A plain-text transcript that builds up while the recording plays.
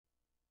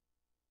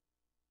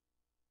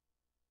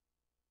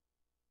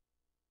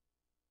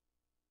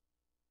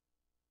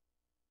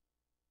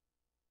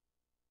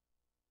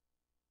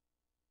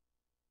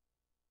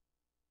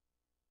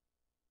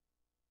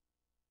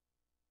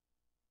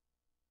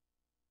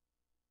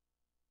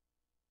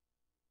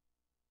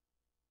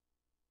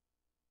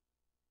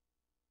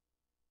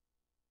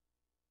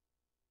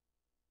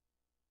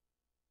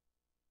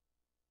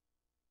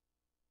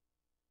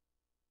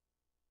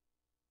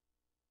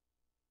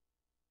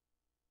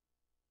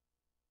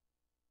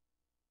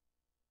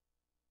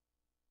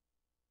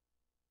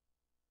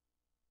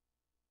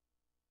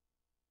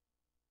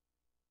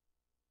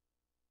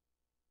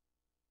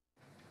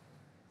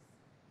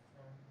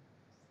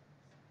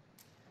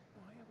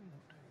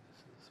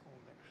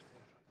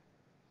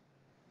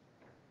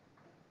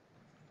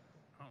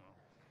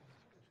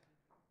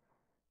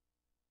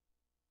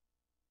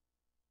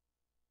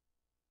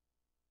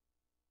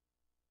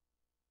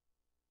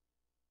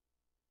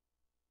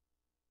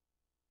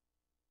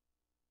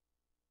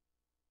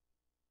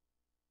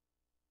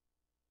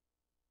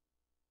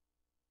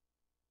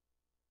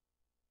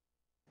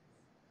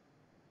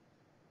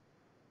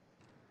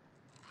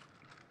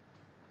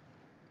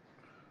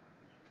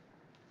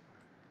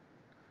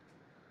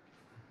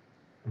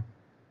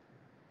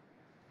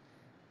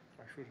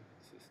should have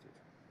insisted.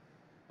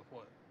 Of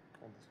what?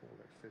 On the small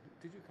lecture.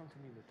 Did you come to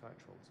me in the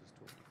Titron's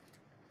talk?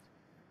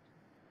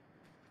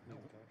 No.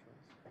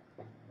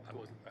 I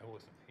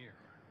wasn't here.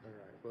 All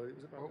right. Well, it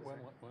was about when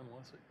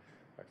was it?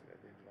 Actually, at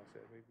the end of last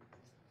year, maybe.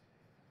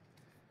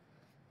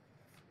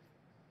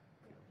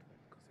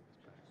 Because it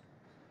was back.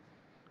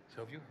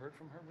 So have you heard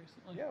from her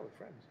recently? Yeah, we're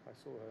friends. I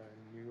saw her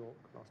in New York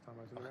last time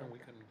I was in How come America.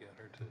 we couldn't get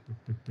her to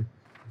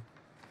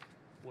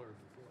blur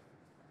before?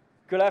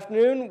 Good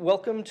afternoon.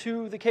 Welcome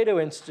to the Cato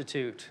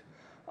Institute.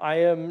 I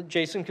am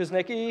Jason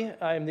Kuznicki.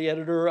 I am the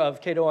editor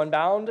of Cato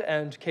Unbound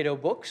and Cato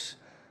Books.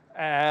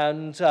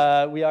 And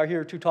we are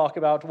here to talk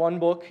about one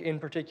book in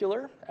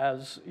particular,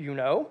 as you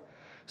know,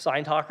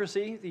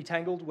 Scientocracy, the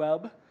Tangled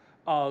Web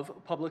of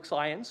Public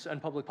Science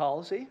and Public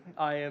Policy.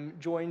 I am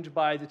joined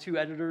by the two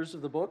editors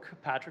of the book,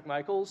 Patrick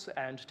Michaels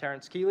and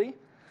Terence Kealey,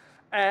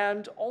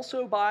 and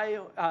also by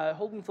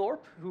Holden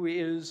Thorp, who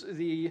is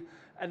the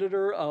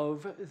editor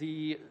of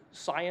the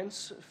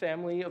Science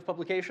family of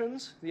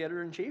publications, the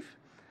editor-in-chief.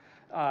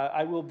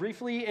 I will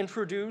briefly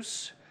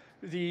introduce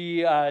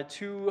the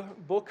two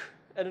book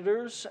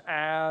editors,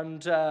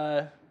 and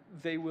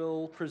they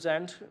will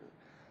present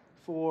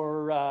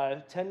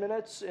for 10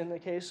 minutes in the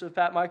case of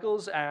Pat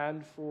Michaels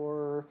and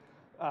for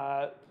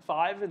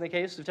 5 in the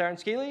case of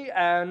Terence Kealey,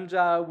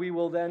 and we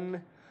will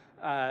then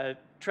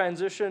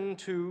transition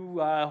to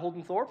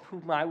Holden Thorp,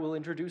 whom I will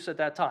introduce at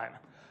that time.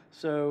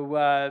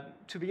 So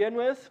to begin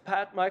with,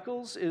 Pat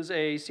Michaels is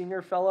a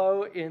senior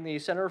fellow in the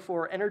Center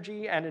for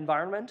Energy and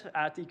Environment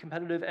at the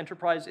Competitive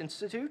Enterprise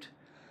Institute.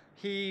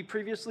 He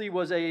previously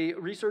was a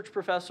research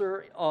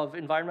professor of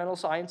environmental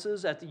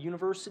sciences at the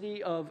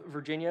University of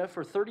Virginia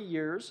for 30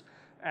 years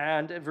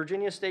and a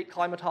Virginia State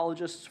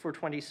climatologist for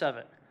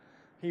 27.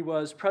 He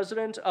was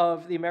president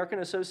of the American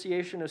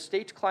Association of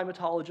State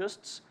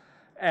Climatologists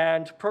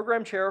and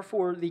program chair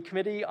for the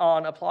Committee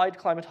on Applied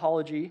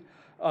Climatology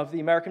of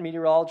the American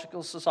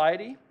Meteorological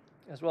Society,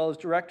 as well as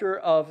director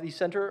of the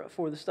Center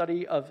for the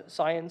Study of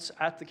Science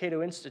at the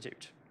Cato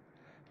Institute.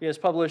 He has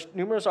published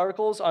numerous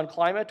articles on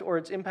climate or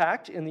its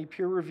impact in the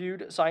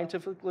peer-reviewed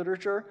scientific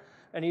literature,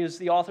 and he is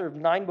the author of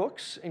 9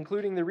 books,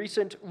 including the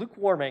recent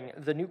Lukewarming,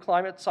 The New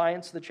Climate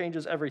Science That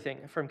Changes Everything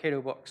from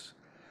Cato Books.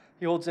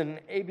 He holds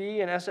an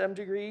AB and SM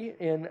degree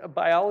in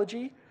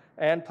biology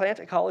and plant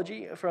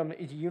ecology from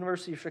the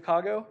University of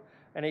Chicago,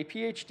 and a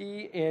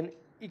PhD in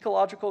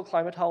ecological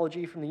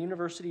climatology from the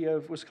University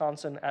of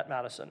Wisconsin at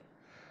Madison.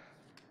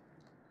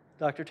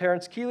 Dr.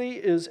 Terence Kealey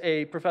is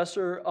a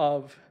professor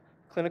of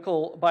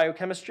clinical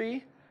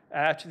biochemistry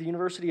at the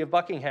University of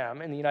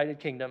Buckingham in the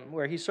United Kingdom,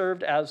 where he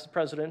served as the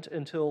president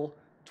until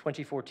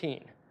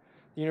 2014.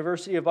 The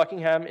University of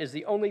Buckingham is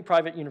the only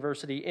private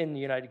university in the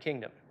United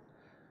Kingdom.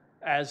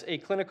 As a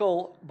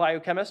clinical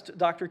biochemist,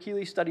 Dr.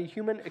 Kealey studied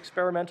human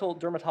experimental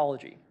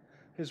dermatology.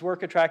 His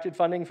work attracted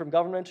funding from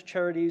government,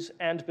 charities,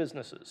 and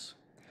businesses.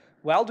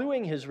 While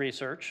doing his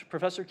research,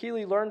 Professor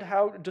Kealey learned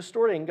how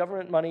distorting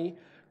government money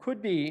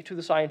could be to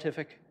the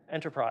scientific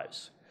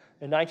enterprise.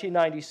 In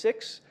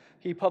 1996,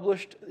 he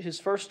published his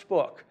first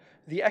book,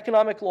 The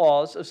Economic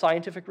Laws of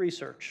Scientific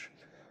Research,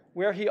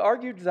 where he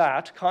argued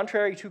that,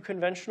 contrary to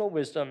conventional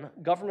wisdom,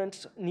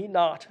 governments need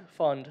not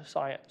fund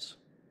science.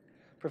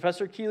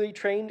 Professor Kealey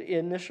trained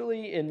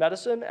initially in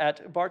medicine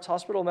at Barts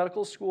Hospital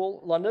Medical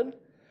School, London.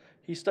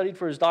 He studied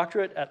for his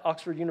doctorate at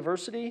Oxford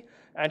University,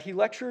 and he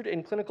lectured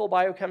in clinical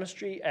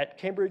biochemistry at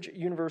Cambridge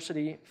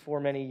University for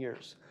many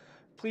years.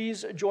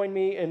 Please join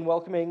me in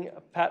welcoming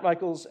Pat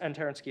Michaels and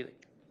Terence Kealey.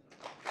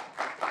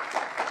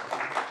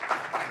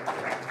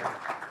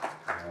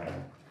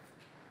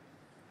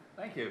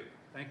 Thank you.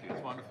 Thank you.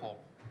 It's wonderful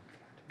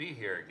to be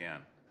here again.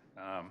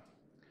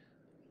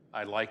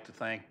 I'd like to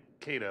thank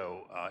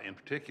Cato in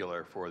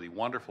particular for the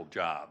wonderful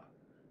job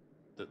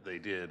that they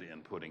did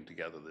in putting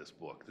together this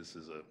book. This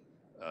is a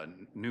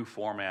new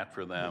format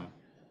for them.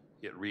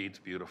 It reads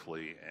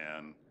beautifully,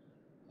 and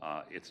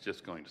it's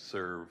just going to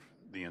serve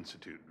the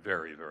Institute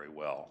very, very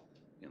well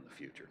in the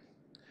future.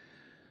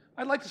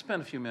 I'd like to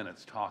spend a few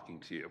minutes talking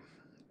to you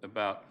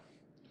about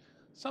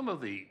some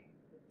of the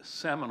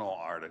seminal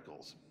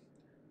articles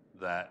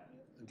that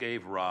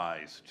gave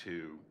rise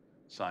to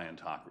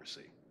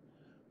Scientocracy.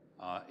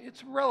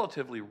 It's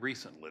relatively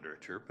recent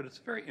literature, but it's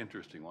a very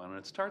interesting one, and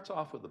it starts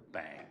off with a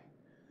bang.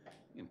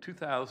 In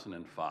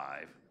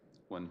 2005,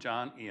 when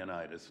John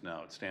Ioannidis,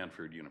 now at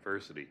Stanford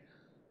University,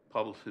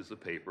 publishes the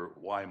paper,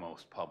 Why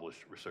Most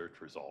Published Research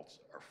Results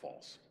Are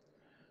False.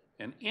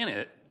 And in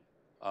it,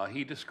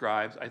 he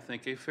describes, I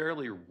think, a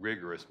fairly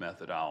rigorous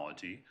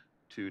methodology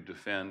to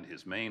defend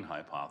his main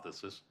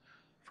hypothesis,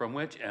 from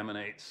which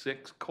emanate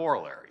 6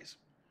 corollaries.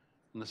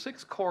 And the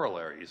 6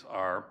 corollaries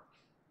are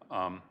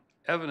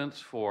evidence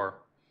for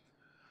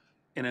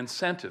an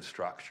incentive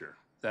structure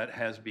that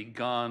has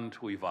begun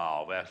to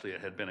evolve. Actually,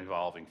 it had been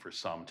evolving for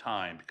some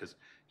time because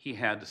he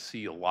had to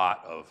see a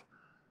lot of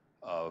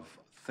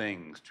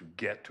things to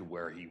get to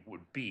where he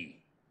would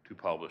be to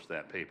publish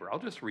that paper. I'll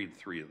just read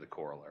 3 of the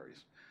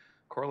corollaries.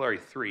 Corollary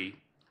 3,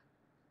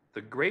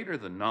 the greater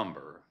the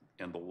number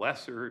and the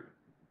lesser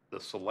the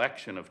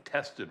selection of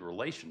tested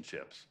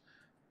relationships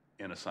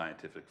in a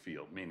scientific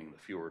field, meaning the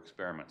fewer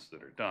experiments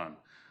that are done,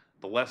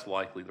 the less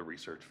likely the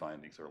research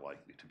findings are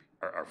likely to be,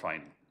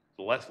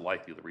 the less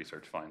likely the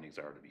research findings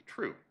are to be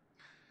true.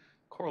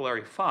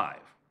 Corollary 5,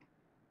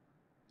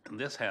 and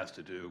this has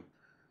to do,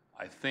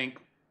 I think,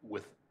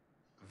 with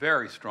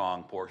very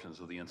strong portions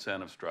of the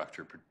incentive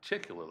structure,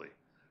 particularly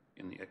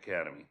in the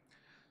academy.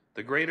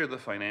 The greater the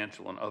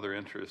financial and other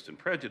interests and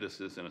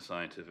prejudices in a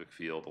scientific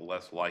field, the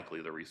less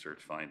likely the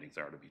research findings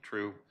are to be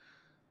true.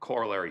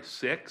 Corollary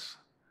 6,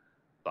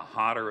 the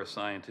hotter a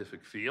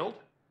scientific field,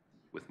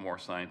 with more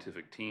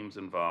scientific teams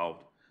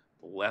involved,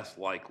 the less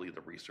likely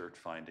the research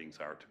findings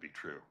are to be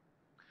true.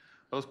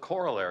 Those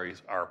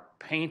corollaries are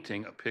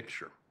painting a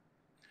picture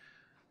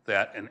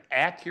that an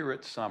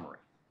accurate summary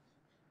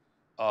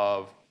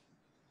of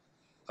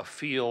a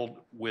field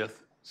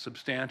with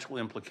substantial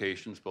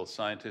implications, both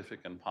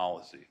scientific and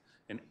policy,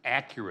 an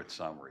accurate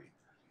summary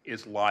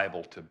is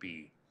liable to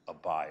be a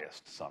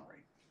biased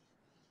summary.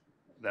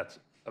 That's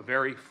a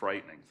very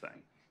frightening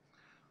thing.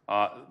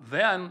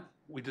 Then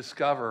we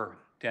discover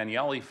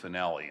Daniele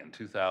Finelli in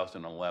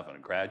 2011, a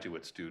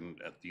graduate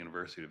student at the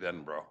University of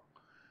Edinburgh,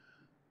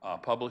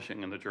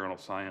 publishing in the journal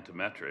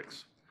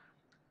Scientometrics.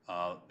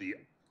 The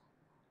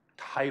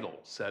title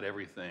said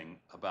everything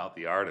about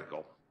the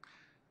article.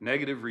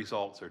 Negative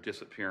results are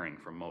disappearing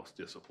from most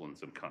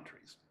disciplines and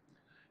countries.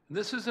 And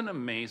this is an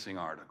amazing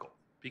article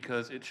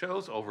because it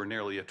shows over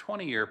nearly a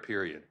 20-year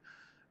period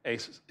a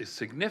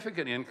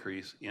significant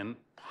increase in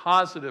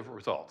positive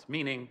results,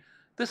 meaning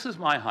this is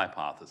my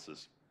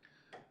hypothesis.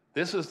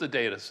 This is the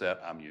data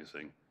set I'm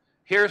using.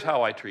 Here's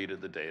how I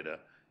treated the data,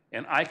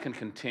 and I can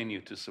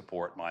continue to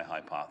support my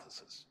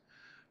hypothesis.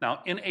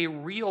 Now, in a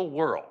real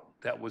world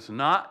that was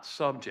not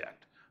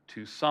subject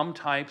to some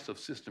types of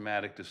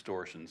systematic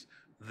distortions,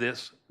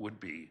 this would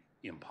be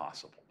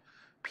impossible.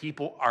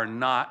 People are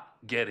not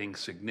getting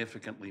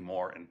significantly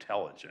more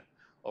intelligent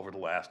over the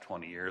last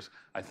 20 years.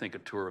 I think a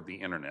tour of the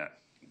internet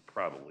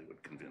probably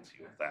would convince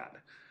you of that.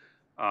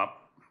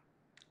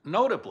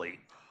 Notably,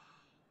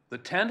 the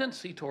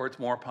tendency towards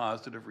more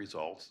positive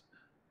results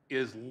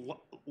is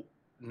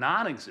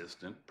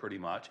non-existent, pretty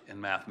much, in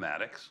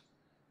mathematics,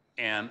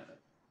 and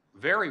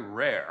very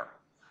rare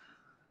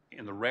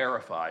in the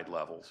rarefied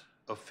levels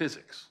of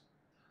physics.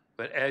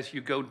 But as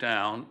you go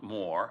down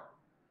more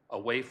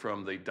away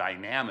from the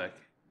dynamic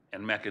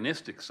and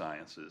mechanistic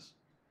sciences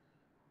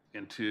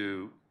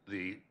into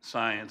the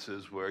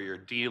sciences where you're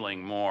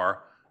dealing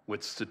more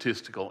with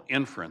statistical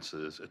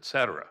inferences, et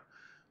cetera,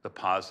 the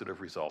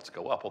positive results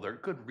go up. Well, there are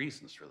good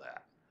reasons for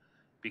that,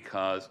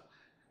 because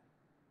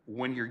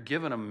when you're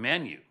given a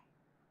menu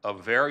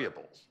of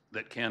variables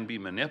that can be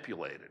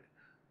manipulated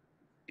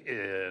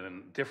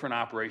in different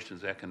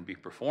operations that can be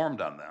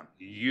performed on them,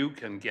 you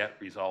can get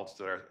results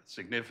that are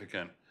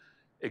significant,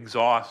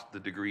 exhaust the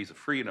degrees of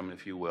freedom,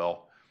 if you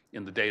will,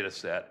 in the data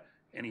set,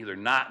 and either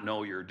not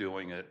know you're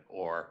doing it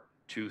or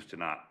choose to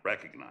not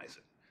recognize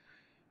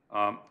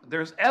it.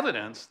 There's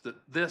evidence that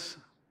this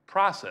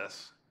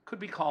process could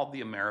be called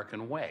the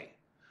American way.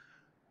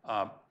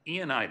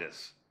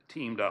 Ioannidis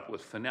teamed up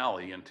with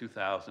Finelli in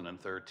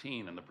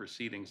 2013 in the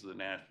Proceedings of the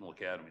National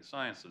Academy of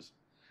Sciences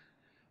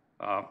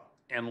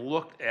and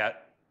looked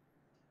at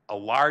a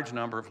large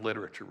number of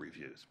literature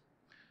reviews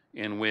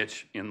in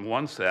which, in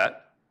one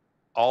set,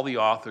 all the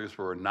authors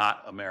were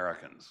not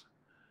Americans.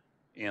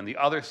 In the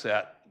other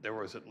set, there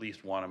was at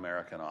least one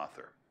American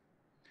author.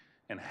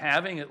 And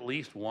having at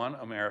least one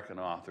American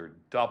author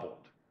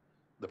doubled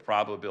the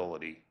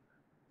probability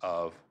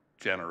of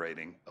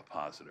generating a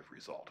positive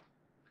result.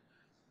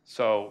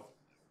 So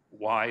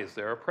why is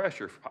there a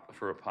pressure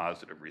for a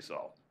positive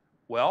result?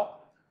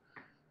 Well,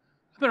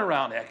 I've been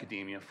around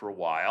academia for a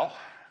while,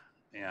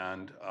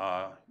 and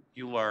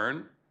you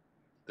learn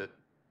that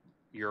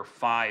your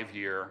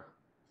 5-year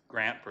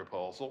grant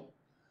proposal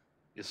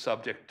is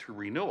subject to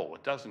renewal.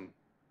 It's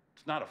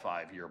not a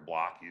 5-year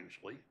block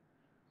usually.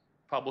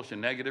 Publish a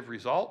negative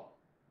result,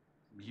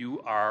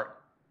 you are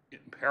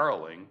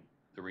imperiling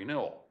the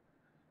renewal.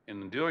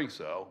 And in doing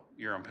so,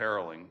 you're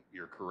imperiling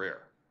your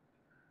career.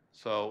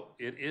 So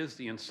it is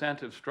the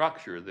incentive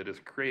structure that is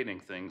creating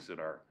things that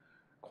are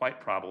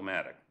quite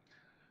problematic.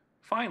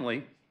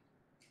 Finally,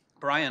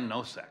 Brian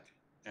Nosek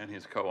and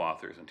his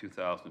co-authors in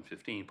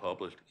 2015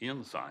 published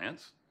in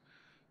Science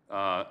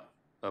a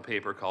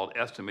paper called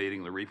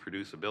Estimating the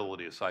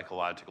Reproducibility of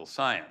Psychological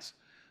Science.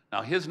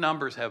 Now, his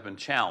numbers have been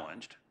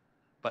challenged,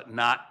 but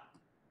not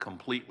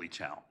completely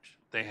challenged.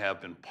 They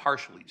have been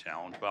partially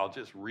challenged, but I'll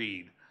just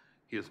read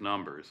his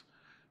numbers.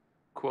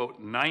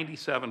 Quote,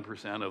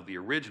 97% of the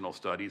original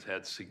studies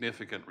had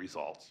significant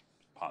results,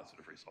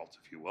 positive results,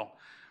 if you will,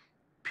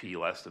 p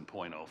less than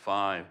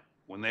 0.05.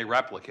 When they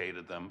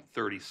replicated them,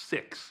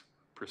 36%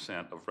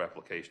 of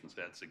replications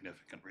had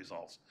significant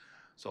results.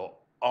 So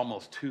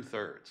almost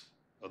 2/3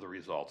 of the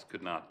results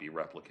could not be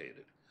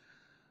replicated.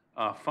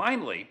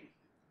 Finally,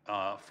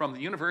 from the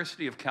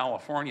University of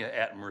California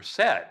at Merced,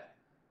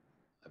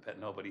 I bet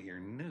nobody here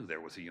knew there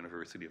was a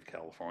University of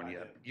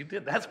California. You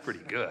did? That's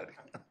pretty good.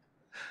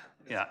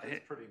 Yeah,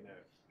 it's pretty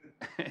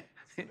new.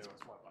 It's the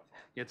newest one by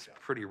far. It's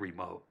pretty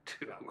remote,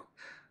 too.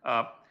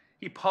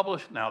 He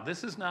published, now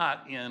this is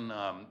not in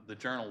the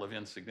Journal of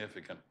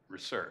Insignificant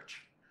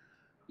Research.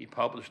 He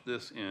published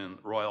this in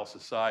Royal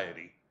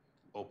Society,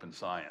 Open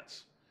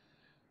Science.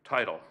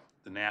 Title,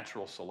 The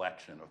Natural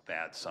Selection of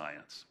Bad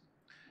Science,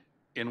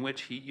 in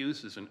which he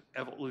uses an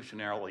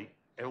evolutionary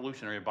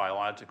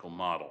biological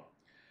model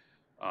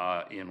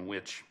in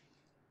which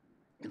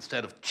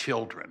instead of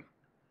children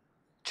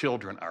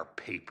are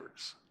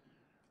papers.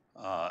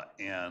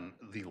 And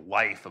the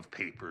life of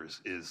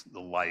papers is the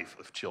life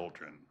of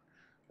children,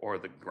 or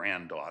the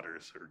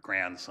granddaughters or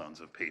grandsons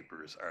of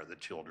papers are the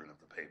children of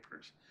the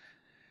papers.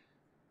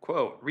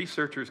 Quote,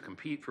 researchers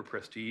compete for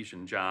prestige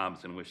in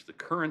jobs in which the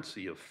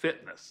currency of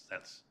fitness,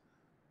 that's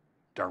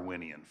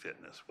Darwinian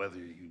fitness, whether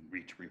you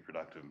reach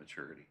reproductive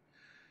maturity,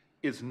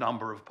 is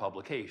number of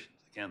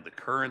publications. Again, the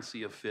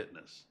currency of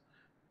fitness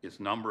is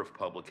number of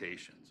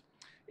publications.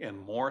 And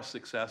more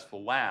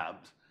successful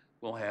labs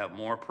will have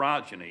more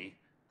progeny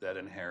that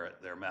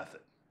inherit their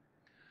method.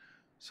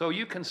 So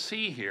you can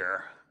see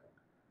here,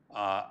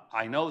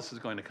 I know this is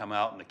going to come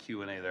out in the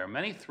Q&A. There are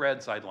many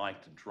threads I'd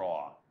like to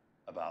draw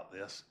about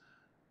this,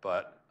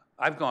 but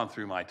I've gone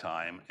through my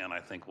time, and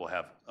I think we'll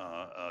have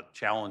a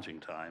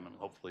challenging time and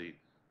hopefully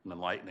an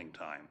enlightening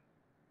time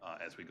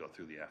as we go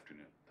through the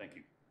afternoon. Thank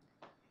you.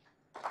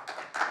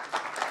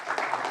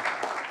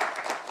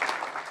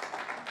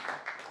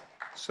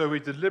 So we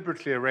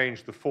deliberately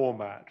arranged the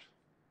format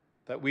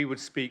that we would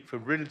speak for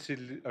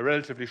a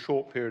relatively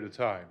short period of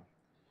time,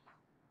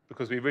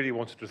 because we really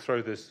wanted to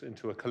throw this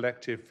into a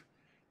collective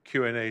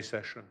Q&A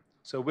session.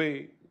 So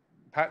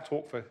Pat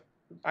talked for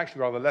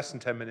actually rather less than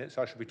 10 minutes.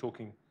 I should be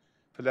talking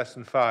for less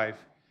than 5,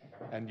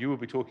 and you will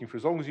be talking for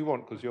as long as you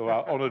want, because you're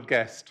our honored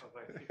guest.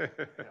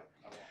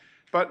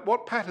 But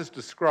what Pat has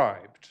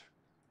described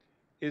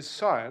is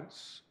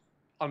science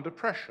under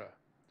pressure.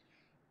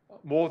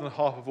 More than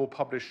half of all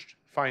published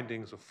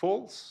findings are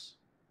false.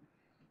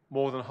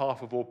 More than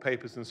half of all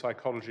papers in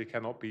psychology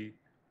cannot be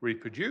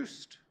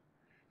reproduced.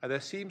 And there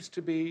seems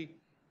to be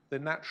the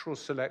natural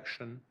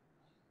selection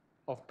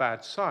of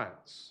bad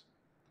science.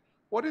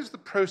 What is the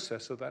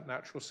process of that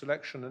natural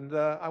selection? And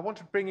I want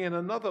to bring in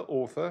another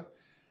author,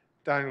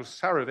 Daniel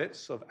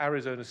Sarevitz of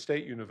Arizona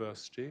State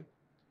University,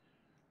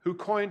 who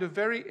coined a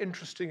very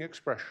interesting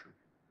expression.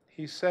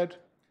 He said,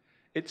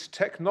 it's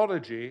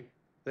technology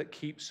that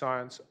keeps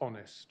science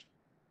honest.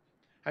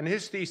 And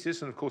his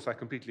thesis, and of course I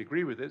completely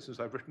agree with it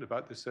since I've written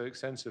about this so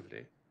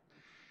extensively,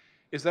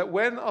 is that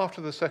when after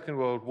the Second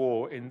World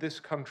War in this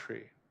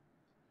country,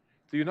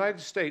 the United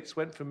States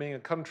went from being a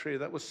country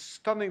that was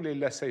stunningly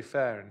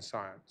laissez-faire in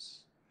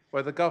science,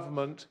 where the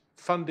government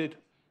funded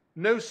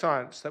no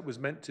science that was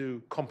meant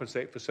to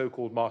compensate for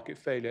so-called market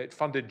failure. It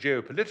funded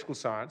geopolitical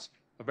science,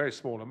 a very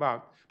small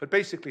amount, but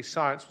basically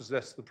science was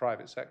less the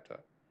private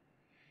sector.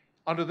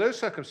 Under those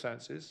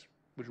circumstances,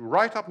 which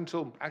right up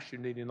until actually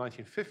nearly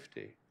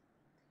 1950,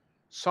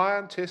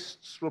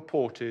 scientists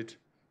reported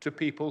to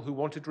people who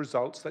wanted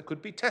results that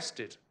could be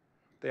tested.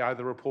 They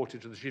either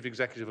reported to the chief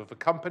executive of a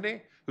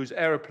company whose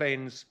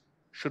aeroplanes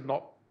should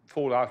not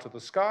fall out of the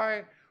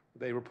sky.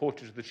 They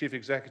reported to the chief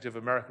executive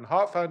of American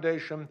Heart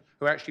Foundation,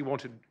 who actually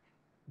wanted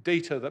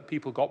data that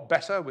people got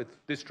better with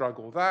this drug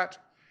or that.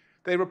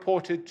 They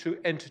reported to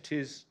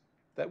entities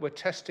that were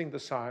testing the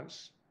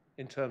science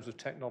in terms of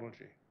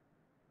technology.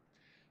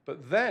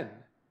 But then,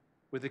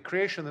 with the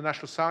creation of the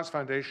National Science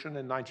Foundation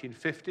in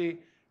 1950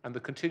 and the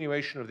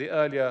continuation of the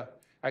earlier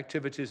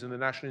activities in the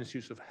National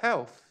Institutes of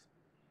Health,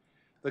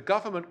 the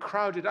government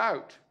crowded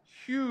out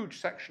huge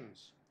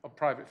sections of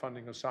private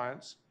funding of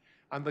science,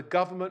 and the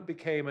government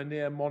became a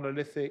near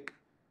monolithic,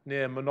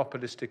 near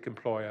monopolistic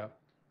employer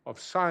of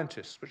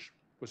scientists, which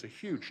was a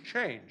huge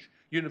change.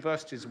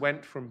 Universities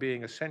went from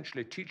being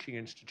essentially teaching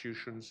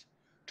institutions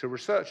to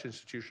research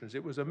institutions.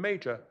 It was a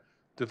major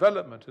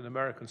development in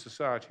American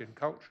society and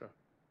culture.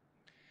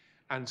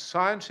 And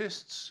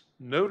scientists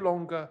no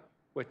longer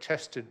were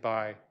tested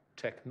by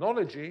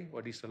technology, or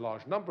at least a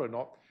large number are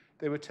not,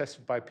 they were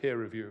tested by peer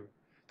review.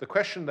 The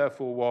question,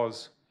 therefore,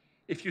 was,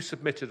 if you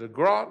submitted a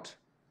grant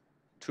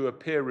to a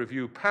peer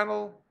review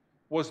panel,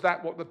 was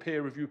that what the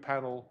peer review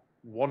panel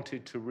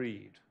wanted to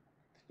read?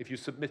 If you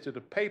submitted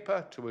a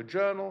paper to a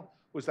journal,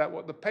 was that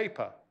what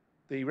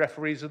the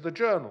referees of the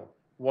journal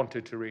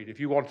wanted to read? If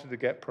you wanted to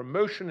get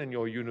promotion in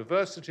your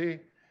university,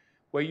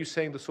 were you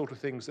saying the sort of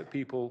things that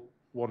people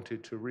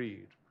wanted to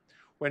read?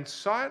 When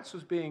science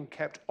was being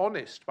kept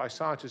honest by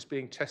scientists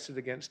being tested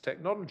against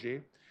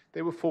technology,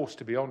 they were forced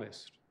to be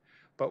honest.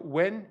 But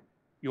when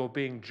you're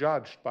being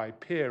judged by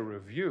peer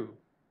review,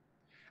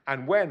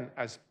 and when,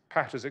 as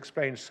Pat has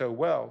explained so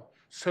well,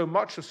 so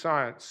much of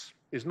science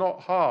is not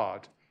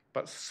hard,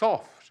 but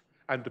soft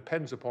and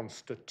depends upon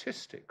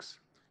statistics.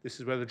 This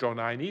is where the John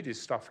Ioannidis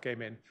stuff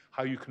came in,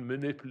 how you can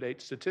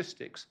manipulate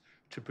statistics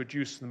to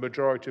produce the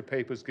majority of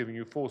papers giving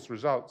you false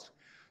results.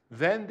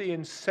 Then the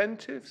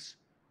incentives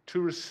to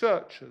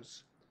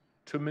researchers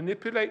to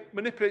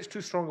manipulate's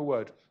too strong a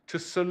word, to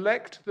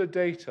select the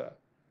data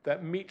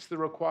that meets the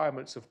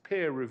requirements of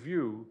peer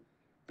review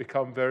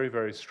become very,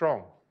 very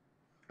strong.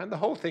 And the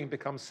whole thing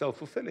becomes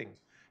self-fulfilling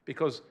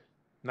because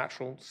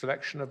natural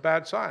selection of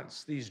bad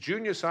science. These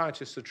junior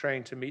scientists are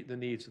trained to meet the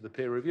needs of the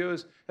peer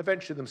reviewers,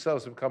 eventually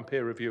themselves become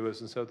peer reviewers,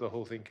 and so the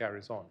whole thing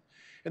carries on.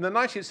 In the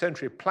 19th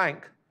century,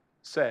 Planck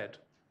said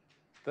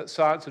that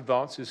science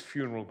advances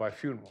funeral by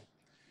funeral.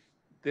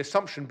 The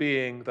assumption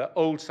being that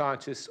old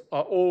scientists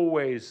are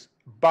always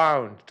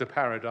bound to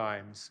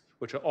paradigms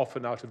which are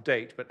often out of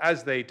date, but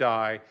as they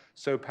die,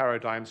 so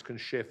paradigms can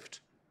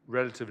shift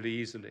relatively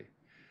easily.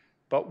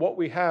 But what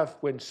we have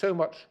when so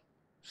much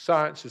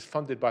science is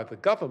funded by the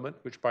government,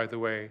 which, by the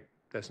way,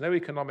 there's no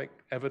economic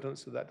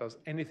evidence that that does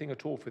anything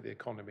at all for the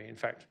economy. In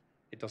fact,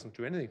 it doesn't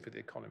do anything for the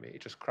economy.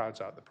 It just crowds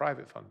out the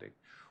private funding.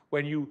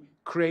 When you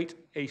create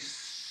a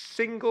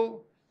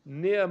single,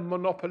 near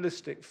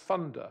monopolistic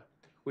funder,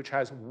 which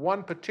has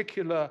one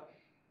particular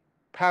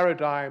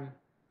paradigm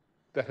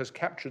that has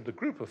captured the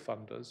group of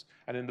funders,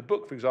 and in the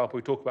book, for example,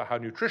 we talk about how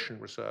nutrition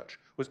research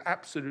was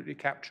absolutely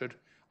captured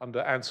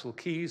under Ansel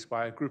Keys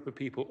by a group of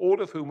people,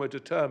 all of whom were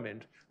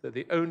determined that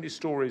the only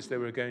stories they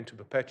were going to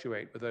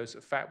perpetuate were those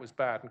that fat was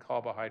bad and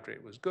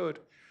carbohydrate was good,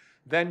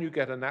 then you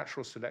get a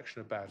natural selection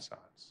of bad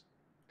science.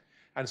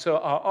 And so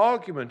our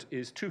argument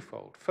is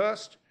twofold.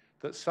 First,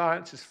 that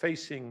science is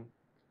facing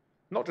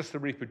not just a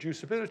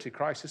reproducibility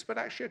crisis, but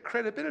actually a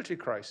credibility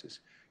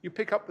crisis. You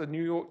pick up the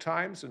New York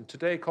Times, and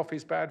today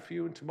coffee's bad for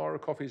you, and tomorrow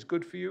coffee's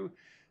good for you.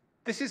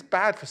 This is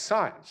bad for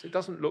science. It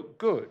doesn't look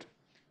good.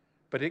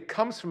 But it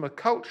comes from a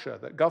culture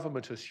that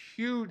government has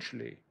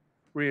hugely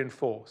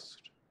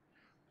reinforced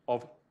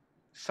of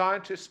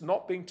scientists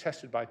not being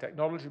tested by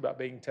technology, but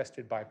being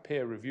tested by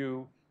peer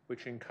review,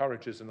 which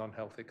encourages an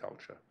unhealthy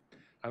culture.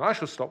 And I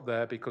shall stop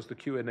there because the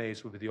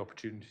Q&As will be the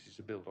opportunity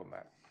to build on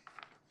that.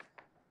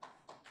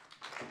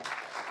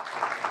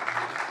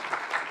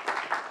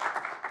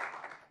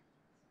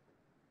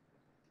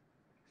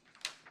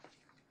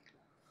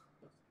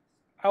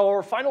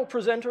 Our final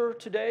presenter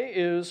today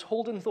is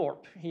Holden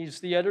Thorp. He's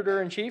the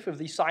editor-in-chief of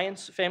the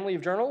Science family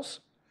of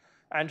journals.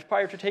 And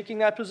prior to taking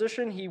that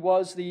position, he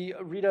was the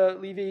Rita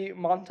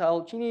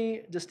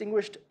Levi-Montalcini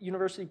Distinguished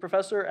University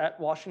Professor at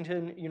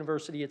Washington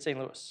University at St.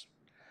 Louis.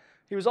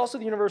 He was also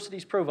the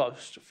university's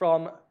provost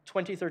from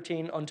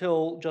 2013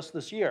 until just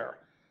this year.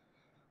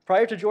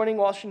 Prior to joining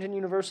Washington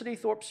University,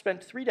 Thorp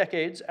spent 3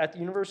 decades at the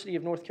University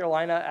of North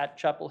Carolina at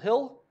Chapel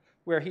Hill,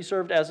 where he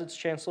served as its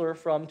chancellor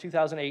from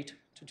 2008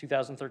 to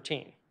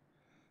 2013.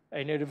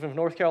 A native of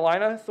North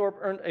Carolina, Thorp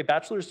earned a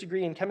bachelor's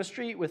degree in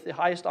chemistry with the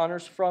highest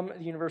honors from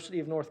the University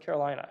of North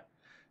Carolina.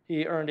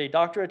 He earned a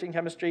doctorate in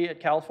chemistry at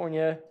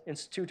California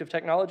Institute of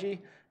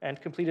Technology and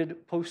completed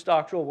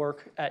postdoctoral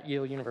work at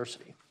Yale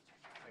University.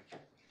 Thank you.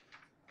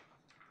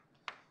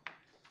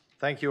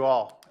 Thank you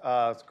all.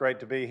 It's great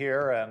to be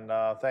here, and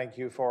thank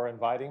you for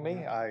inviting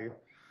me. I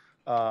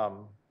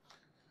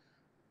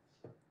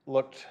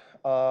looked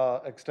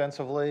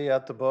extensively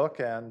at the book,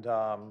 and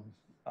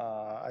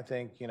I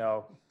think,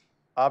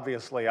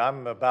 obviously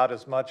I'm about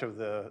as much of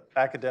the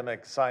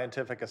academic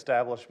scientific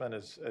establishment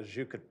as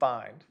you could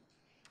find.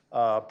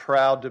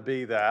 Proud to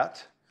be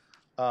that.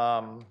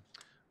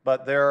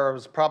 But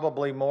there's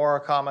probably more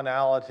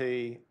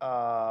commonality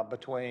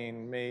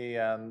between me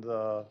and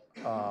the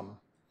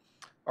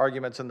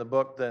arguments in the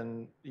book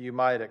than you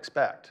might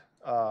expect.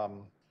 A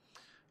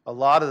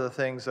lot of the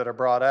things that are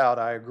brought out,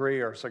 I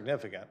agree, are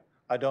significant.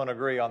 I don't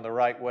agree on the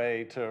right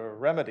way to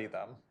remedy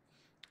them.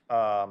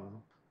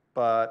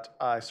 But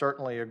I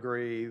certainly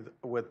agree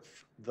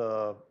with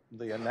the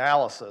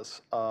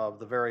analysis of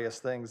the various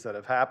things that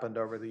have happened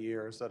over the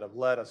years that have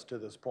led us to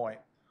this point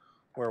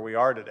where we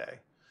are today.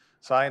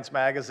 Science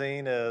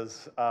Magazine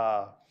is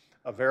a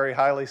very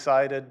highly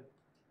cited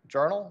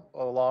journal,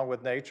 along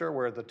with Nature.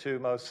 We're the 2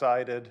 most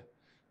cited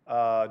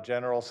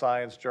general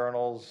science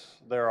journals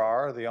there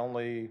are. The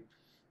only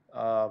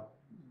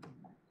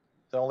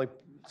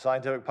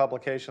scientific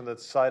publication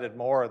that's cited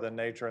more than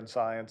Nature and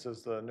Science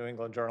is the New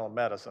England Journal of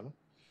Medicine.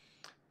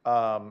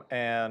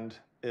 And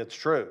it's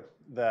true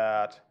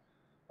that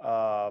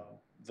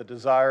the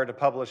desire to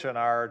publish in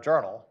our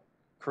journal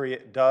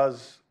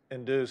does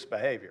induce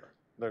behavior.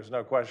 There's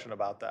no question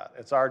about that.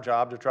 It's our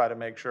job to try to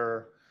make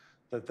sure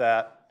that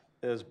that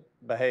is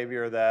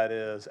behavior that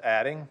is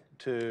adding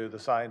to the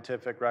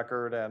scientific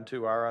record and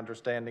to our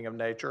understanding of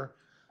nature.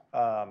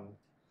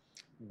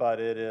 But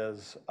it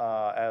is,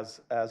 as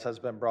has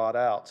been brought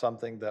out,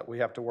 something that we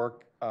have to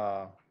work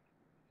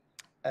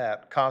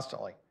at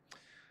constantly.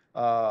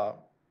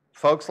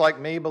 Folks like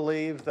me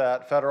believe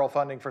that federal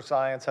funding for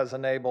science has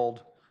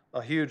enabled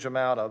a huge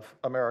amount of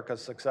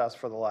America's success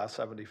for the last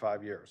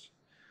 75 years.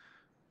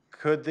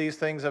 Could these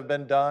things have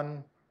been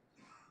done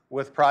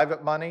with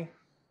private money?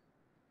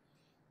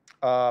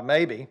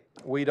 Maybe.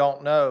 We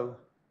don't know.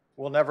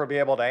 We'll never be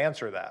able to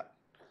answer that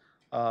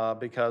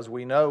because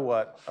we know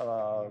what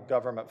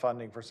government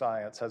funding for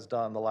science has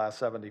done the last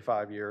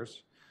 75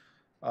 years.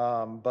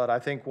 But I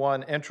think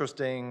one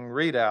interesting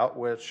readout,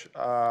 which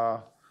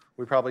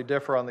we probably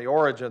differ on the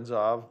origins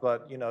of,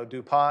 but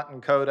DuPont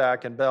and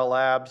Kodak and Bell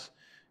Labs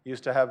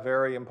used to have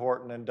very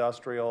important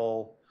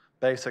industrial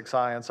basic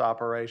science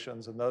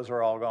operations, and those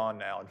are all gone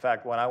now. In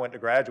fact, when I went to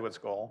graduate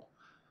school,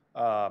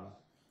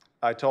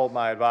 I told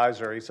my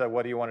advisor, he said,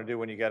 what do you want to do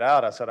when you get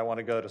out? I said, I want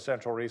to go to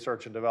Central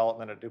Research and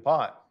Development at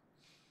DuPont.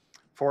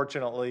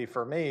 Fortunately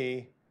for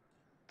me,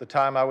 the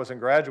time I was in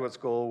graduate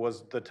school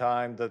was the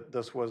time that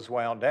this was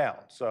wound down.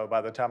 So by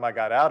the time I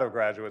got out of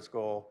graduate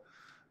school,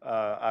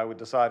 I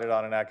decided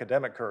on an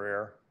academic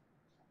career.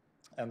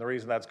 And the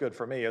reason that's good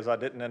for me is I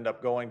didn't end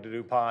up going to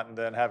DuPont and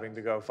then having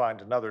to go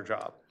find another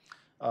job,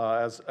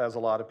 as a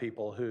lot of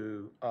people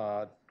who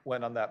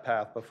went on that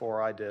path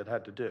before I did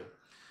had to do.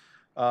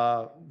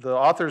 The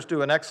authors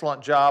do an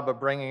excellent job of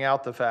bringing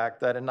out the fact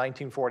that in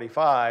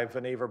 1945,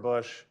 Vannevar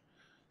Bush,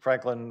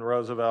 Franklin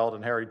Roosevelt,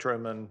 and Harry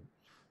Truman,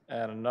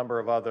 and a number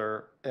of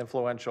other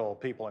influential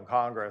people in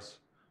Congress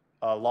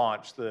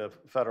launched the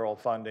federal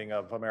funding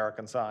of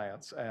American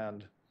science.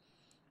 And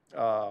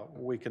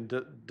we can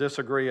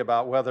disagree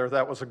about whether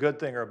that was a good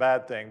thing or a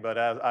bad thing, but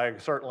I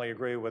certainly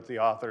agree with the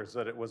authors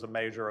that it was a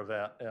major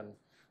event in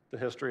the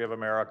history of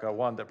America,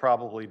 one that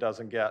probably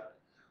doesn't get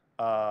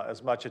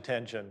as much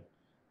attention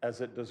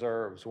as it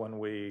deserves when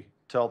we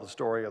tell the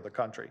story of the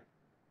country.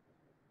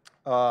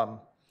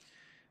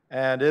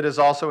 And it has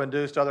also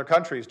induced other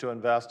countries to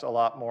invest a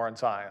lot more in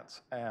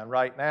science. And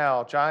right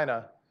now,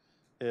 China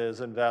is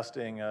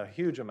investing a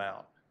huge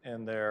amount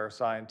in their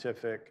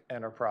scientific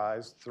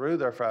enterprise through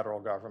their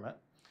federal government,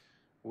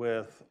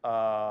 with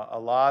a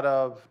lot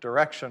of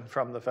direction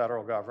from the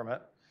federal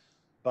government.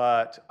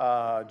 But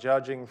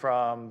judging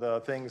from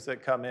the things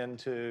that come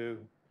into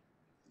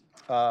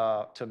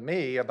to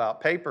me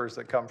about papers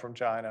that come from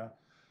China,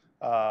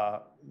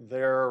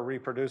 their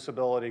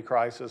reproducibility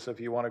crisis, if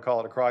you want to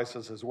call it a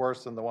crisis, is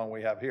worse than the one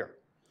we have here.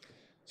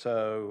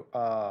 So,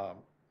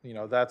 you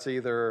know, that's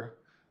either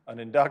an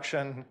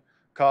induction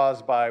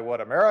caused by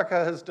what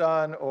America has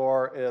done,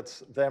 or it's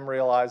them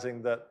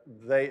realizing that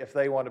if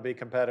they want to be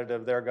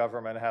competitive, their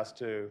government has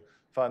to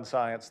fund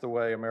science the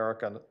way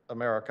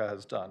America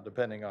has done,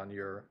 depending on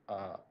your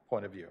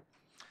point of view.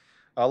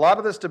 A lot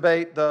of this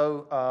debate,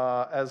 though,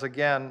 as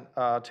again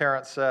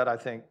Terence said, I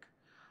think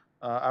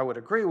I would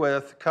agree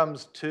with,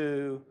 comes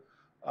to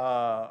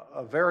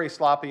a very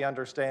sloppy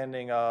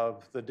understanding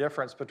of the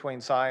difference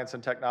between science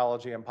and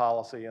technology and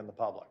policy in the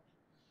public.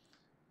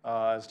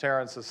 As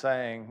Terence is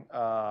saying,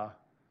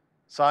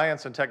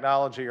 science and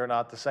technology are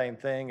not the same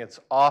thing. It's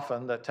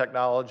often that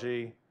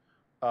technology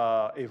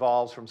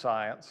evolves from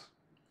science.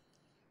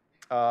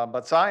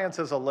 But science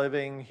is a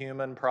living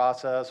human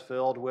process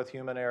filled with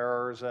human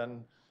errors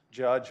and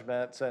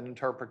judgments and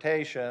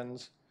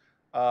interpretations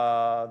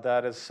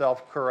that is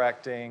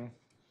self-correcting.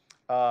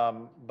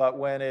 But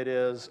when it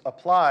is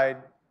applied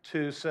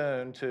too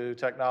soon to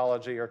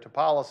technology or to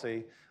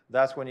policy,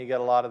 that's when you get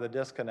a lot of the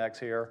disconnects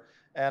here.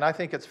 And I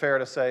think it's fair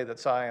to say that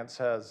science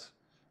has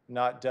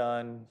not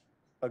done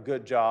a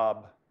good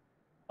job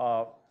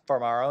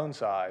from our own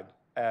side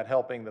at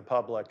helping the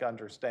public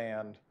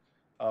understand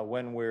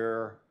when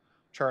we're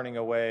turning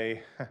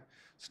away,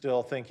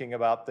 still thinking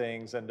about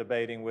things and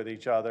debating with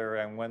each other,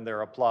 and when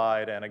they're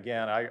applied. And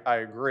again, I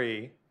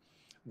agree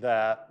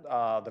that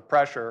the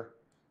pressure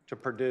to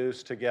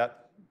produce, to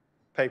get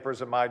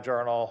papers in my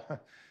journal,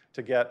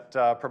 to get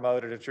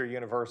promoted at your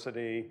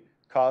university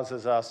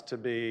causes us to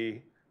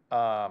be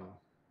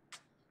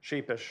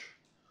sheepish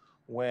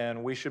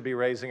when we should be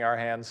raising our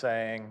hand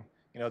saying,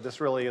 you know, this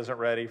really isn't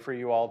ready for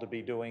you all to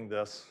be doing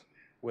this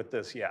with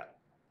this yet.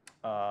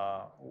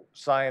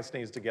 Science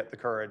needs to get the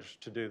courage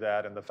to do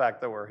that, and the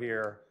fact that we're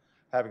here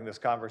having this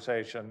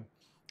conversation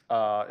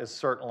is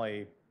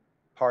certainly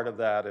part of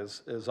that,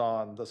 is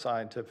on the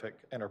scientific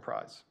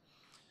enterprise.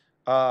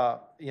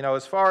 You know,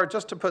 as far,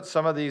 just to put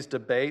some of these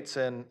debates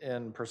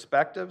in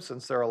perspective,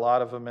 since there are a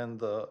lot of them in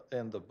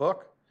the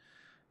book,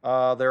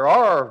 there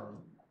are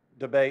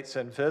debates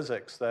in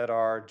physics that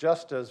are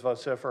just as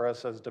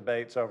vociferous as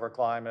debates over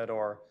climate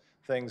or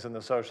things in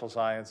the social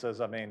sciences.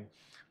 I mean,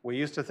 we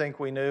used to think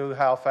we knew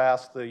how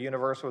fast the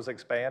universe was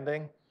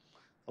expanding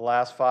the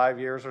last 5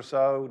 years or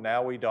so.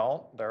 Now we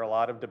don't. There are a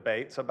lot of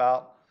debates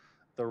about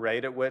the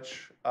rate at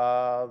which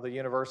the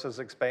universe is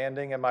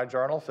expanding in my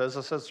journal.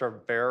 Physicists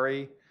are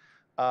very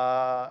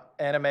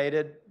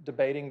animated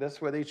debating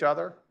this with each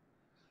other.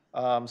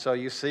 So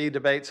you see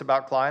debates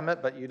about climate,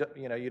 but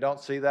you don't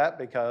see that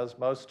because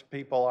most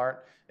people aren't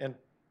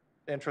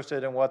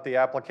interested in what the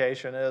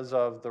application is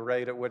of the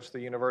rate at which the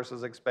universe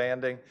is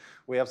expanding.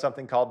 We have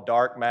something called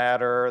dark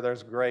matter.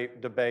 There's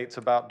great debates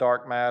about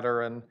dark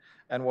matter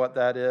and what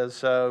that is.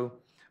 So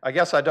I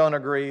guess I don't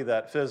agree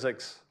that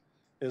physics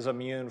is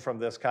immune from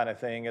this kind of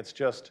thing. It's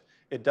just,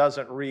 it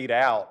doesn't read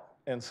out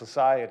in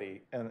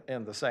society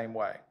in the same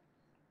way.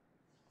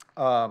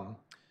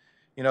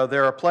 You know,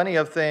 there are plenty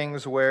of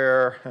things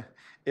where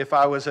if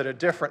I was at a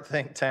different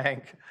think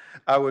tank,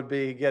 I would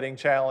be getting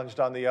challenged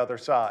on the other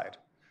side.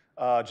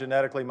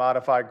 Genetically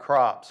modified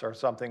crops are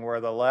something where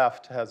the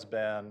left has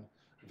been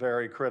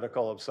very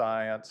critical of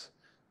science.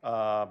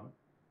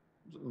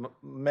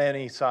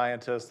 Many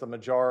scientists, the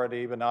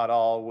majority, but not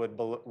all,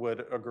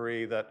 would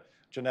agree that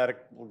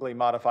genetically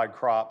modified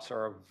crops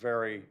are a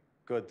very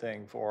good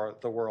thing for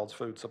the world's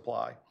food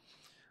supply.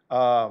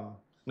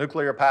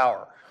 Nuclear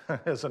power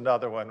is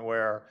another one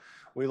where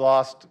we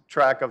lost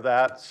track of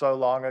that so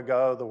long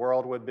ago. The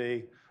world would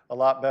be a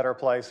lot better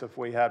place if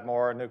we had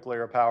more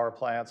nuclear power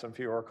plants and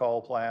fewer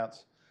coal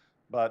plants.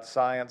 But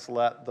science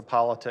let the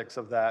politics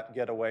of that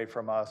get away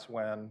from us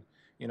when,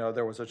 you know,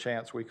 there was a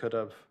chance we could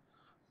have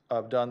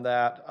done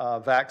that.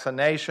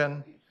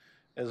 Vaccination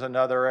is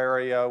another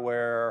area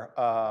where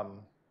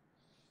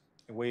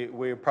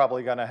we're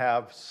probably going to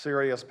have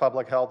serious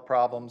public health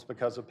problems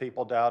because of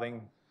people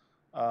doubting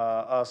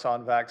us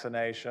on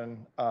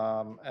vaccination.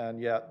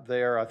 And yet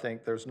there, I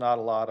think there's not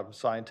a lot of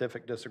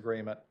scientific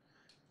disagreement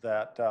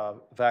that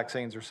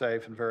vaccines are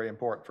safe and very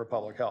important for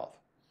public health.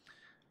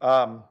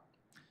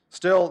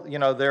 Still, you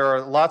know, there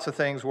are lots of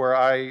things where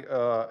I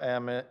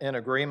am in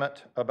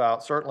agreement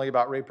about, certainly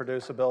about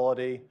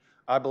reproducibility.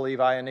 I believe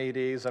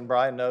Ioannidis and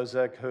Brian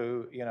Nozick,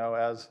 who, you know,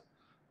 as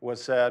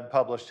was said,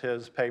 published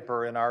his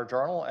paper in our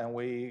journal, and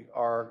we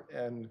are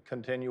in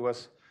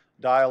continuous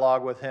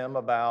dialogue with him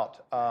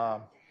about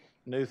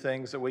new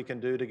things that we can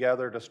do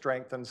together to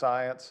strengthen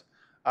science.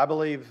 I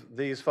believe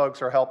these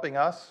folks are helping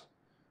us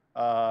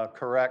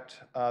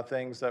correct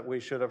things that we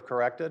should have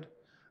corrected.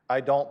 I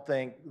don't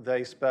think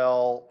they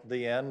spell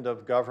the end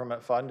of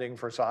government funding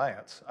for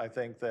science. I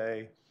think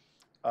they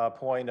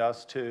point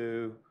us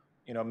to,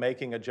 you know,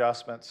 making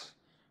adjustments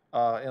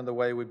in the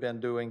way we've been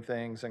doing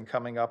things and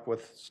coming up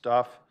with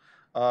stuff.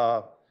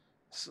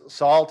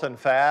 Salt and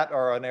fat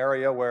are an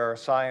area where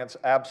science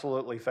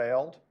absolutely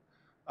failed.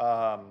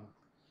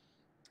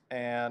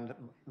 And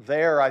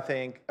there, I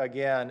think,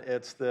 again,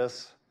 it's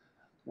this,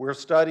 we're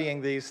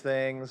studying these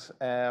things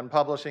and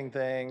publishing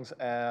things,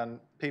 and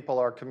people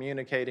are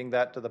communicating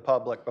that to the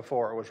public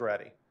before it was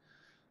ready.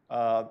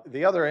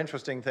 The other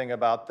interesting thing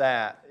about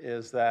that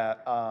is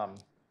that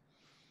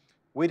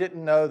we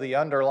didn't know the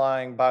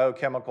underlying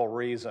biochemical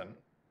reason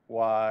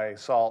why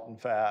salt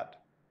and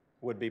fat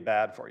would be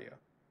bad for you.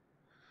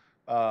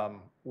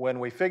 When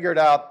we figured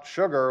out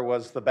sugar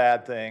was the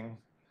bad thing,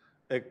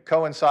 it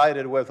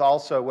coincided with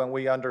also when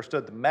we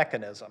understood the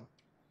mechanism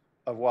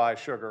of why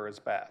sugar is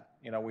bad.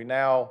 You know, we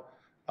now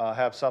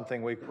have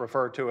something we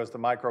refer to as the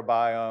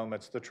microbiome.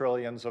 It's the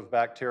trillions of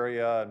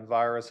bacteria and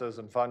viruses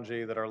and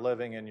fungi that are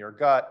living in your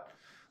gut.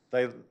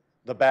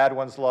 The bad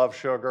ones love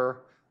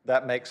sugar.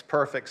 That makes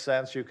perfect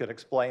sense. You could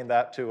explain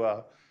that to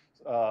a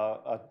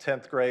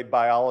 10th grade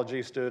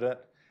biology student,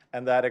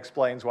 and that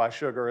explains why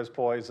sugar is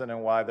poison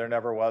and why there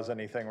never was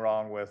anything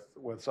wrong with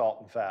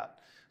salt and fat.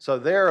 So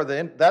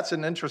that's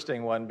an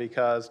interesting one,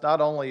 because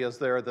not only is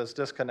there this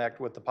disconnect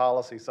with the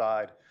policy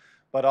side,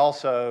 but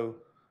also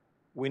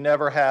we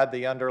never had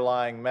the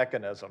underlying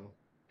mechanism.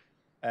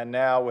 And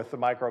now with the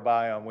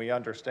microbiome, we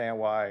understand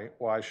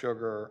why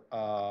sugar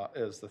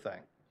is the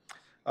thing.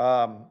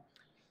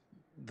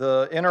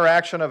 The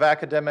interaction of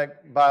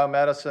academic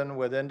biomedicine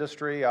with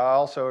industry, I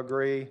also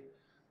agree,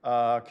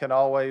 can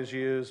always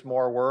use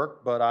more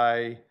work, but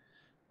I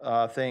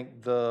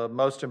think the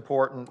most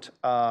important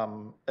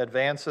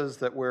advances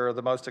that we're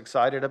the most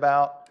excited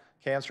about,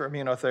 cancer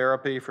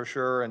immunotherapy for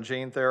sure, and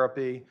gene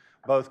therapy,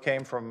 both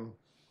came from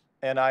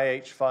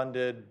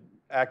NIH-funded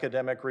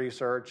academic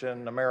research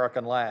in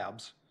American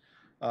labs.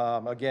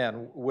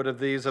 Again, would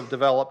these have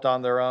developed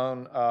on their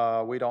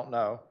own? We don't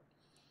know.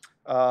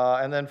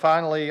 And then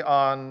finally,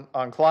 on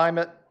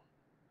climate,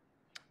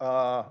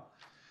 the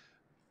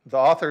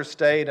authors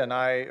state, and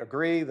I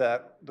agree,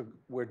 that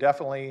we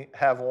definitely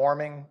have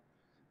warming.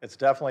 It's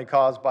definitely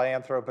caused by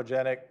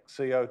anthropogenic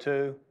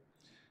CO2.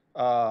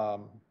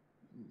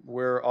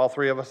 All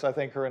three of us, I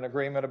think, are in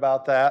agreement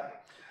about that.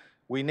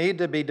 We need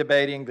to be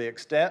debating the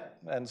extent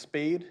and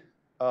speed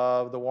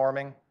of the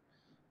warming,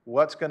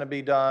 what's going to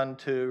be done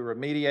to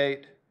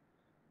remediate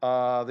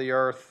the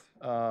Earth,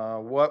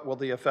 what will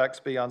the effects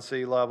be on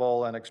sea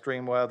level and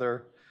extreme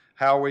weather,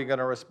 how are we going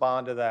to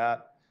respond to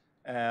that?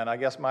 And I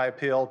guess my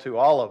appeal to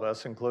all of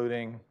us,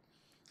 including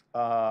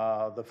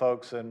the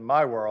folks in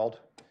my world,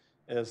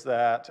 is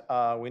that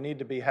we need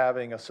to be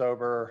having a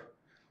sober,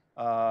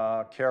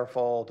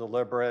 careful,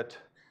 deliberate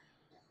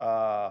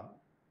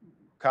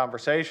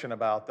conversation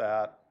about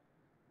that.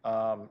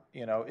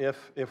 You know,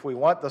 if we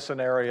want the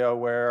scenario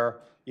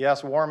where,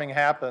 yes, warming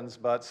happens,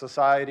 but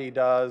society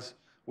does,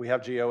 we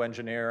have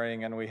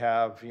geoengineering and we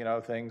have, you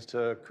know, things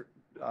to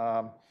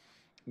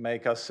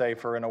make us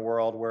safer in a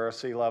world where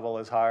sea level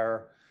is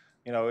higher.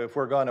 You know, if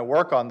we're going to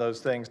work on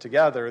those things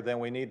together, then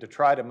we need to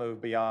try to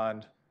move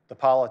beyond the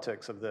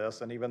politics of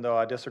this. And even though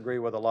I disagree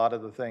with a lot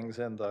of the things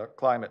in the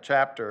climate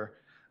chapter,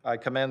 I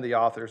commend the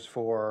authors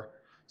for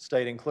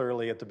stating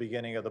clearly at the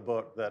beginning of the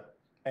book that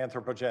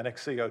anthropogenic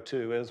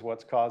CO2 is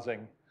what's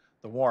causing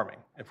the warming.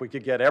 If we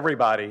could get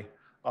everybody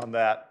on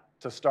that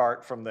to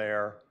start from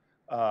there,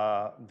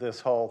 this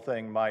whole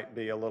thing might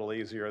be a little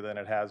easier than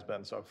it has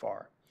been so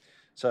far.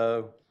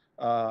 So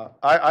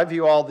I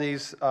view all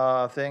these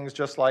things,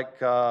 just like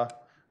John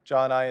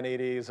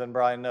Ioannidis and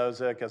Brian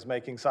Nozick, as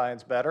making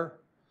science better.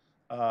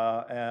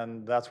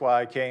 And that's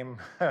why I came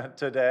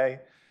today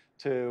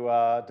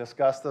to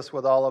discuss this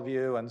with all of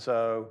you. And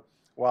so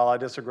while I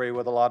disagree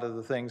with a lot of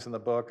the things in the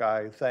book,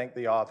 I thank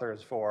the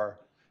authors for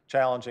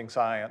challenging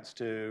science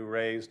to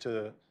raise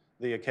to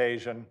the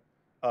occasion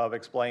of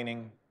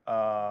explaining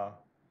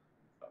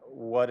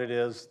what it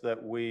is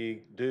that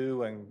we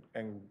do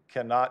and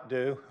cannot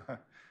do,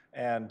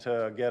 and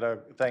to get a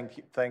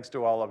thanks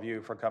to all of you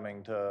for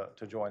coming to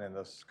join in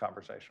this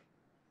conversation.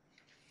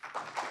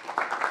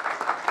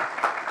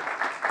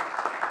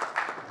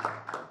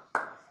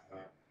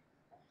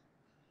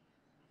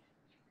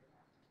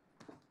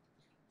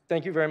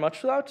 Thank you very much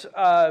for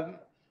that.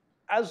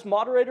 As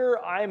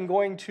moderator, I'm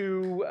going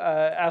to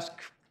ask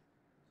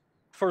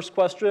first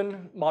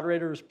question.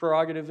 Moderator's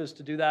prerogative is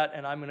to do that,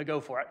 and I'm going to go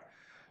for it.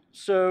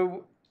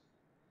 So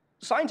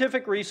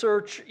scientific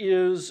research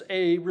is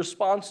a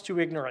response to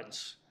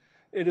ignorance.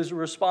 It is a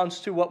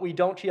response to what we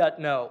don't yet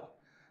know.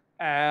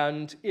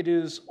 And it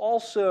is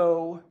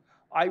also,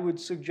 I would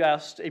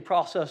suggest, a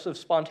process of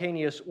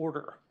spontaneous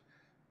order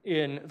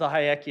in the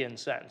Hayekian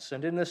sense.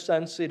 And in this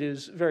sense, it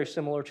is very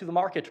similar to the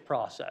market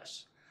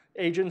process.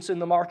 Agents in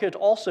the market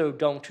also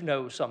don't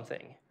know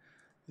something.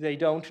 They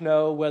don't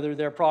know whether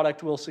their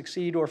product will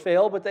succeed or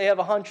fail, but they have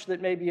a hunch that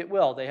maybe it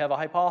will. They have a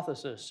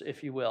hypothesis,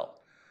 if you will.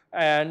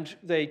 And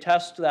they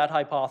test that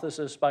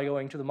hypothesis by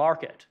going to the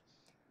market.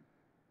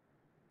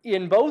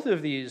 In both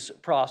of these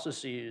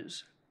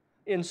processes,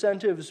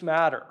 incentives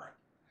matter.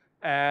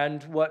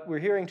 And what we're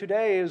hearing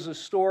today is a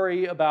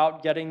story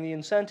about getting the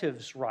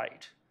incentives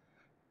right.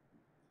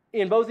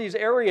 In both these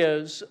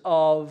areas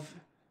of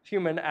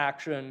human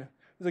action,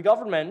 the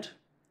government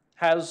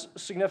has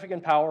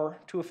significant power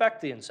to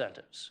affect the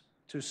incentives,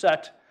 to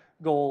set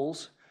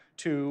goals,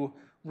 to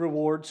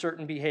reward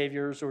certain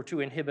behaviors, or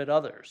to inhibit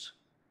others.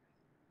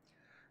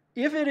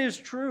 If it is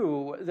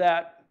true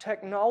that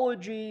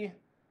technology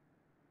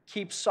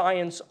keeps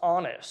science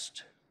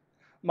honest,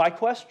 my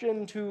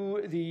question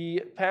to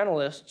the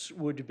panelists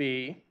would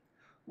be,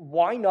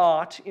 why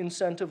not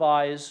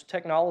incentivize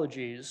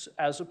technologies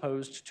as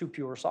opposed to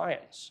pure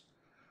science?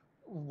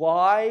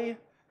 Why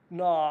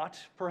not,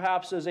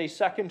 perhaps as a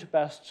second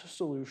best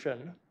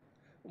solution,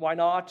 why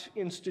not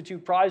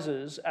institute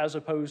prizes as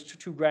opposed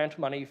to grant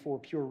money for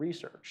pure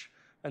research?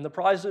 And the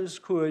prizes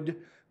could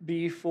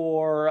be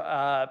for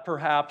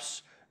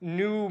perhaps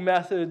new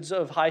methods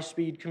of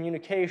high-speed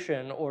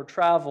communication or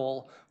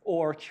travel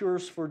or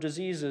cures for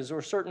diseases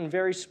or certain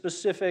very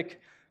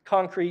specific,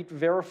 concrete,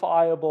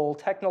 verifiable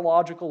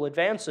technological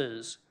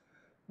advances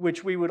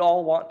which we would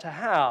all want to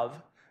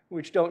have,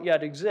 which don't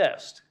yet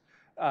exist.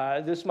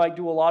 This might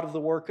do a lot of the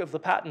work of the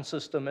patent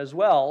system as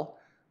well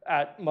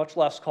at much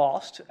less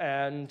cost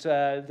and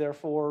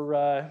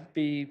therefore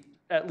be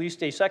at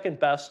least a second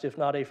best, if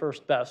not a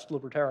first best,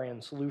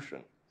 libertarian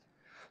solution.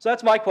 So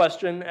that's my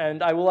question,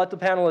 and I will let the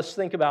panelists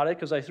think about it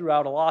because I threw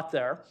out a lot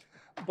there.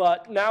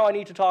 But now I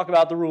need to talk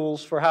about the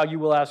rules for how you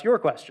will ask your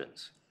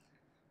questions.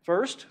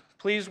 First,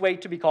 please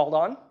wait to be called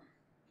on.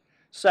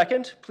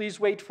 Second, please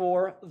wait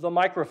for the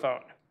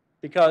microphone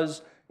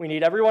because we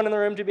need everyone in the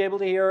room to be able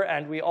to hear,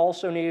 and we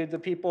also need the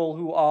people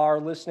who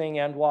are listening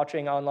and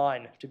watching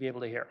online to be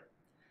able to hear.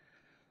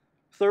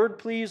 Third,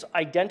 please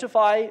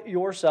identify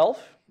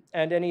yourself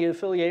and any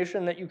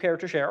affiliation that you care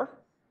to share.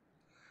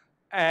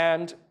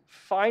 And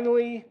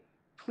finally,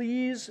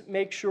 please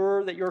make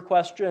sure that your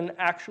question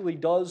actually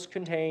does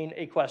contain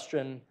a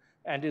question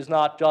and is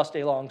not just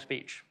a long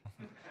speech.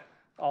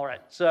 All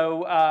right,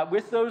 so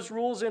with those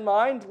rules in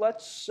mind,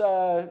 let's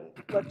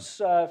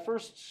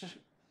first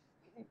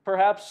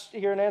perhaps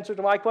hear an answer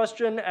to my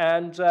question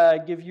and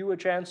give you a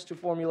chance to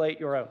formulate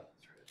your own.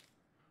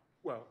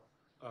 Well,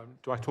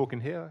 do I talk in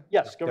here?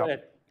 Yes, go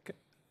ahead. Okay.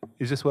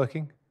 Is this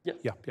working? Yes.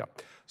 Yeah.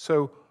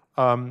 So,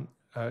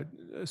 a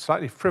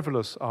slightly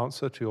frivolous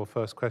answer to your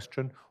first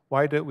question.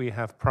 Why don't we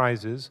have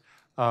prizes?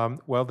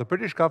 Well, the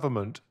British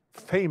government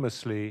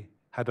famously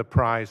had a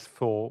prize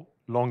for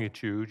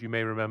longitude. You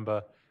may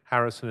remember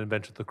Harrison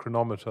invented the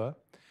chronometer.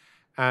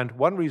 And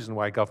one reason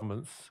why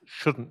governments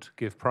shouldn't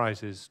give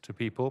prizes to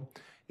people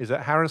is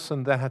that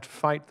Harrison then had to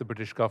fight the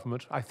British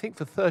government, I think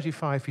for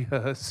 35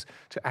 years,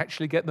 to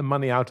actually get the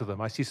money out of them.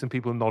 I see some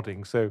people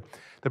nodding. So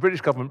the British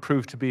government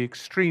proved to be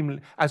extremely,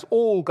 as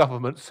all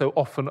governments so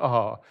often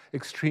are,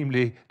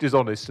 extremely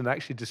dishonest in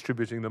actually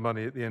distributing the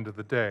money at the end of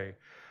the day.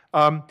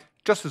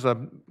 Just as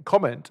a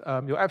comment,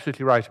 you're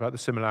absolutely right about the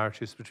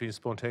similarities between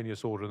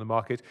spontaneous order and the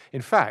market.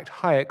 In fact,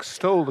 Hayek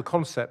stole the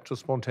concept of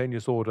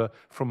spontaneous order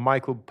from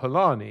Michael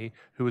Polanyi,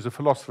 who was a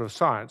philosopher of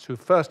science, who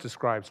first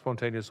described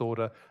spontaneous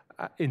order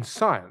in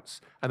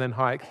science, and then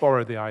Hayek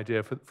borrowed the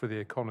idea for the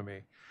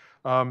economy.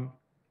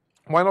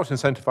 Why not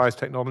incentivize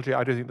technology?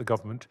 I don't think the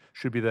government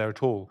should be there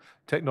at all.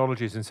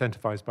 Technology is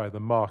incentivized by the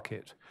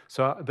market.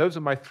 So those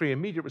are my three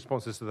immediate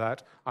responses to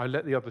that. I'll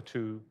let the other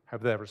two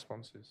have their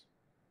responses.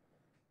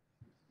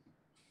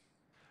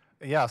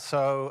 Yeah,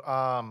 so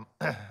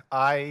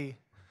I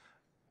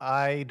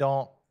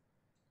don't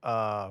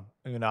I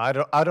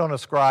don't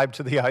ascribe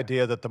to the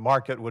idea that the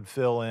market would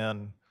fill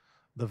in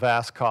the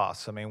vast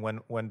costs. I mean,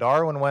 when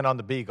Darwin went on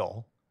the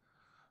Beagle,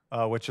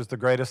 which is the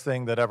greatest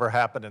thing that ever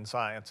happened in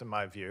science, in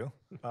my view,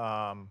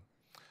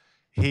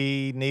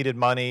 he needed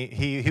money.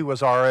 He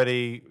was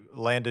already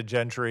landed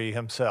gentry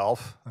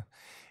himself.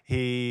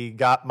 He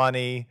got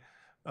money.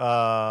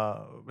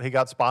 He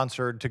got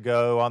sponsored to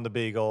go on the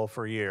Beagle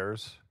for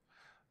years.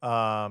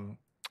 And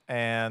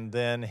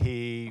then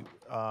he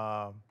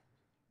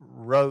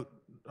wrote,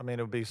 I mean,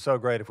 it would be so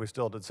great if we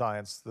still did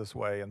science this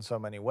way in so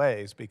many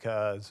ways,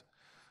 because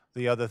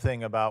the other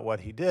thing about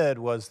what he did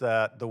was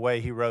that the way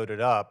he wrote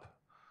it up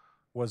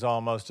was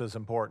almost as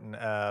important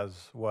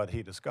as what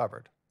he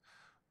discovered.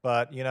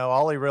 But, you know,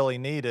 all he really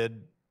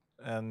needed,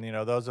 and, you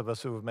know, those of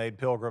us who have made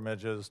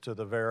pilgrimages to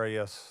the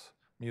various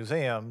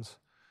museums,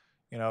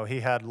 you know, he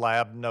had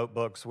lab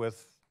notebooks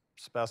with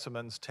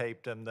specimens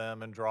taped in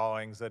them and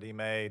drawings that he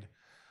made.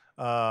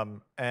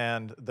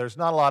 And there's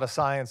not a lot of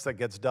science that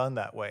gets done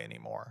that way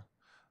anymore.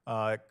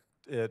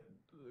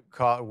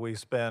 We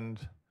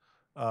spend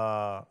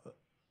a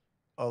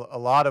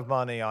lot of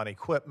money on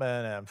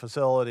equipment and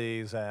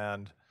facilities,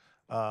 and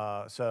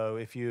so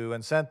if you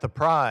incent the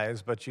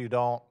prize, but you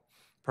don't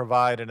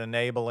provide an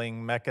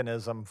enabling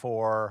mechanism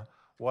for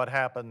what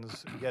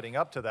happens getting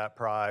up to that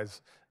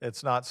prize,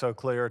 it's not so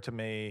clear to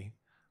me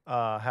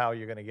how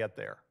you're going to get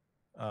there.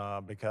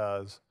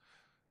 Because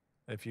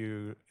if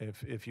you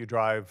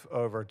drive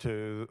over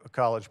to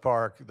College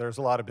Park, there's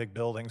a lot of big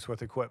buildings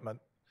with equipment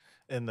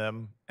in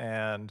them,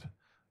 and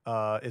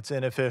it's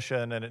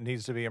inefficient and it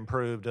needs to be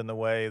improved in the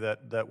way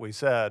that we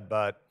said.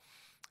 But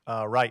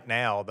right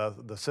now,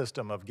 the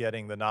system of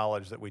getting the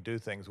knowledge that we do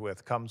things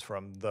with comes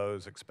from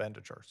those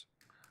expenditures.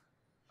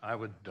 I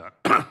would,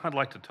 I'd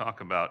like to talk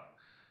about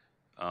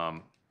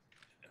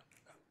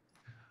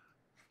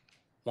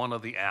one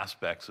of the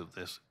aspects of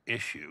this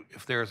issue.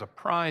 If there's a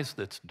prize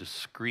that's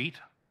discrete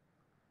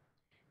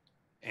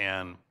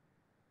and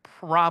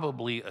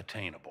probably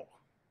attainable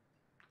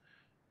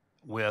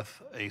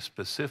with a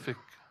specific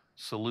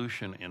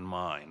solution in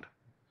mind,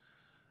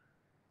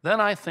 then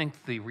I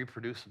think the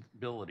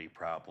reproducibility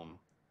problem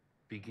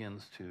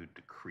begins to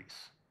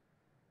decrease.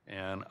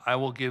 And I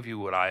will give you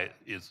what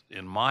is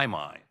in my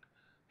mind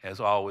has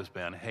always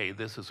been, hey,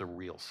 this is a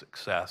real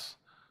success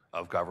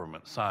of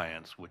government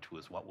science, which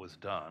was what was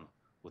done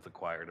with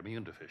acquired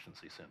immune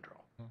deficiency syndrome.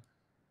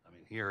 I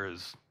mean, here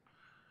is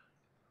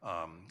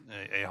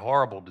a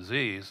horrible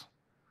disease,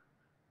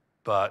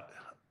 but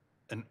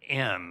an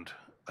end,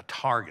 a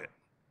target.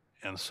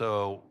 And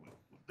so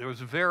there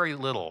was very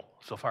little,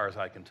 so far as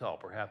I can tell,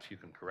 perhaps you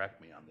can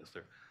correct me on this,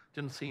 there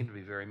didn't seem to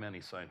be very many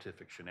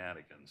scientific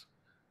shenanigans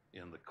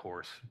in the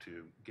course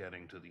to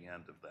getting to the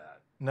end of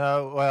that.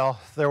 No, well,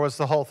 there was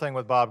the whole thing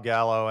with Bob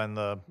Gallo and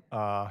the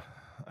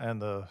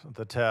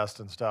test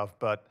and stuff,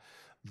 but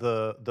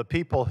the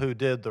people who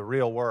did the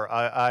real work,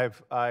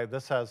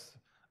 this has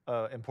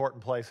an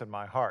important place in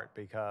my heart,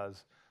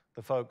 because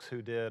the folks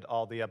who did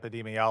all the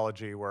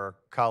epidemiology were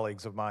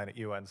colleagues of mine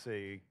at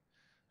UNC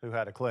who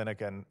had a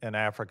clinic in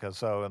Africa.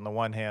 So on the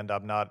one hand,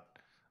 I'm not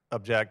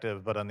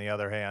objective, but on the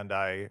other hand,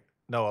 I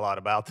know a lot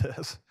about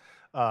this.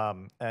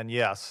 And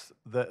yes,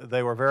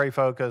 they were very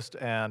focused.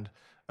 And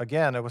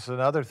again, it was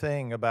another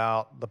thing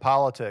about the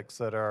politics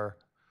that are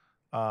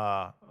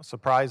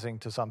surprising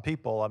to some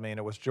people. I mean,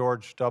 it was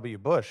George W.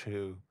 Bush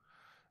who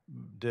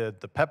did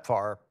the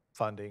PEPFAR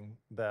funding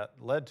that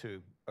led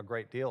to a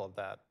great deal of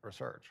that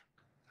research.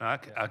 I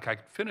could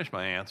finish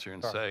my answer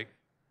and say,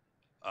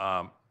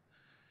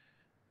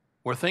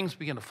 where things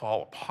begin to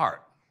fall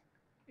apart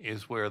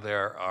is where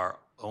there are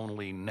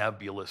only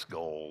nebulous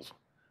goals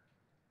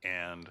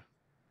and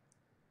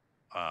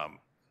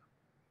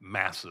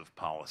massive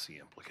policy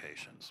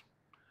implications.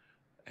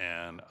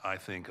 And I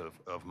think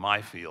of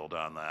my field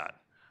on that.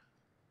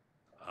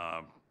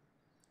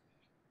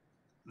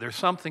 There's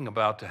something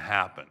about to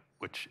happen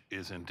which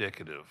is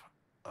indicative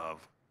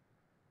of,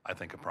 I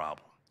think, a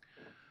problem.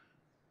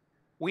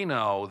 We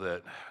know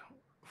that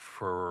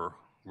for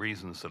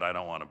reasons that I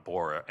don't want to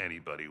bore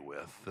anybody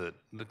with, that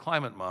the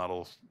climate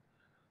models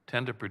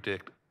tend to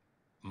predict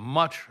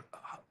much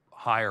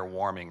higher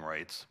warming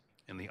rates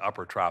in the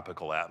upper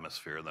tropical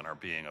atmosphere than are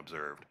being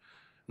observed.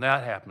 And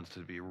that happens to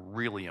be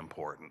really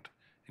important.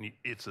 And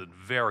it's a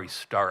very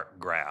stark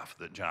graph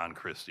that John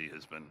Christie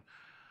has been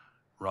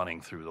running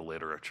through the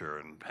literature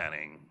and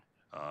penning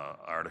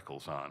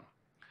articles on.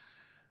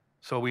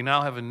 So we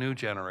now have a new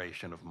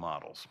generation of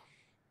models.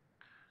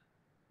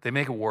 They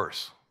make it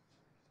worse.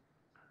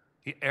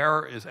 The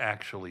error is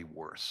actually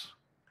worse.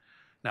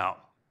 Now,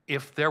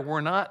 if there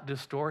were not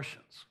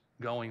distortions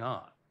going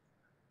on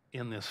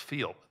in this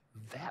field,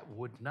 that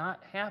would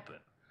not happen.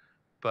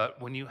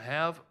 But when you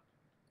have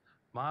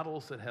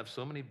models that have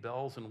so many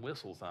bells and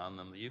whistles on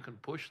them that you can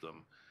push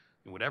them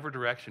in whatever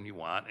direction you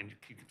want, and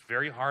it's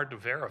very hard to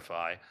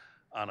verify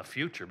on a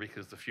future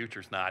because the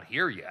future's not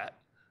here yet,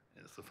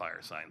 as the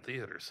Firesign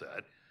Theater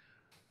said,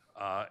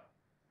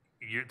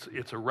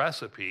 it's a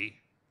recipe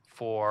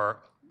for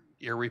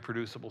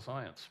irreproducible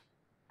science.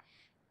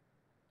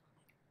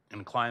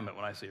 In climate,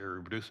 when I say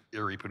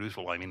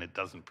irreproducible, I mean it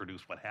doesn't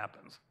produce what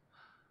happens.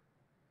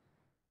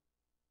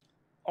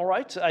 All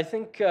right, I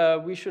think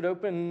we should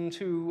open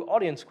to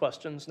audience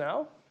questions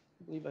now.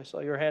 I believe I saw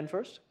your hand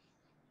first.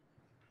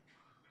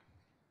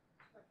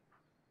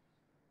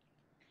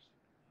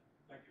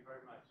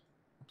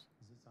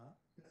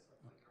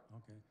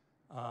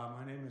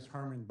 My name is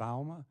Herman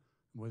Bauma.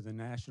 I'm with the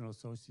National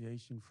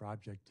Association for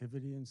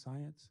Objectivity in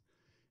Science.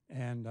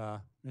 And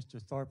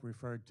Mr. Thorp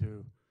referred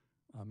to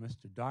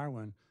Mr.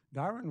 Darwin.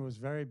 Darwin was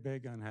very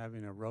big on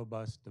having a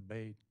robust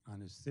debate on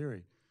his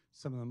theory.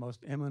 Some of the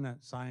most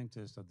eminent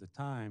scientists of the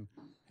time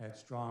had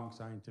strong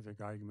scientific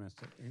arguments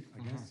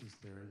against his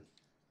theory,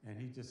 and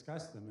he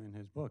discussed them in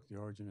his book, The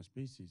Origin of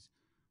Species.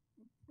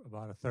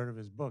 About a third of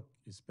his book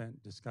is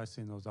spent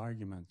discussing those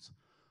arguments.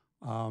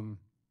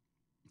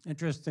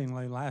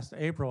 Interestingly, last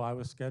April, I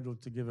was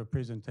scheduled to give a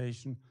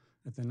presentation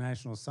at the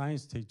National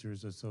Science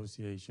Teachers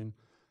Association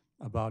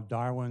about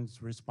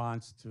Darwin's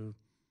response to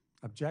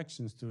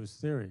objections to his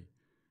theory.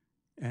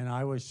 And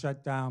I was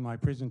shut down, my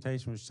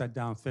presentation was shut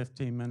down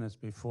 15 minutes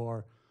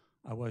before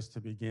I was to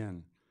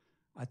begin.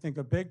 I think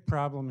a big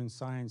problem in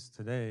science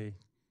today,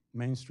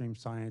 mainstream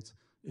science,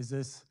 is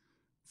this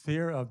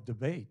fear of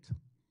debate.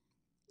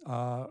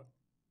 I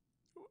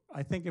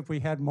think if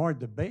we had more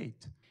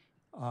debate,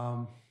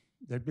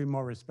 there'd be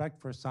more respect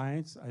for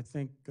science. I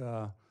think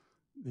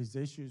these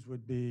issues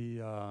would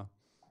be,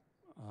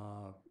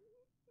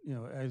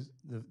 as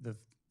the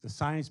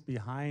science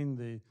behind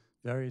the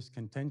various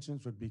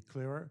contentions would be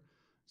clearer.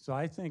 So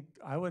I think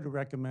I would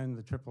recommend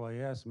the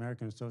AAAS,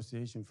 American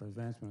Association for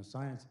Advancement of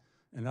Science,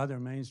 and other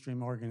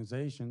mainstream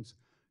organizations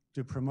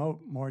to promote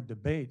more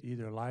debate,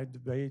 either live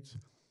debates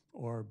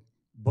or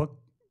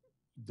book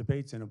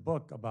debates in a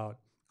book about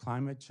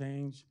climate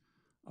change,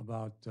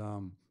 about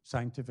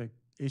scientific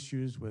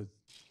issues with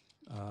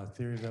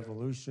theory of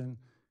evolution,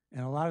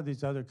 and a lot of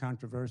these other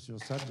controversial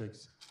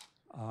subjects.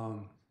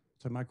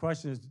 So my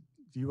question is,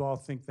 do you all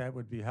think that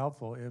would be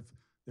helpful if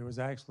there was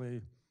actually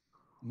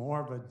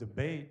more of a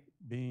debate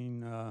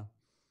being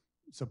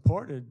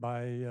supported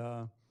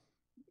by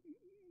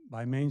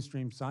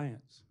mainstream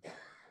science?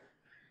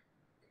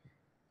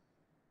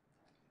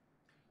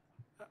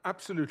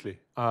 Absolutely.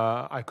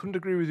 I couldn't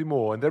agree with you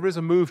more. And there is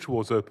a move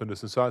towards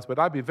openness in science, but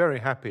I'd be very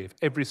happy if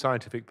every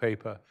scientific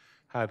paper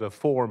had a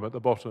forum at the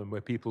bottom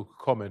where people could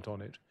comment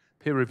on it.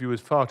 Peer review is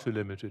far too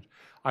limited.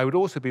 I would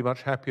also be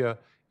much happier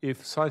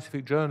if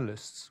scientific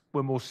journalists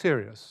were more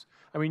serious.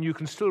 I mean, you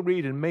can still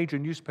read in major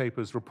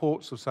newspapers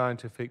reports of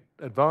scientific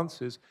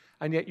advances,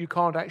 and yet you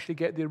can't actually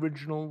get the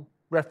original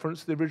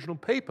reference, the original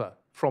paper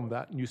from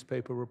that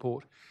newspaper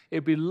report.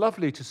 It'd be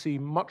lovely to see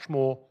much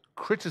more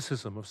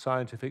criticism of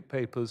scientific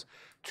papers.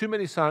 Too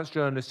many science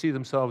journalists see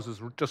themselves as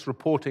just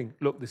reporting,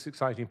 look, this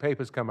exciting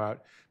paper's come out.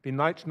 It'd be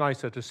much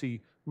nicer to see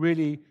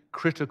really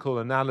critical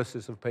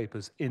analysis of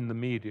papers in the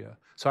media.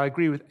 So I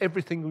agree with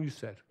everything you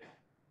said.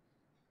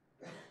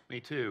 Me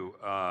too.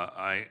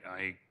 I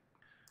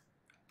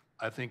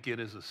think it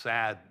is a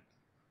sad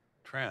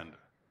trend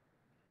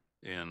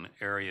in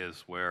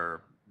areas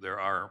where there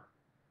are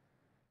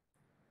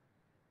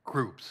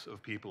groups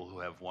of people who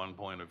have one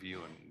point of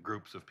view and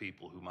groups of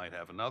people who might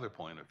have another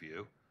point of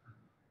view,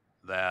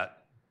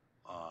 that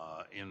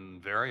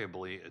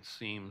invariably it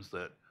seems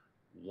that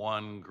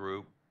one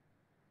group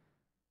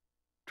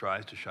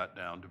tries to shut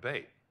down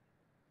debate.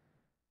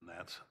 And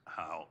that's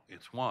how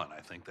it's won.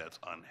 I think that's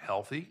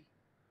unhealthy.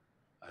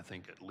 I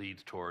think it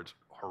leads towards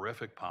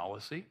horrific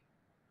policy.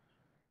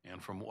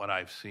 And from what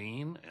I've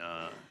seen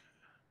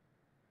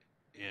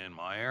in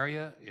my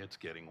area, it's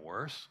getting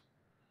worse.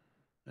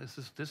 This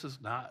is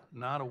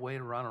not a way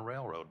to run a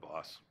railroad,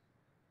 boss.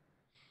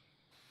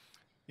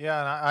 Yeah,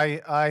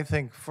 and I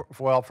think,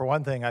 for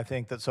one thing, I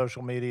think that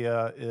social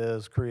media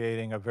is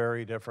creating a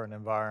very different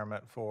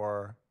environment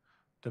for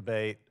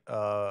debate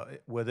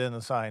within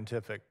the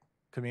scientific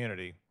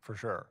community, for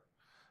sure.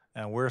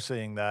 And we're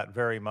seeing that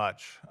very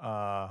much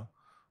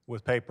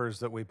with papers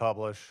that we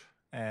publish,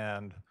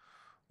 and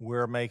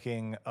we're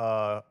making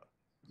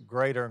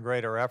greater and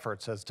greater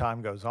efforts as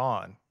time goes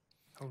on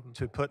Holden.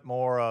 to put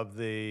more of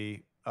the,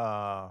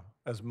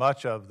 as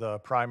much of the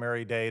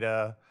primary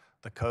data,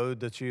 the code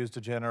that's used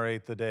to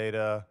generate the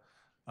data,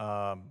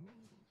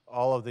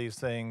 all of these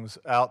things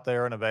out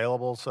there and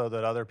available so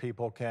that other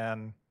people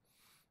can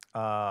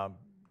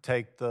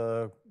take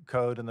the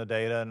code and the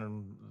data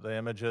and the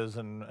images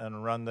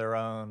and run their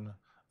own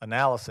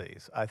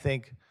analyses. I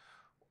think,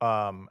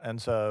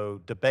 and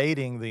so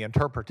debating the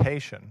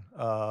interpretation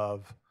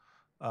of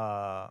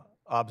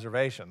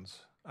observations,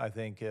 I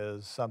think,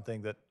 is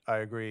something that I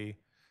agree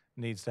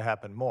needs to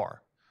happen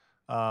more.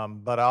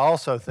 But I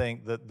also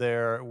think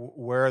that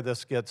where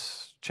this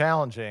gets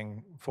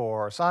challenging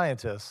for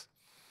scientists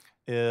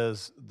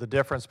is the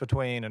difference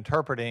between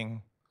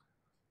interpreting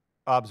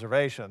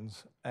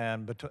observations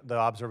and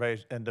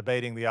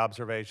debating the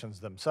observations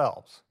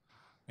themselves.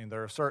 I mean,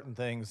 there are certain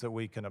things that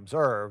we can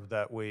observe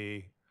that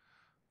we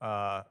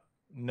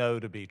know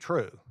to be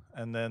true,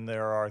 and then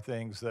there are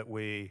things that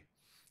we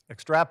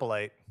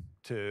extrapolate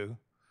to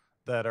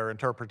that are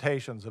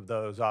interpretations of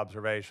those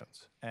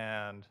observations.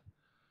 And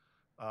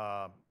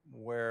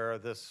where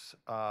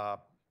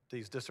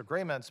these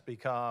disagreements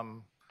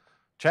become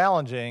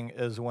challenging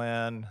is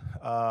when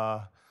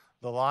the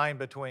line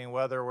between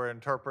whether we're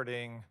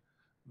interpreting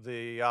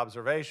the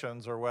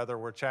observations or whether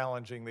we're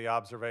challenging the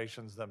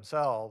observations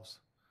themselves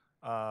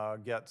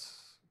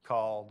gets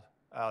called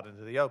out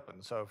into the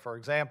open. So for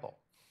example,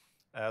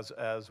 as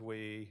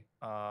we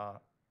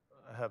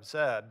have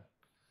said,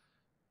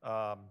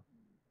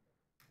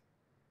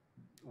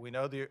 we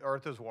know the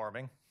Earth is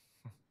warming.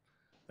 I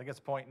think it's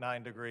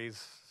 0.9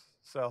 degrees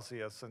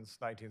Celsius since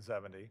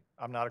 1970.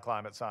 I'm not a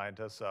climate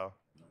scientist, so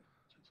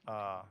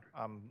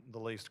I'm the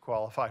least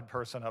qualified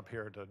person up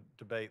here to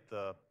debate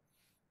the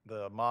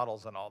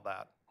models and all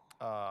that.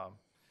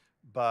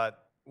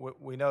 But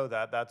we know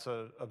that. That's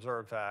an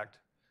observed fact.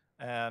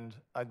 And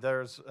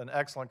there's an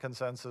excellent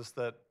consensus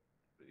that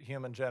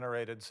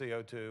human-generated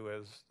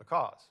CO2 is the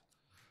cause.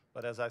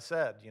 But as I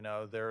said, you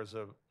know, there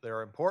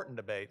are important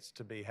debates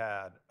to be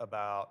had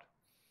about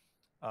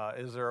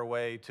is there a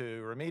way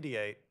to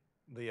remediate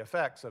the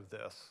effects of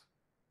this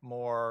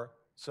more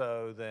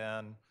so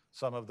than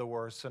some of the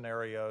worst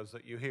scenarios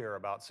that you hear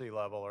about sea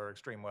level or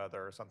extreme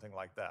weather or something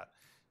like that.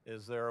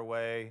 Is there a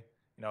way,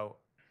 you know,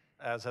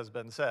 as has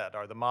been said,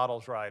 are the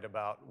models right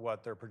about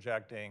what they're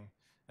projecting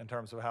in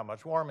terms of how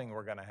much warming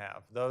we're going to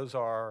have? Those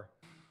are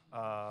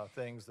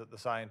things that the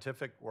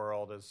scientific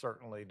world is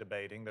certainly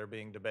debating. They're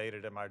being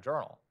debated in my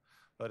journal.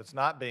 But it's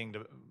not being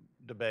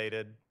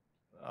debated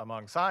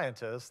among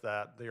scientists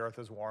that the Earth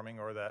is warming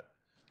or that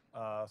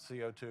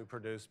CO2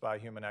 produced by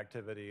human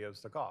activity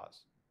is the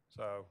cause.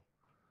 So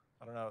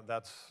I don't know,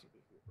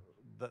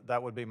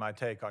 that would be my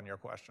take on your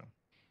question.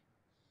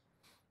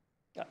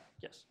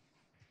 Yes.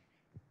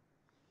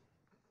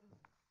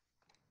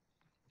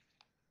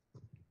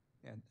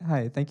 Yeah.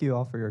 Hi, thank you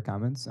all for your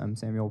comments. I'm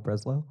Samuel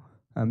Breslow.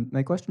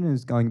 My question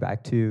is going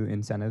back to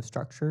incentive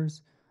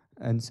structures.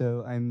 And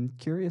so I'm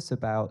curious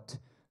about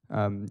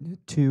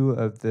two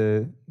of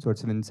the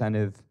sorts of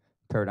incentive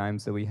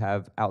paradigms that we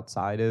have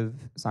outside of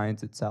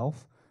science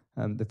itself.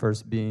 The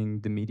first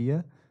being the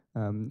media,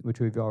 which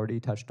we've already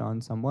touched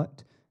on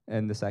somewhat,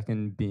 and the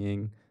second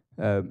being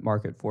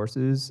market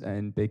forces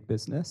and big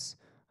business.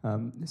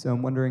 So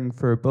I'm wondering,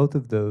 for both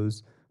of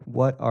those,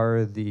 what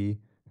are the,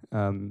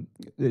 do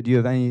you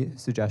have any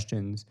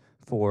suggestions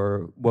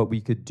for what we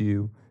could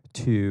do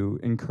to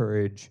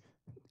encourage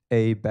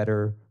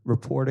better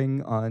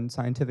reporting on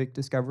scientific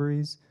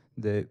discoveries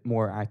that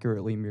more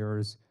accurately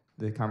mirrors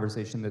the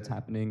conversation that's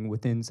happening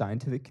within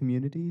scientific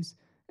communities,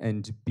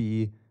 and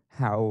B,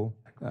 how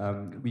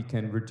we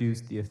can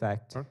reduce the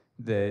effect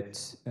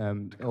that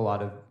a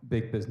lot of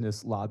big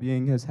business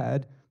lobbying has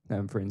had,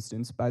 for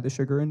instance, by the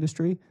sugar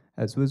industry,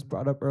 as was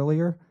brought up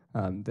earlier,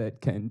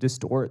 that can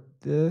distort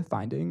the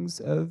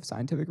findings of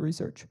scientific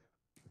research?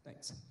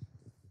 Thanks.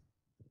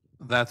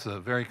 That's a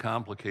very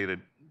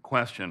complicated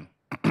question.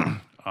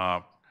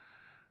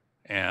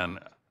 And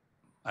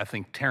I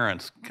think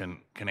Terence can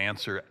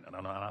answer it. No,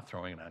 I'm not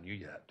throwing it on you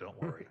yet, don't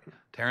worry.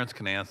 Terence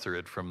can answer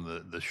it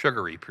from the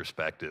sugary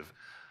perspective.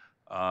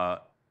 I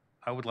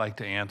would like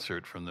to answer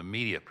it from the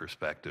media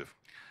perspective.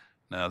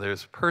 Now,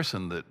 there's a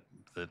person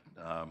that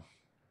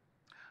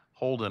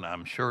Holden,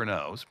 I'm sure,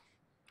 knows,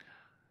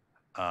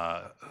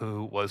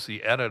 who was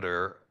the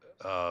editor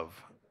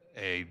of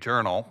a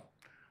journal,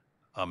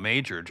 a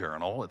major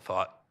journal, it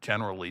thought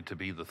generally to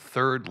be the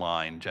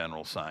third-line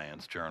general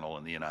science journal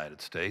in the United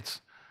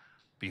States,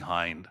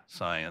 behind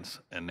Science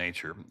and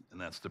Nature,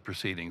 and that's the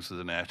Proceedings of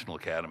the National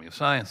Academy of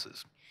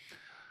Sciences.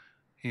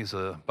 He's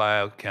a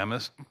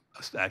biochemist,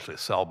 actually a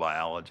cell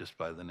biologist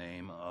by the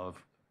name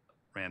of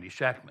Randy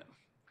Schekman.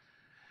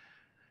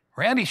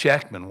 Randy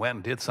Schekman went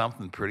and did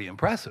something pretty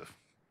impressive.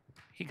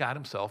 He got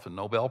himself a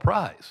Nobel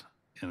Prize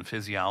in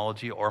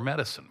physiology or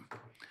medicine.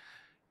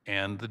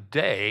 And the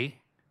day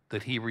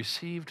that he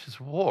received his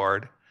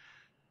award,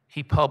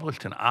 he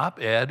published an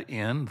op-ed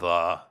in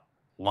the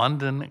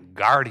London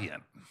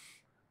Guardian,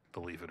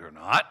 believe it or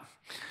not.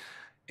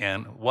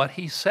 And what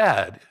he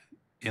said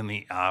in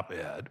the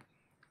op-ed,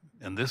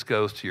 and this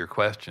goes to your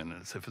question,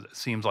 it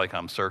seems like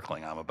I'm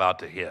circling, I'm about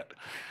to hit.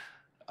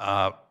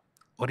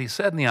 What he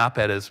said in the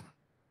op-ed is,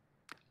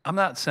 I'm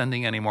not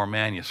sending any more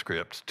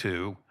manuscripts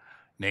to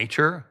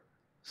Nature,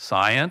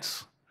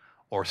 Science,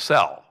 or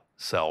Cell,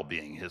 Cell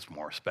being his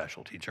more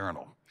specialty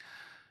journal.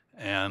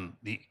 And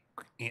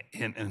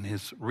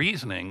his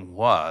reasoning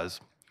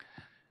was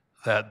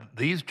that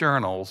these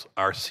journals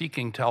are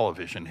seeking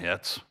television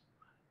hits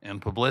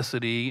and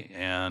publicity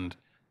and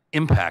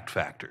impact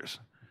factors.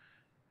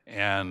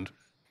 And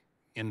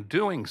in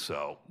doing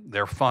so,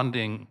 they're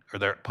funding, or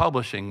they're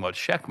publishing what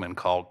Schekman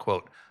called,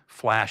 quote,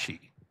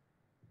 flashy,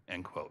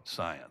 end quote,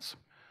 science.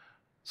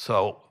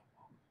 So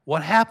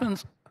what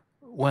happens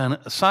when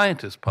a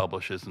scientist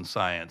publishes in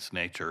Science,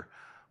 Nature,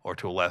 or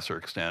to a lesser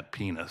extent,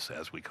 PNAS,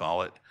 as we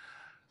call it,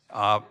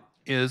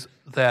 is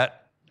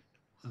that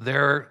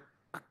their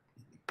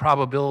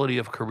probability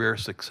of career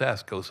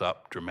success goes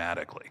up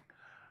dramatically.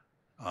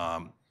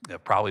 They're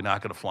probably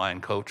not going to fly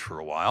and coach for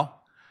a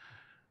while,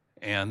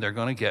 and they're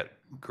going to get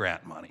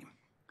grant money.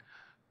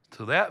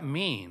 So that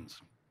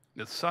means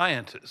that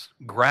scientists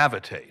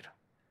gravitate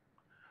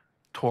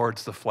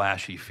towards the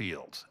flashy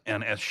fields.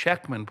 And as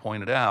Schekman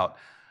pointed out,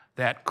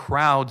 that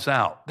crowds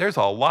out. There's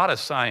a lot of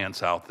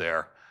science out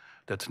there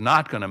that's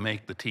not going to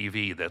make the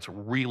TV that's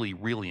really,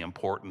 really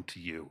important to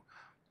you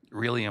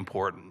really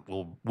important,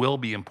 will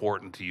be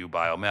important to you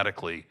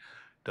biomedically,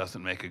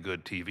 doesn't make a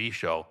good TV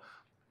show,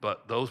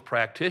 but those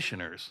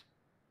practitioners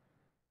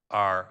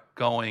are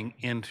going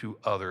into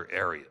other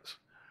areas.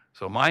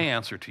 So my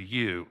answer to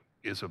you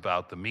is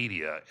about the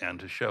media and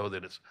to show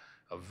that it's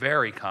a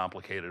very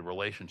complicated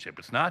relationship.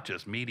 It's not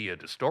just media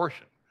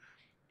distortion.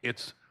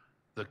 It's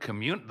the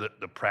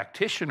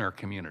practitioner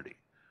community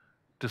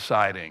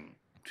deciding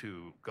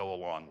to go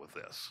along with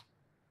this.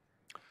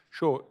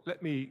 Sure.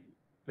 Let me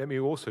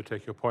also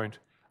take your point.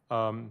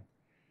 For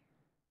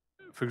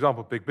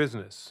example, big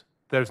business.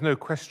 There's no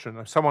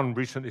question. Someone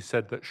recently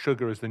said that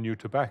sugar is the new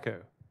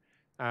tobacco,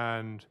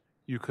 and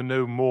you can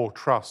no more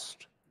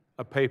trust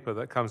a paper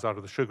that comes out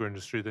of the sugar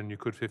industry than you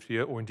could 50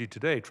 years, or indeed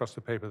today, trust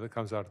a paper that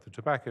comes out of the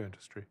tobacco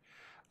industry.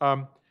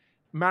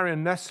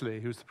 Marion Nestle,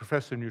 who's the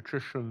professor of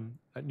nutrition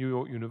at New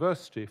York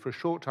University, for a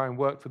short time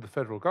worked for the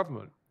federal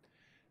government.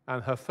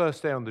 And her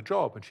first day on the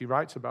job, and she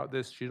writes about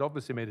this, she'd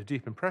obviously made a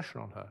deep impression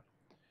on her.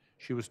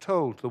 She was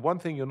told the one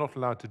thing you're not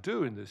allowed to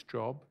do in this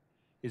job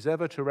is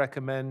ever to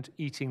recommend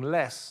eating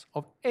less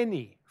of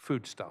any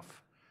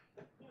foodstuff,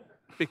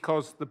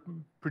 because the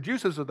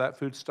producers of that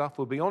foodstuff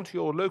will be onto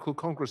your local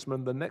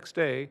congressman the next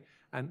day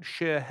and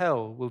sheer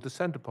hell will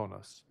descend upon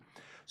us.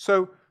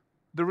 So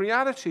the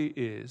reality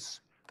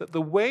is that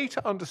the way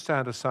to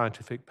understand a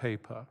scientific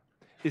paper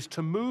is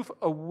to move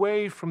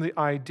away from the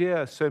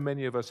idea so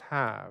many of us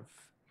have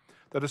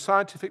that a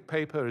scientific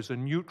paper is a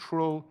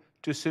neutral,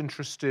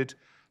 disinterested,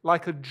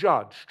 like a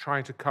judge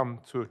trying to come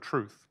to a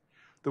truth.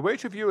 The way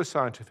to view a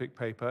scientific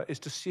paper is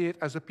to see it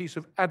as a piece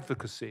of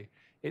advocacy.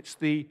 It's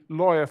the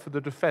lawyer for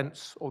the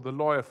defense or the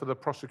lawyer for the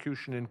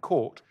prosecution in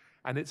court,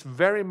 and it's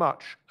very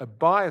much a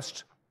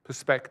biased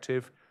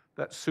perspective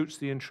that suits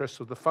the interests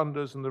of the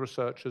funders and the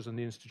researchers and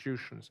the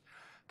institutions.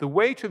 The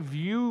way to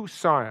view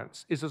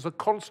science is as a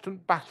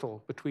constant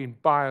battle between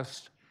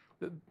biased.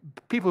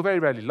 People very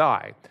rarely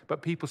lie,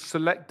 but people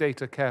select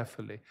data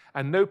carefully,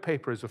 and no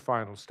paper is a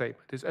final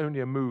statement. It's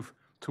only a move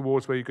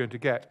towards where you're going to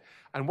get.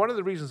 And one of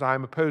the reasons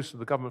I'm opposed to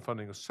the government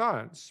funding of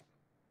science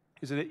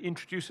is that it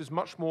introduces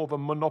much more of a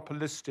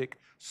monopolistic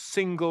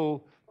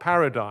single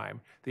paradigm.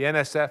 The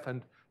NSF,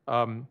 and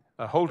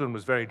Holden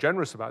was very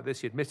generous about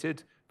this. He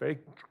admitted very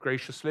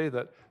graciously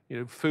that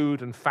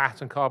food and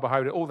fat and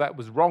carbohydrate, all that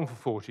was wrong for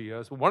 40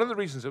 years. But one of the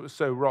reasons it was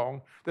so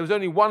wrong, there was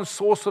only one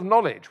source of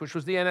knowledge, which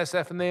was the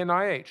NSF and the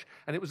NIH.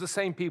 And it was the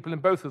same people in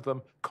both of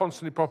them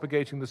constantly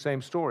propagating the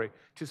same story.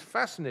 It is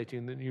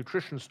fascinating that the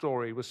nutrition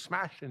story was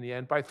smashed in the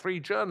end by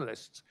 3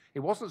 journalists. It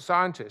wasn't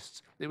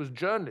scientists. It was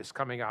journalists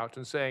coming out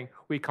and saying,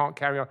 we can't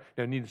carry on,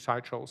 Nina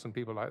Teicholz and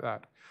people like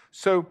that.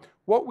 So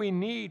what we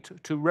need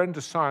to render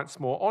science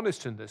more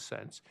honest in this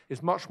sense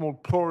is much more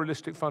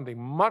pluralistic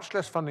funding, much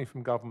less funding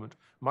from government,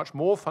 much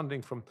more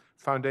funding from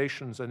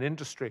foundations and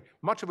industry,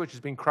 much of which has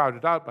been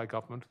crowded out by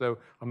government, though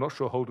I'm not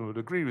sure Holden would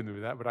agree with me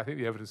with that, but I think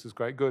the evidence is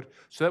quite good,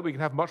 so that we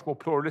can have much more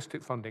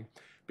pluralistic funding,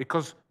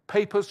 because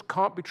papers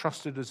can't be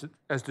trusted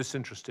as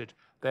disinterested.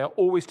 They are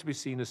always to be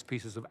seen as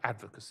pieces of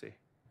advocacy.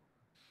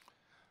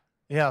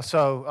 Yeah,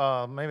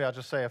 so maybe I'll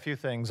just say a few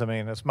things. I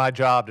mean, it's my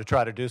job to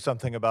try to do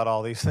something about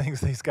all these things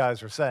these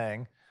guys are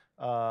saying.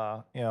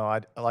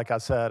 Like I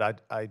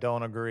said, I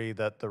don't agree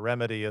that the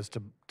remedy is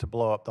to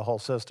blow up the whole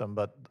system,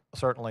 but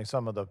certainly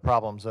some of the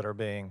problems that are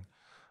being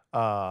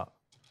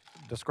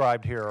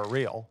described here are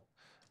real.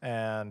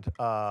 And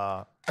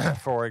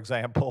for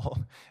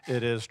example,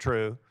 it is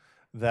true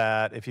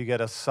that if you get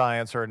a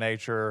Science or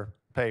Nature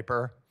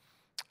paper,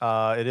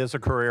 it is a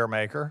career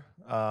maker.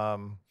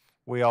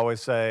 We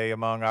always say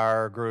among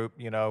our group,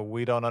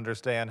 we don't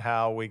understand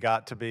how we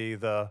got to be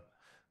the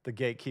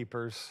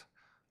gatekeepers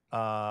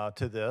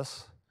to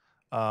this,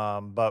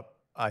 but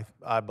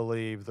I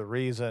believe the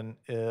reason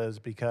is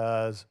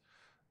because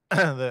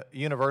the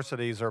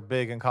universities are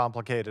big and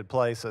complicated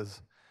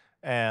places,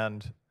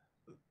 and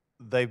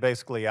they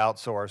basically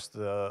outsource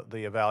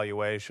the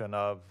evaluation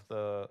of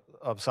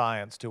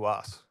science to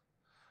us.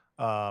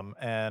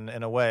 And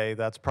in a way,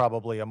 that's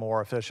probably a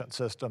more efficient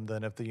system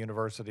than if the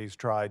universities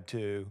tried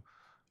to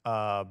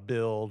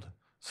build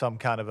some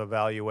kind of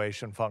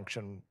evaluation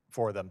function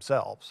for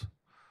themselves.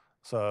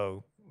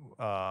 So,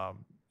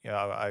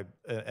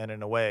 and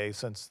in a way,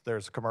 since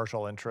there's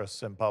commercial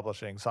interests in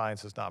publishing,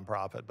 science is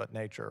nonprofit, but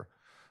Nature,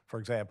 for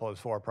example, is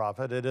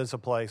for-profit. It is a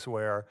place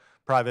where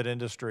private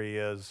industry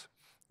is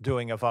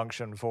doing a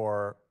function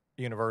for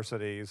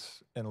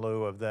universities in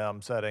lieu of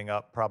them setting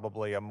up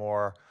probably a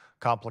more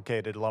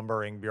complicated,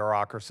 lumbering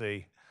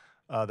bureaucracy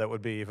that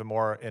would be even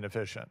more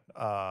inefficient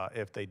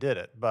if they did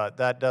it. But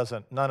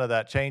none of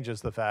that changes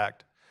the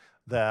fact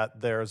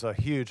that there's a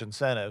huge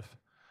incentive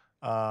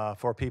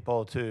for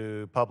people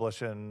to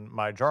publish in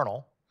my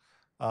journal,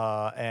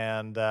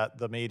 and that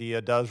the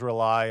media does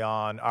rely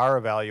on our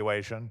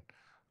evaluation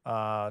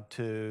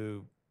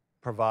to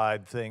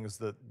provide things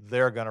that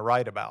they're going to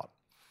write about.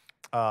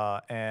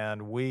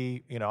 And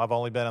I've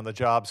only been on the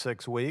job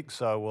 6 weeks,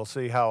 so we'll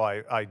see how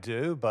I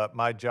do, but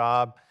my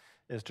job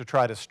is to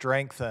try to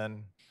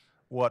strengthen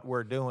what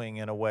we're doing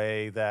in a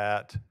way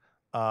that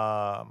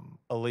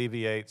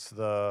alleviates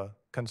the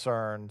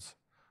concerns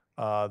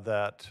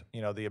that,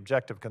 the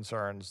objective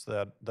concerns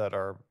that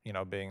are,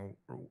 being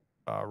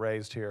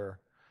raised here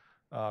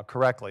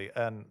correctly.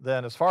 And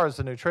then as far as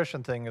the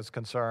nutrition thing is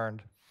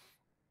concerned,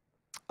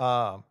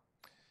 the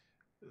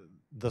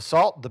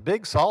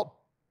big salt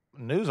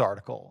news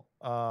article,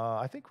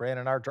 I think ran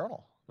in our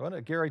journal.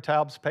 Gary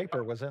Taub's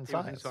paper was in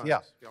Science.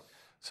 Yeah. Yep.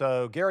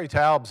 So Gary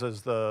Taubes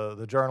is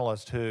the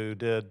journalist who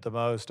did the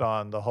most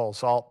on the whole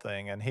salt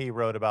thing, and he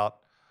wrote about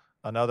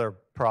another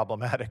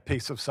problematic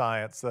piece of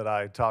science that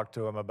I talked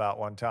to him about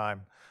one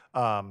time.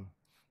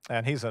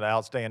 And he's an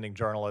outstanding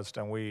journalist,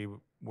 and we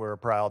were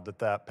proud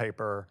that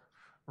paper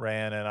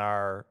ran in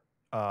our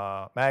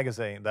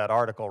magazine, that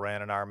article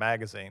ran in our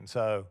magazine.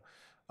 So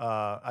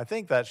I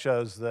think that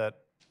shows that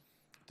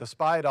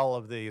despite all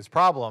of these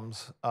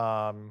problems,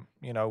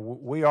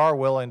 we are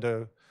willing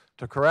to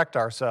correct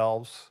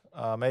ourselves,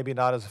 maybe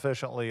not as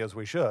efficiently as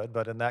we should,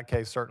 but in that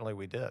case, certainly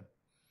we did.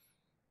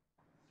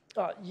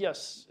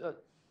 Yes.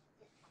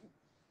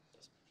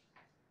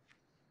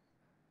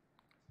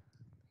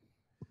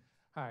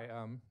 Hi,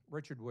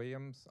 Richard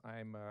Williams.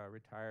 I'm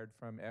retired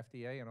from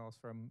FDA and also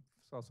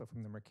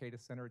from the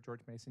Mercatus Center at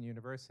George Mason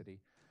University.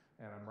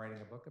 And I'm writing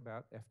a book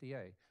about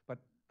FDA. But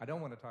I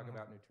don't want to talk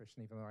about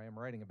nutrition, even though I am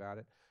writing about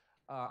it.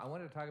 I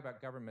wanted to talk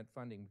about government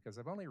funding because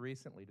I've only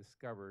recently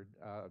discovered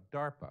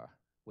DARPA,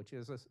 which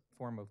is a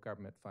form of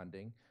government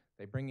funding.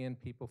 They bring in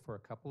people for a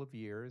couple of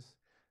years.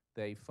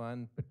 They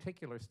fund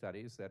particular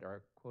studies that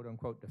are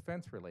quote-unquote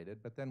defense-related,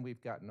 but then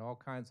we've gotten all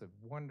kinds of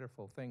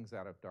wonderful things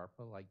out of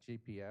DARPA, like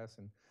GPS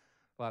and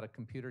a lot of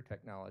computer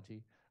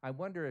technology. I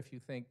wonder if you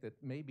think that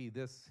maybe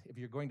this, if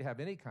you're going to have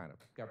any kind of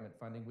government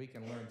funding, we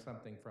can learn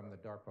something from the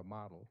DARPA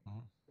model.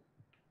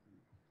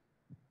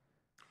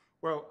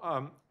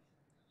 Well,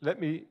 let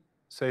me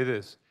say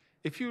this.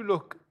 If you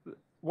look,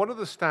 one of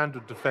the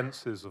standard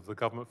defenses of the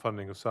government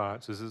funding of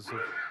science is its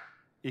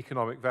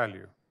economic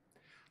value.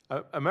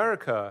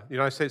 America, the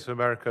United States of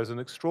America, is an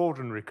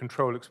extraordinary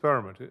control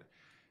experiment.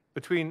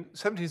 Between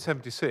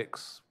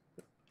 1776,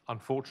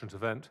 unfortunate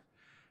event,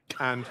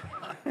 and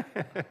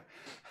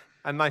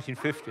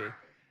 1950,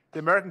 the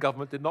American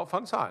government did not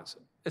fund science,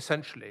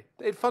 essentially.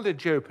 It funded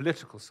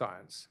geopolitical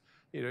science.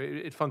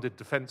 It funded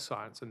defense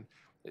science, and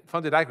it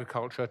funded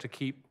agriculture to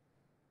keep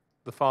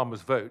the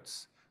farmers'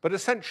 votes. But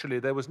essentially,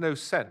 there was no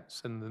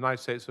sense in the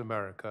United States of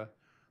America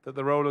that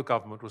the role of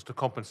government was to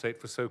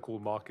compensate for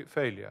so-called market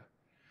failure.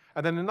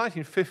 And then in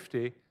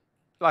 1950,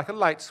 like a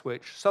light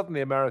switch,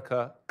 suddenly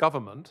America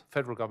government,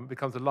 federal government,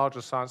 becomes the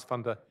largest science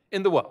funder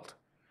in the world.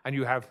 And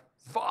you have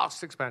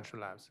vast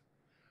expansion labs.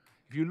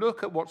 If you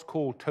look at what's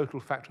called total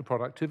factor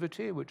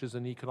productivity, which is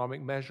an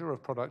economic measure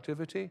of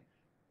productivity,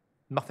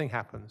 nothing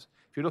happens.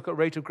 If you look at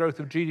rate of growth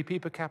of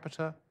GDP per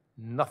capita,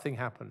 nothing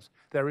happens.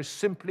 There is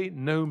simply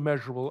no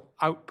measurable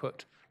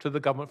output to the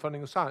government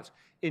funding of science.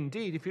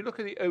 Indeed, if you look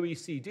at the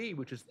OECD,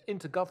 which is an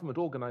intergovernment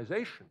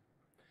organization,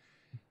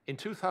 in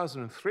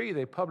 2003,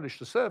 they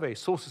published a survey,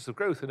 Sources of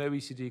Growth in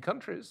OECD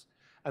countries,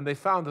 and they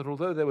found that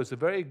although there was a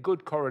very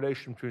good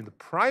correlation between the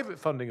private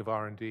funding of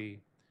R&D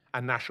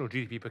and national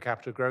GDP per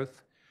capita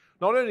growth,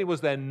 not only was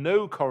there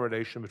no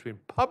correlation between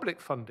public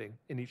funding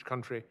in each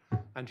country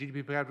and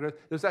GDP per capita growth,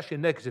 there was actually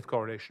a negative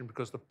correlation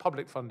because the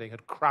public funding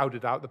had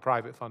crowded out the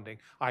private funding,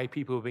 i.e.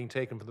 people were being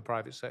taken from the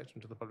private sector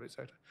into the public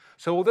sector.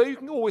 So although you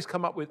can always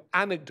come up with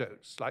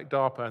anecdotes like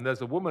DARPA, and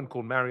there's a woman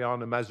called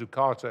Mariana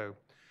Mazzucato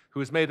who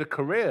has made a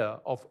career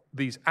of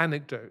these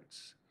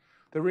anecdotes,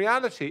 the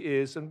reality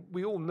is, and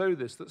we all know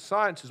this, that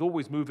science is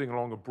always moving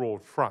along a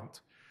broad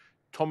front.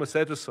 Thomas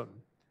Edison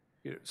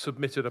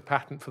submitted a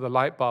patent for the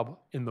light bulb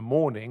in the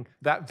morning.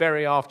 That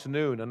very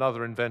afternoon,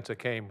 another inventor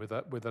came with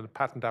a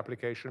patent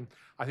application.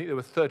 I think there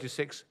were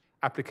 36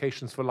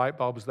 applications for light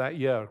bulbs that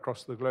year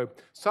across the globe.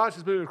 Science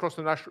is moving across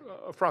the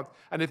national front.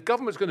 And if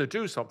government's going to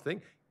do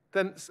something,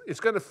 then it's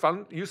going to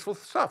fund useful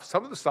stuff.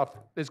 Some of the stuff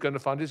it's going to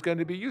fund is going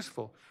to be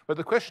useful. But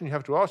the question you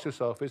have to ask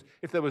yourself is,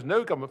 if there was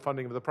no government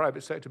funding of the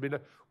private sector,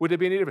 would there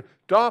be any different?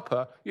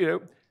 DARPA,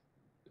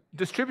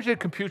 distributed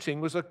computing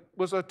was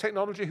a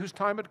technology whose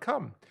time had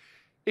come.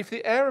 If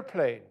the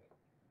aeroplane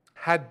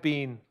had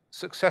been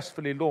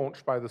successfully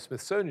launched by the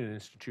Smithsonian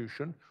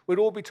Institution, we'd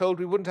all be told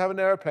we wouldn't have an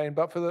airplane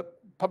but for the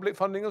public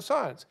funding of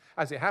science.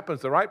 As it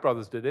happens, the Wright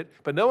brothers did it,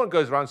 but no one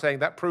goes around saying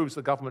that proves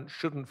the government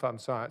shouldn't fund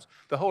science.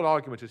 The whole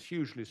argument is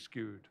hugely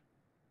skewed.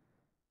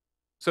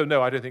 So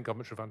no, I don't think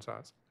government should fund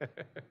science.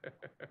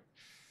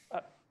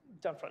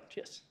 Down front,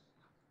 yes.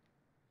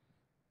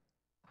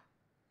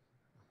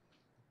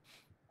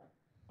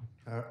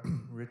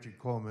 Richard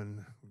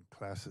Coleman,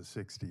 class of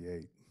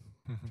 68,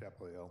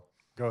 Chapel Hill.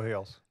 Go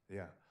Hills.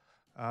 Yeah.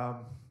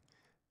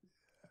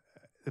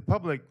 The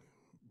public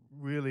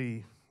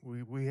really,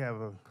 we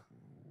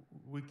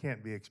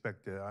can't be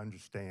expected to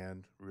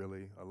understand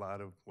really a lot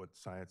of what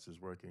science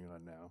is working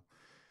on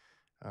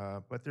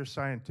now. But there's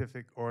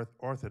scientific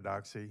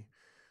orthodoxy,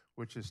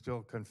 which is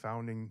still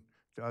confounding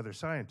to other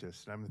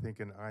scientists. And I'm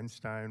thinking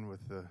Einstein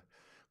with the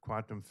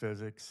quantum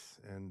physics,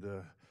 and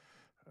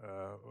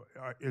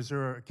is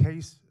there a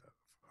case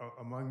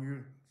among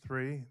you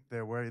three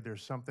there where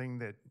there's something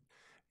that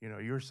you know,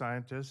 you're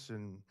scientists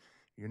and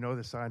you know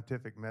the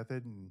scientific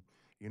method and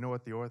you know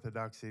what the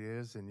orthodoxy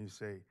is, and you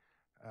say,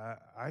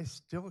 I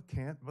still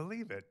can't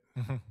believe it.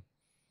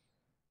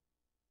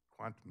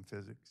 Quantum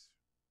physics.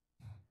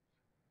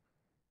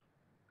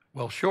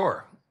 Well,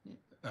 sure.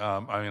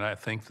 I mean, I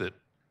think that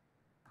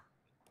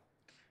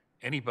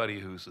anybody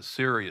who's a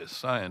serious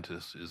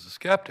scientist is a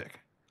skeptic.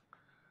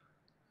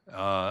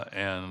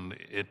 And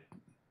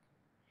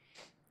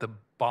the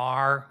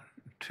bar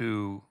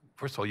to,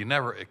 first of all, you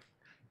never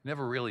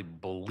really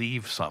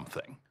believe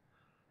something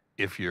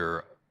if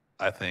you're,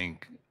 I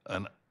think,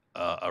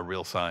 a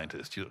real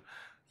scientist.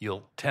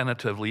 You'll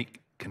tentatively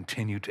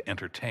continue to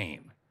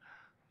entertain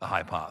the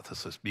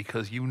hypothesis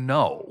because you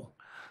know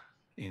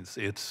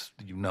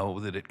you know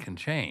that it can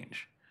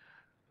change.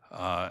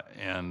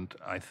 And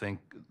I think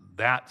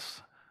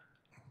that's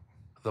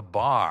the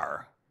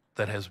bar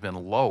that has been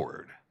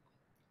lowered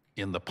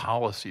in the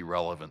policy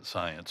relevant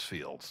science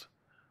fields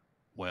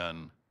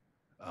when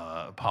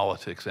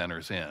politics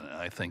enters in. And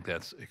I think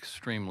that's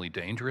extremely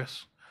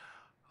dangerous.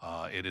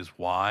 It is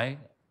why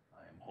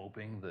I'm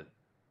hoping that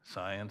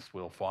science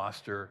will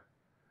foster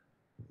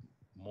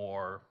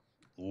more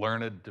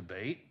learned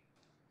debate,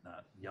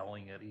 not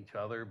yelling at each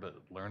other, but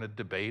learned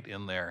debate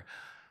in their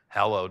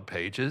hallowed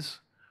pages.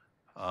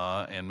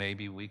 And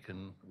maybe we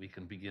can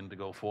begin to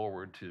go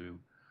forward to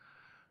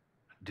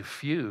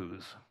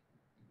diffuse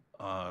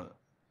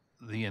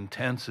the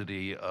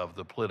intensity of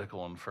the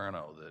political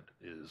inferno that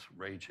is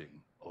raging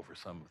over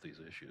some of these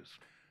issues.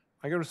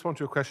 I'm going to respond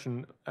to your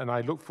question, and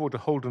I look forward to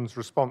Holden's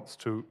response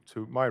to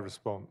my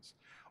response.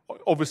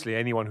 Obviously,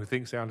 anyone who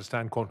thinks they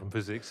understand quantum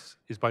physics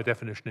is by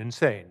definition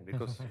insane,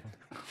 because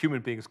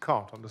human beings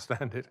can't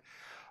understand it.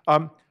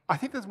 I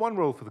think there's one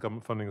role for the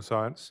government funding of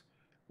science,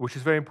 which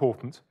is very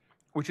important,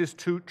 which is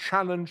to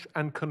challenge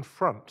and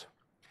confront.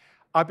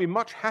 I'd be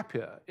much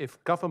happier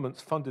if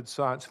governments funded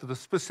science for the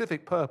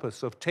specific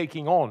purpose of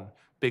taking on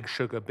big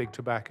sugar, big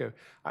tobacco.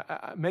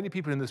 Many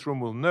people in this room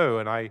will know,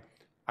 and I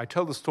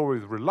tell the story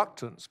with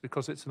reluctance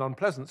because it's an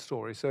unpleasant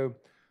story. So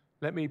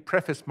let me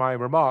preface my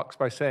remarks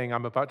by saying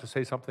I'm about to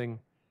say something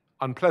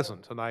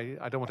unpleasant, and I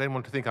don't want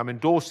anyone to think I'm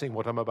endorsing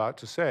what I'm about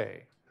to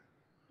say.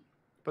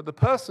 But the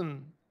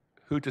person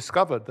who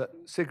discovered that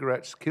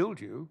cigarettes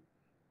killed you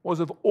was,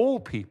 of all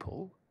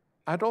people,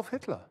 Adolf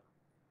Hitler.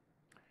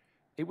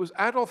 It was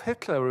Adolf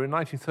Hitler who, in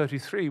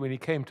 1933, when he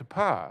came to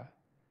power,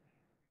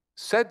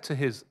 said to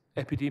his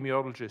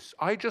epidemiologists,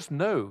 I just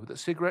know that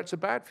cigarettes are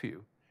bad for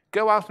you.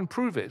 Go out and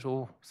prove it,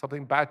 or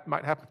something bad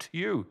might happen to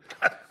you.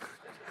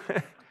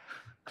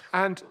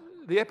 And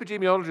the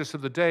epidemiologists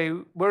of the day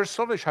were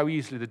astonished how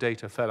easily the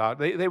data fell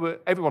out.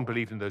 Everyone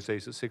believed in those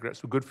days that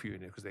cigarettes were good for you,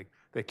 because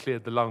they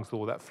cleared the lungs with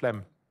all that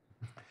phlegm.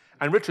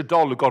 And Richard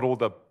Doll, who got all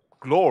the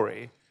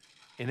glory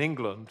in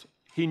England,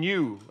 he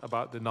knew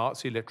about the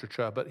Nazi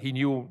literature, but he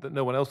knew that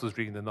no one else was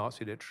reading the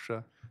Nazi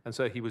literature, and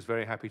so he was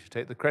very happy to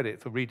take the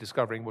credit for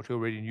rediscovering what he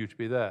already knew to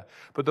be there.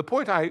 But the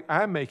point I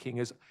am making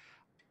is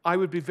I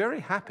would be very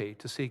happy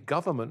to see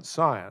government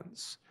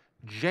science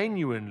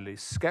genuinely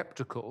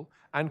skeptical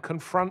and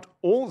confront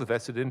all the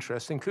vested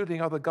interests,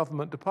 including other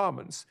government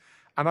departments.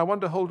 And I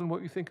wonder, Holden,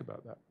 what you think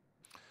about that.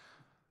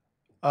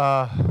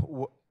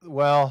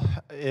 Well,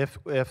 if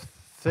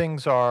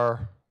things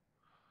are,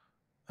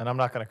 and I'm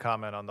not going to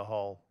comment on the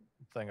whole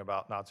thing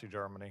about Nazi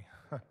Germany,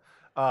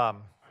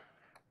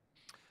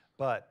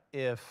 but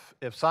if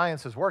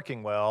science is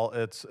working well,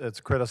 it's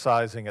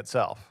criticizing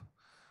itself.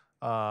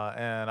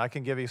 And I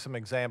can give you some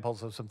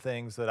examples of some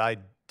things that I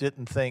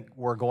didn't think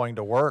were going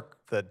to work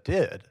that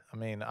did. I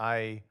mean,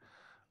 I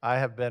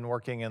have been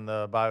working in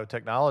the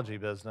biotechnology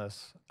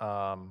business,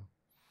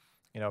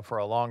 for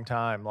a long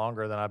time,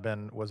 longer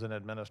than was in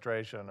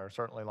administration, or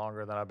certainly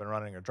longer than I've been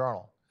running a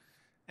journal.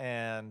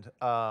 And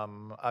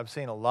I've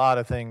seen a lot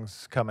of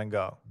things come and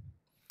go.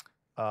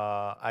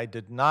 I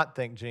did not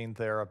think gene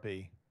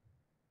therapy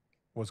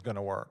was going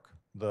to work.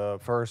 The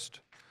first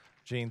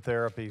gene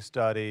therapy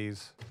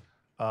studies,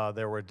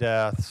 there were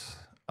deaths.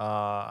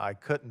 I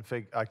couldn't,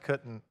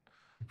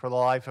 for the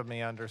life of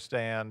me,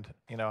 understand,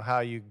 how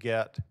you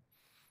get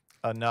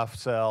enough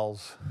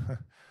cells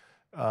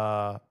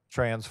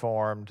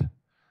transformed.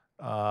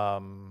 The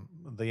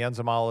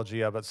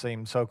enzymology of it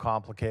seemed so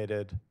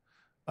complicated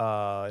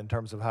in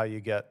terms of how you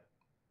get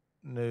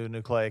new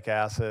nucleic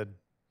acid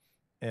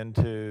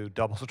into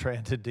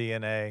double-stranded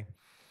DNA.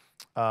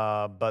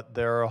 But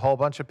there are a whole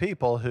bunch of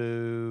people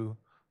who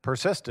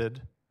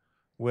persisted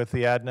with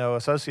the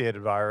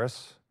adeno-associated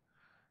virus,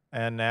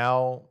 and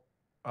now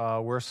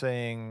we're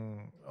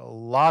seeing a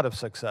lot of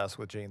success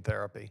with gene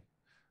therapy.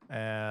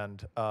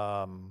 And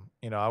I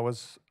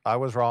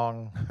was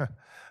wrong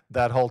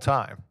that whole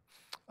time.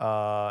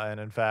 And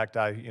in fact,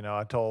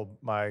 I told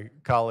my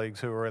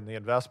colleagues who were in the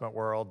investment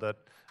world that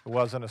it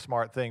wasn't a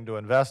smart thing to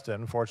invest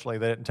in. Fortunately,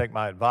 they didn't take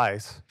my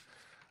advice.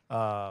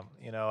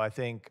 I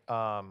think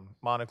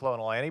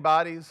monoclonal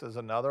antibodies is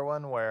another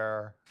one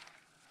where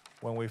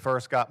when we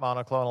first got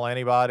monoclonal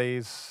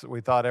antibodies, we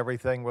thought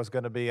everything was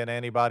going to be an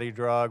antibody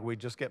drug. We'd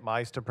just get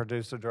mice to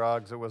produce the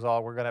drugs. It was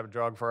all, we're going to have a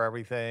drug for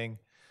everything.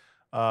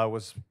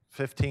 was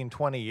 15,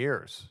 20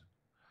 years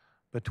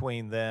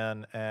between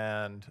then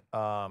and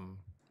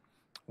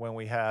when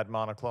we had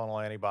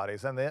monoclonal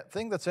antibodies. And the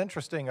thing that's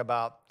interesting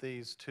about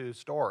these two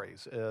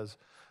stories is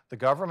the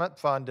government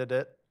funded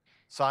it,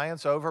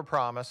 science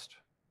overpromised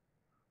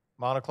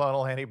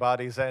monoclonal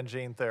antibodies and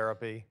gene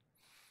therapy,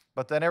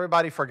 but then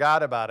everybody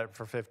forgot about it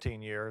for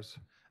 15 years.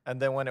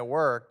 And then when it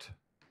worked,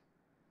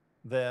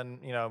 then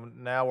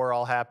now we're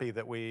all happy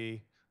that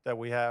we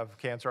have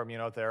cancer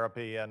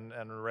immunotherapy and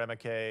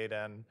Remicade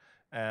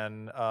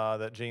and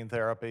that gene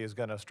therapy is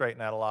going to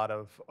straighten out a lot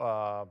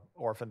of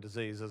orphan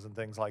diseases and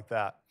things like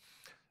that.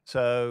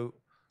 So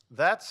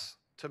that's,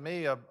 to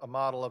me, a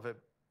model of it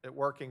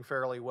working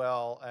fairly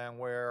well, and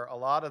where a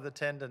lot of the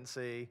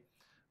tendency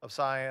of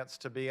science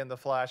to be in the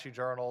flashy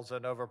journals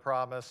and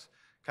overpromise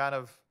kind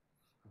of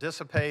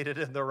dissipated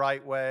in the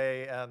right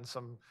way, and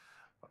some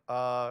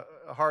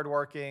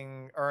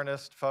hardworking,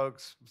 earnest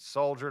folks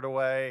soldiered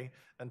away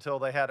until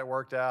they had it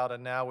worked out,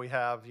 and now we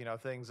have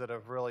things that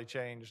have really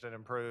changed and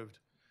improved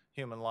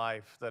human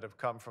life that have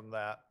come from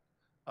that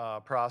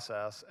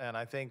process. And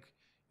I think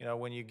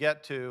when you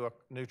get to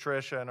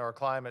nutrition or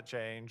climate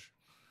change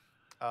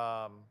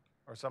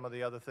or some of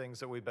the other things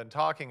that we've been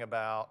talking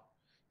about,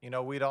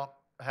 we don't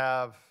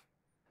have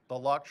the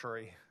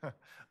luxury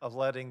of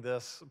letting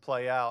this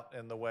play out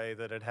in the way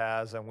that it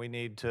has, and we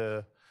need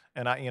to.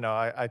 And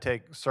I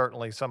take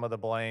certainly some of the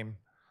blame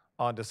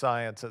onto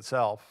science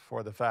itself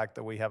for the fact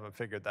that we haven't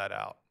figured that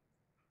out.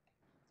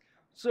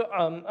 So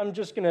I'm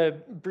just going to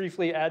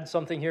briefly add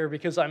something here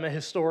because I'm a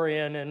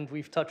historian and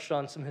we've touched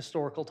on some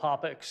historical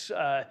topics.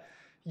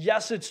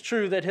 Yes, it's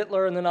true that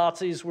Hitler and the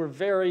Nazis were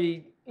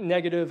very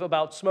negative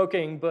about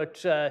smoking,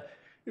 but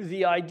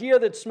the idea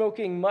that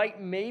smoking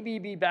might maybe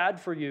be bad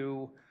for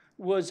you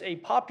was a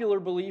popular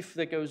belief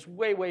that goes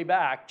way, way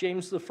back.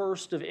 James I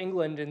of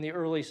England in the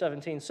early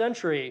 17th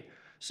century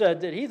said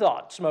that he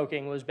thought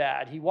smoking was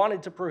bad. He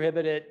wanted to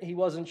prohibit it. He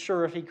wasn't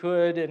sure if he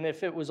could, and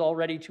if it was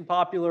already too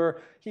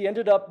popular, he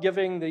ended up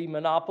giving the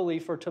monopoly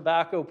for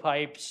tobacco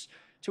pipes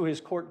to his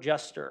court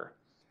jester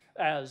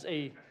as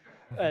a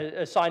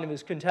sign of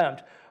his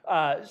contempt.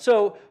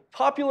 So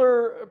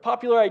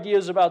popular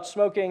ideas about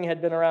smoking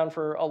had been around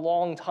for a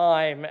long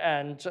time,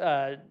 and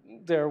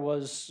there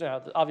was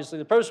obviously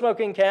the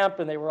pro-smoking camp,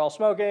 and they were all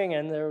smoking,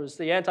 and there was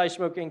the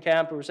anti-smoking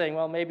camp who were saying,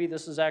 well, maybe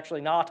this is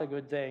actually not a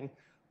good thing,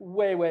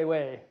 way, way,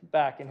 way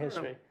back in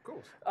history.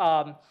 Of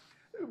course.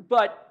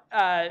 But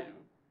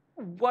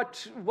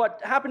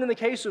what happened in the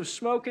case of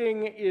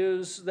smoking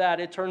is that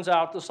it turns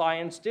out the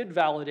science did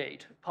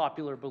validate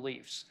popular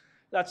beliefs.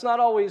 That's not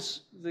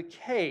always the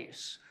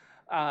case.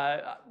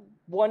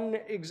 One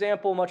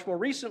example much more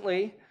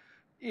recently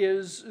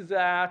is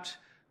that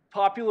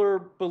popular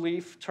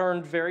belief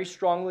turned very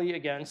strongly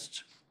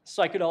against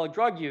psychedelic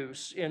drug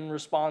use in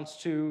response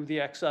to the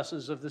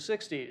excesses of the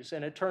 60s.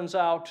 And it turns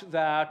out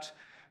that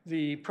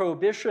the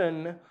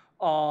prohibition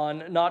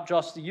on not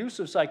just the use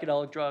of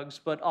psychedelic drugs,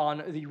 but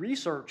on the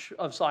research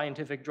of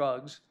scientific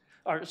drugs,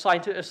 or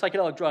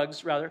psychedelic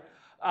drugs rather,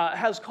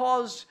 has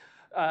caused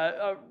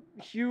a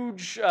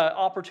huge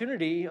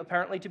opportunity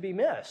apparently to be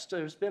missed.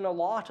 There's been a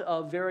lot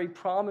of very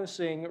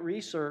promising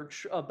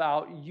research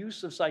about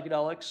use of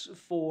psychedelics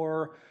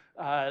for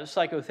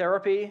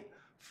psychotherapy,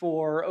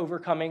 for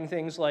overcoming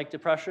things like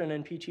depression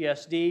and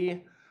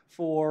PTSD,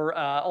 for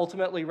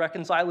ultimately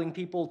reconciling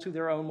people to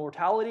their own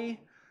mortality.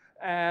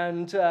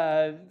 And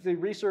the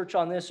research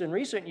on this in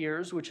recent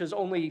years, which has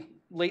only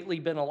lately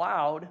been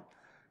allowed,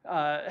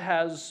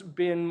 has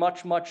been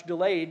much, much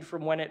delayed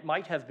from when it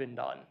might have been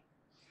done.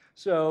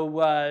 So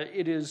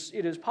it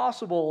is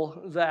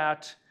possible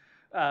that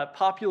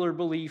popular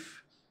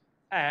belief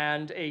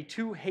and a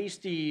too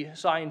hasty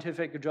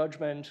scientific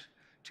judgment,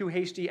 too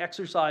hasty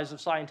exercise of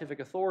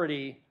scientific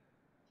authority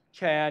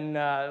can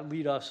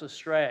lead us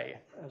astray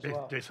as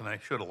well. Jason, I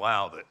should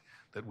allow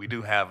that we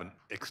do have an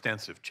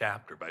extensive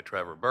chapter by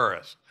Trevor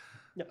Burrus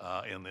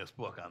in this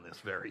book on this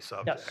very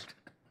subject.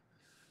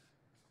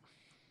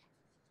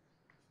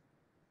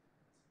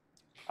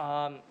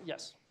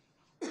 Yes.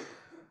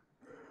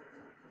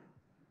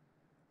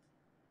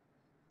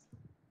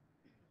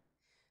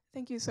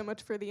 Thank you so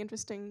much for the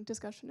interesting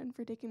discussion and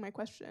for taking my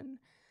question.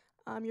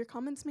 Your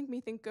comments make me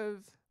think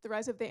of the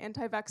rise of the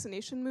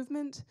anti-vaccination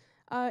movement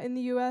in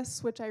the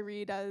US, which I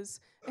read as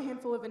a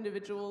handful of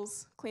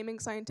individuals claiming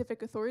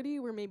scientific authority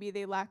where maybe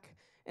they lack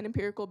an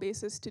empirical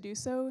basis to do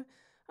so.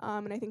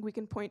 And I think we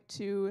can point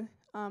to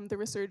the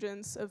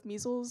resurgence of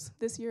measles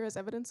this year as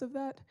evidence of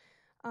that.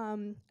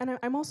 And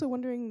I'm also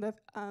wondering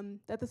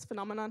that this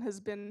phenomenon has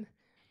been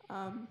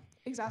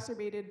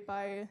exacerbated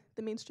by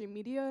the mainstream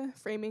media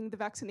framing the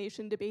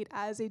vaccination debate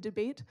as a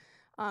debate,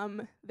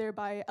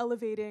 thereby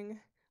elevating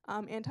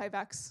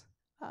anti-vax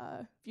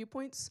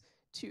viewpoints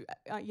to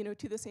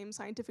the same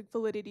scientific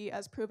validity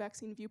as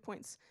pro-vaccine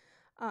viewpoints.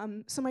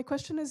 So my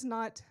question is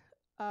not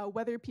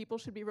whether people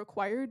should be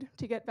required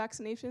to get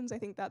vaccinations. I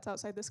think that's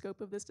outside the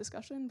scope of this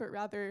discussion, but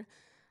rather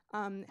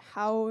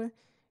how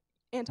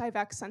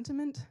anti-vax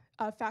sentiment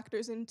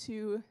factors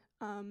into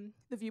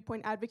the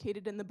viewpoint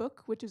advocated in the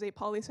book, which is a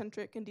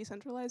polycentric and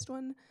decentralized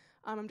one.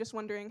 I'm just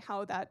wondering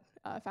how that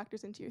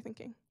factors into your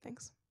thinking.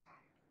 Thanks.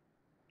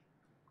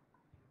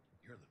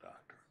 You're the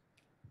doctor.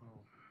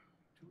 Well,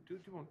 do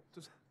you want,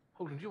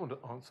 Holden, do you want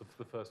to answer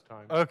for the first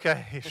time?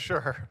 Okay,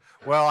 sure.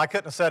 Well, I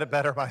couldn't have said it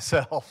better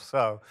myself.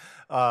 So,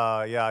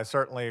 yeah, I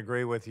certainly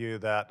agree with you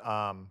that,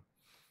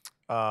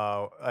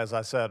 as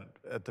I said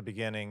at the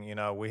beginning, you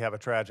know, we have a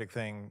tragic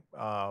thing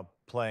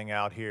playing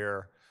out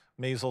here.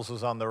 Measles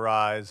is on the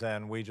rise,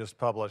 and we just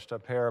published a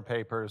pair of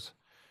papers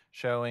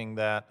showing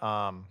that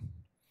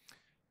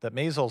that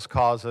measles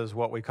causes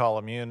what we call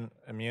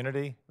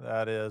immunity.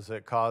 That is,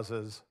 it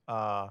causes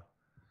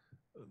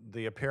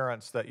the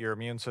appearance that your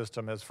immune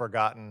system has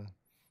forgotten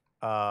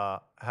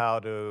how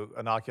to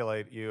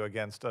inoculate you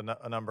against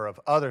a number of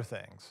other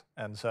things.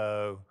 And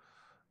so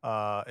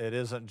it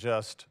isn't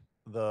just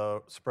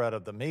the spread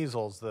of the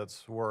measles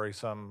that's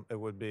worrisome. It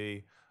would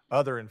be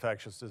other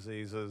infectious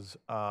diseases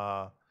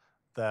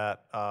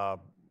that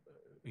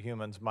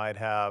humans might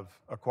have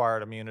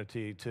acquired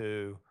immunity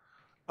to,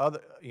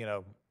 other, you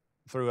know,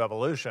 through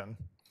evolution,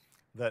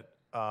 that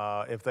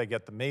if they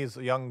get the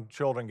measles, young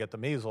children get the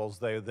measles,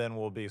 they then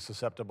will be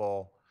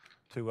susceptible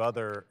to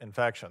other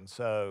infections.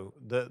 So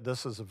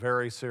this is a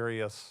very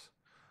serious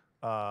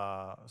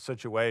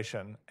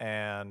situation.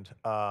 And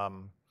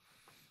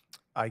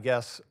I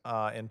guess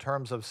in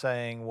terms of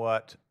saying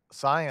what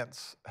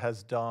science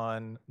has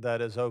done that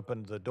has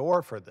opened the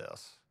door for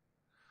this,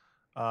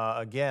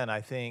 again,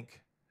 I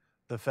think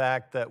the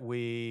fact that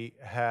we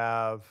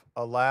have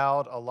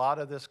allowed a lot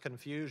of this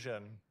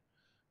confusion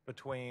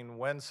between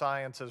when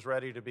science is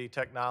ready to be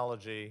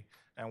technology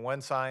and when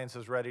science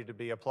is ready to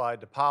be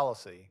applied to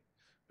policy,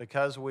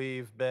 because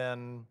we've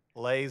been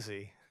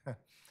lazy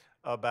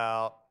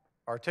about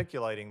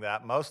articulating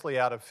that, mostly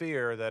out of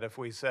fear that if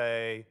we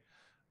say,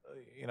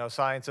 you know,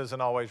 science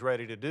isn't always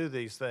ready to do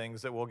these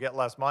things, that we'll get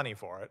less money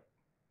for it,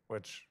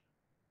 which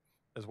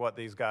is what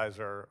these guys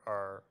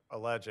are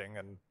alleging,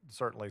 and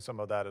certainly some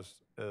of that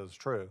is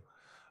true.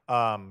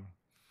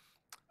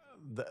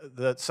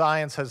 That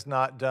science has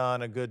not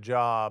done a good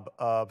job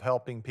of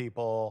helping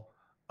people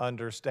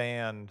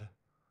understand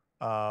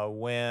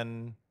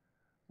when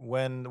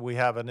we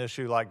have an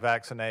issue like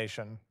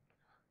vaccination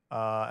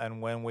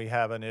and when we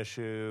have an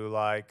issue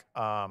like,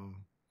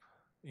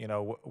 you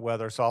know,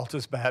 whether salt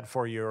is bad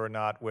for you or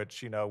not,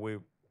 which, you know, we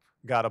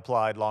got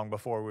applied long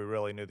before we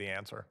really knew the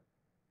answer.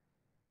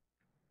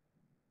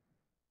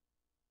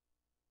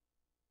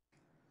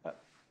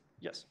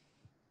 Yes.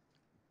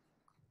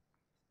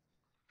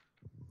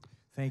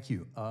 Thank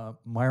you.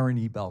 Myron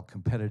Ebel,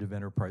 Competitive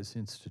Enterprise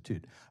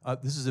Institute.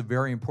 This is a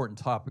very important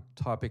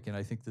topic, and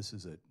I think this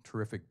is a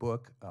terrific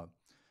book.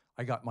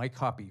 I got my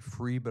copy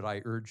free, but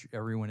I urge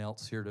everyone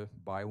else here to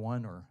buy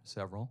one or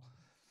several.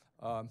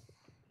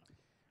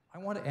 I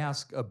want to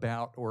ask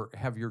about, or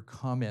have your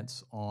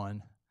comments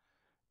on,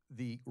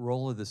 the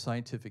role of the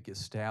scientific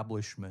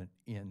establishment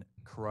in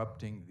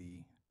corrupting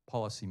the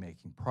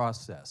policymaking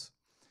process.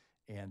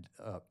 And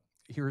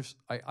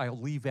I'll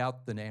leave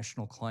out the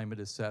national climate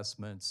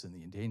assessments and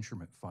the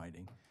endangerment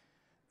finding.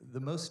 The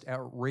most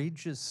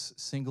outrageous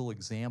single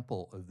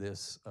example of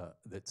this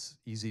that's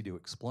easy to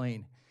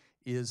explain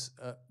is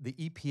the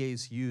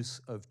EPA's use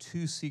of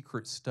 2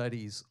 secret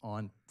studies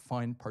on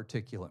fine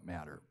particulate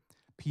matter,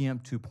 PM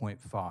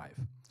 2.5.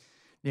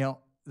 Now,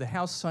 the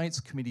House Science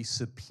Committee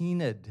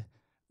subpoenaed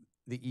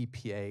the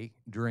EPA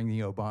during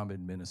the Obama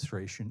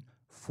administration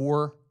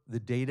for the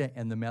data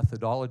and the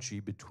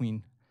methodology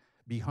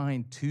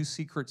behind 2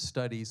 secret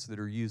studies that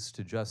are used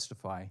to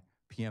justify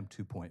PM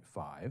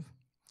 2.5.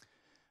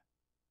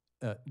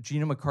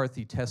 Gina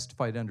McCarthy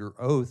testified under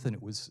oath, and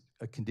it was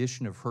a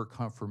condition of her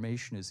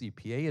confirmation as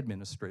EPA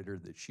administrator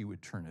that she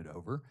would turn it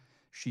over.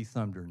 She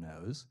thumbed her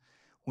nose.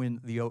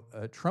 When the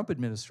Trump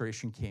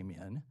administration came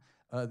in,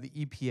 the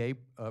EPA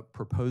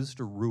proposed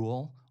a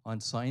rule on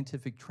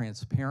scientific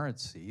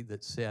transparency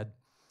that said,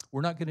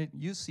 we're not going to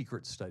use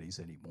secret studies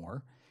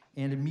anymore.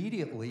 And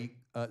immediately,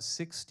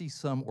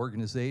 60-some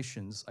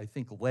organizations, I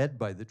think led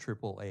by the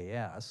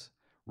AAAS,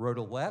 wrote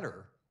a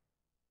letter.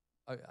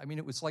 I mean,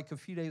 it was like a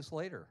few days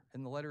later,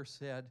 and the letter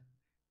said,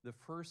 the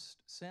first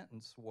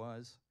sentence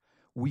was,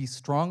 we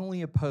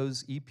strongly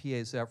oppose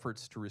EPA's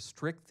efforts to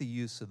restrict the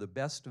use of the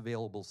best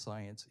available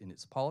science in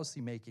its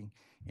policymaking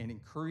and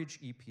encourage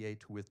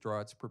EPA to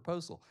withdraw its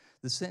proposal.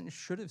 The sentence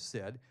should have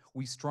said,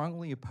 we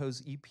strongly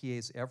oppose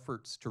EPA's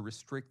efforts to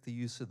restrict the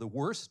use of the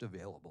worst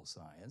available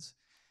science,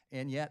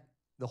 and yet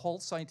the whole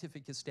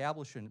scientific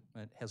establishment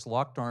has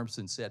locked arms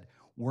and said,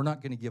 we're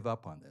not going to give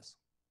up on this.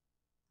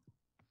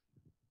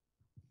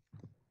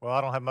 Well,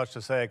 I don't have much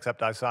to say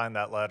except I signed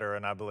that letter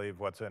and I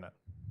believe what's in it.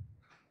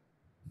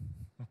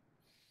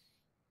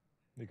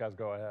 You guys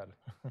go ahead.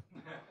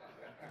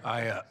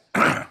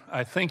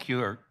 I think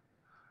you are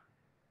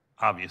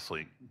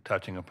obviously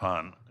touching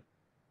upon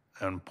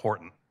an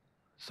important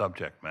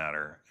subject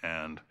matter,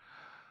 and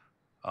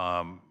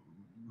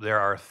there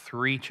are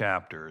 3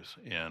 chapters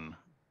in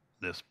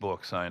this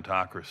book,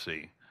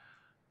 Scientocracy,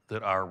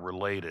 that are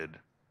related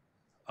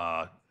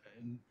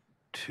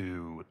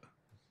to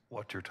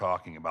what you're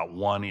talking about.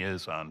 One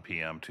is on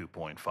PM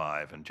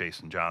 2.5, and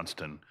Jason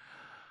Johnston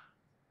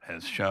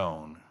has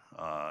shown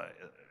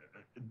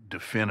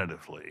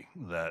definitively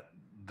that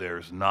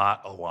there's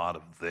not a lot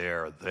of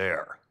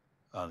there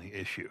on the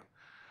issue.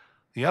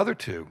 The other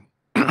two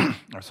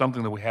are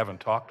something that we haven't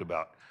talked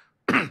about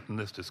in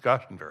this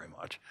discussion very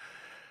much,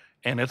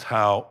 and it's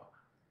how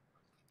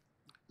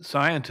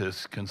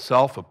scientists can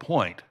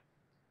self-appoint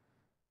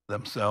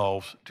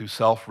themselves to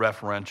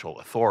self-referential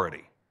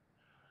authority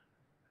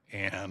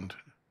and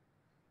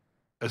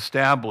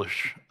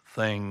establish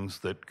things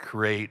that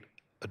create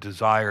a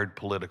desired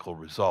political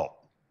result.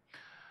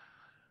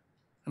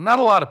 And not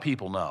a lot of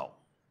people know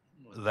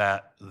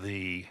that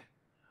the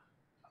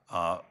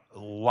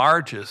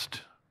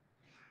largest,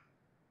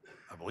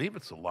 I believe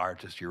it's the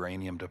largest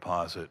uranium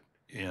deposit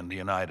in the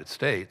United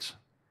States,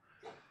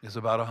 is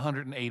about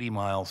 180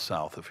 miles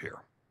south of here.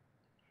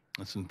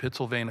 It's in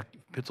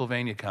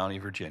Pittsylvania County,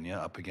 Virginia,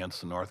 up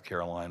against the North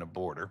Carolina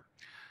border.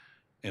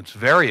 It's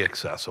very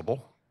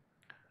accessible.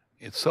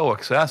 It's so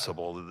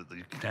accessible that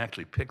you can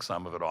actually pick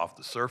some of it off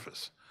the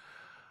surface.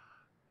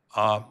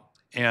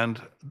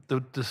 And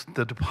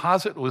the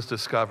deposit was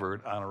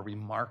discovered on a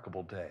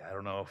remarkable day. I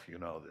don't know if you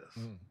know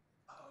this.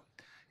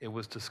 It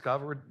was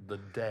discovered the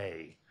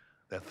day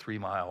that 3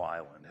 Mile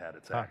Island had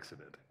its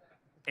accident,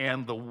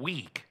 and the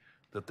week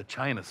that the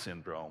China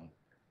Syndrome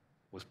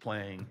was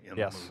playing in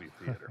the movie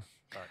theater.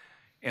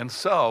 And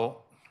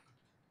so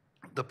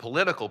the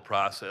political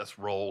process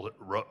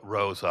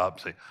rose up,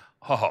 saying,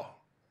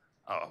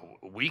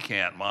 we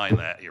can't mine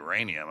that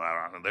uranium.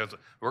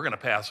 We're going to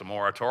pass a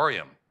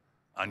moratorium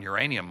on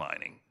uranium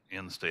mining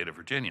in the state of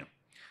Virginia.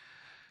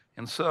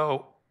 And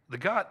so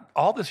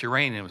all this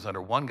uranium is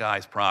under one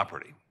guy's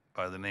property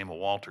by the name of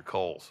Walter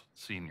Coles,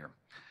 Sr.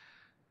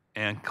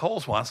 And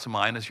Coles wants to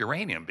mine his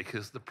uranium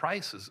because the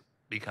price is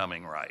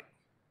becoming right.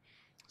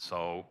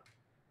 So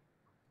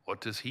what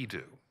does he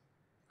do?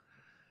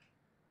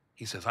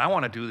 He says, I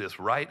want to do this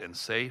right and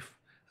safe.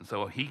 And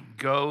so he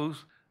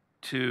goes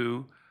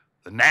to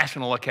the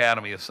National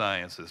Academy of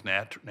Sciences,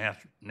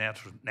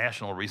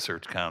 National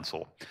Research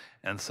Council,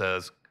 and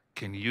says,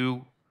 can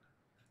you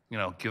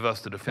give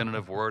us the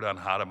definitive word on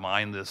how to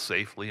mine this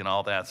safely and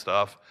all that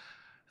stuff?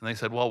 And they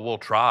said, well, we'll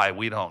try.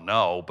 We don't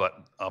know,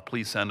 but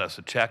please send us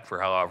a check for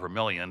however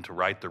million to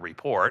write the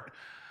report.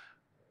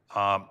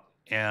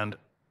 And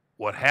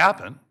what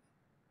happened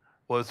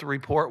was the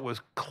report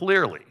was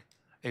clearly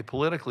a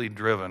politically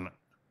driven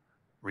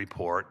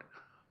report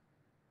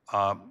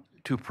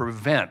to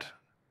prevent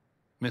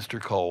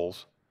Mr.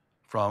 Coles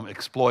from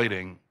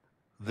exploiting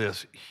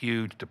this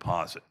huge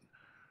deposit.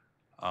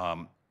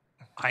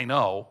 I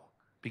know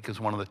because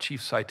one of the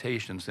chief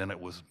citations in it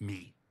was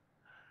me.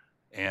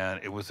 And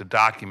it was a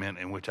document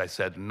in which I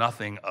said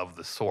nothing of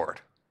the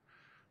sort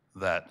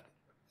that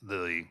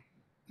the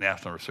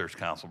National Research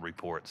Council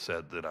report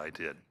said that I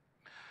did.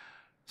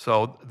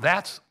 So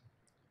that's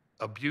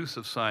abuse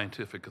of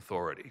scientific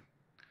authority.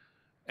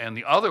 And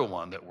the other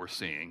one that we're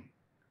seeing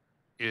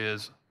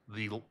is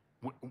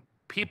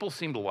people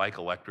seem to like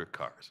electric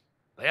cars.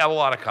 They have a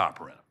lot of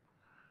copper in them.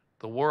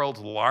 The world's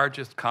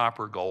largest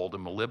copper, gold,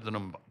 and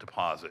molybdenum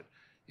deposit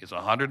is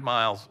 200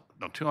 miles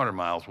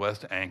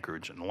west of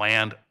Anchorage, and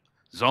land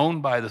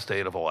zoned by the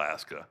state of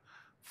Alaska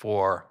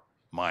for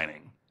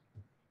mining.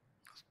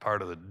 It's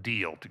part of the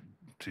deal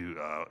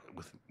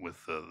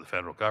with the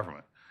federal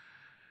government.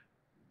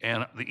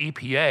 And the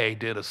EPA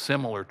did a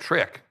similar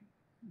trick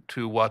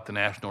to what the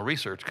National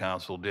Research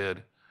Council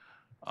did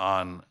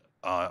on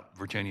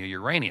Virginia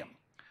uranium.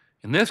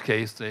 In this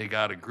case, they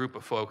got a group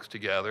of folks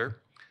together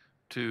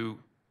to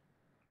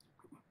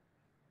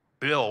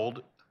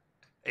build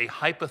a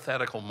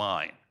hypothetical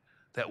mine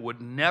that would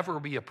never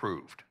be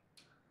approved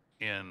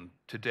in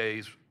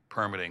today's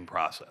permitting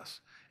process,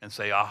 and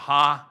say,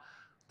 aha,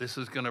 this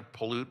is going to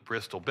pollute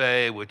Bristol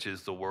Bay, which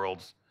is the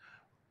world's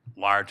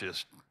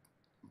largest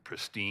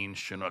pristine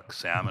Chinook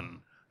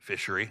salmon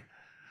fishery.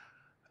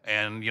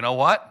 And you know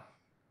what?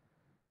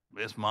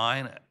 This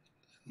mine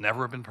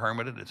never been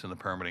permitted. It's in the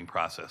permitting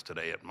process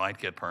today. It might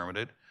get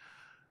permitted.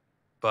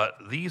 But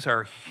these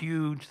are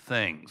huge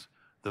things.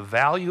 The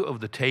value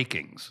of the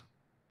takings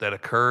that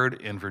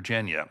occurred in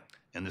Virginia,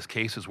 and this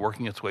case is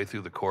working its way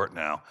through the court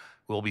now,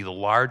 will be the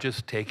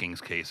largest takings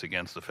case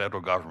against the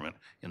federal government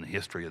in the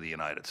history of the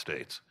United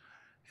States.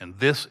 And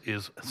this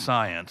is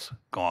science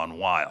gone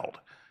wild.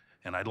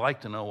 And I'd like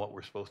to know what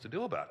we're supposed to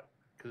do about it,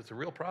 because it's a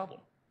real problem.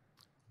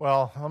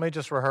 Well, let me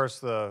just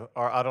rehearse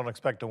I don't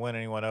expect to win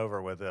anyone over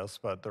with this,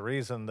 but the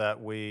reason that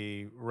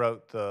we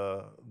wrote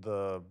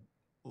the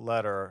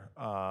letter,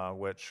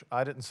 which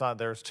I didn't sign,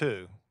 there's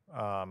two.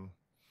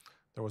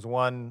 There was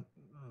one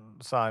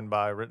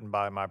written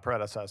by my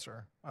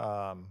predecessor,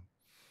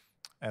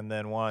 and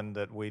then one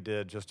that we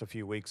did just a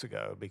few weeks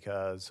ago,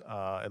 because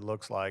it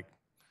looks like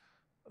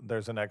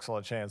there's an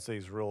excellent chance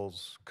these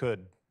rules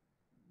could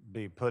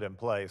be put in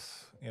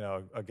place,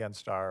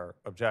 against our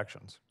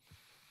objections.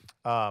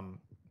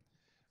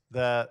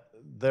 That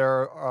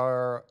there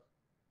are,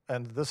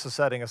 and this is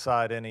setting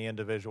aside any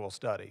individual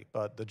study,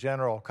 but the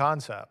general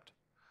concept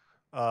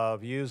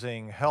of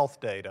using health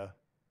data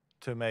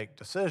to make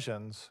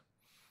decisions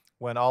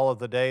when all of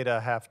the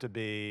data have to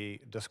be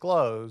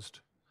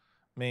disclosed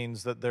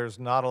means that there's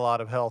not a lot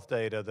of health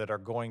data that are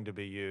going to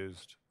be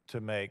used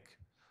to make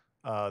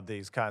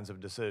these kinds of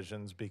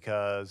decisions,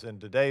 because in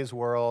today's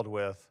world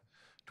with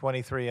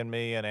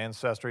 23andMe and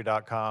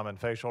Ancestry.com and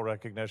facial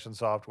recognition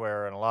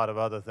software and a lot of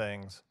other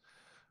things,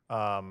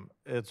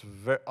 it's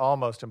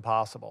almost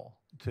impossible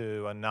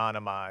to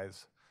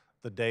anonymize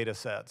the data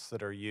sets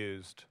that are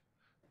used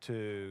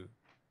to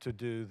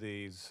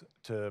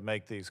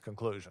make these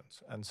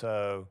conclusions. And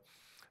so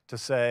to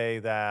say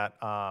that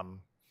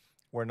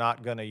we're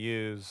not going to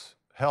use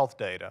health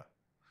data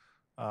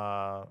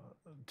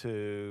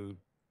to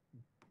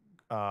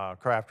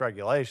craft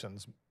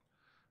regulations,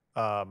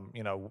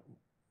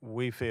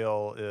 we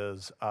feel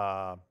is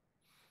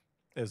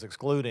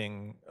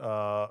excluding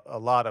a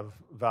lot of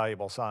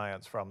valuable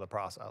science from the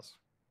process.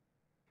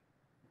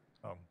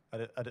 So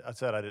I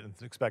said I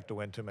didn't expect to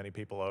win too many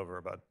people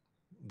over, but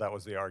that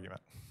was the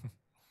argument.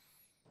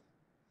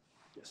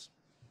 Yes.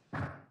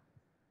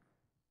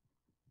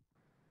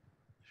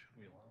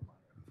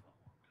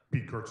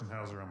 Pete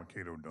Kurtzenhauser, I'm a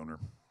Cato donor.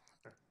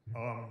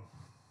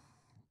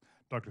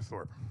 Dr.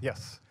 Thorp.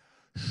 Yes.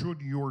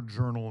 Should your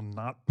journal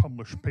not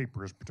publish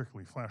papers,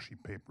 particularly flashy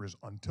papers,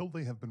 until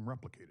they have been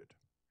replicated?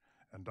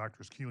 And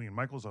Drs. Kealey and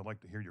Michaels, I'd like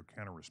to hear your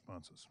counter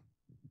responses.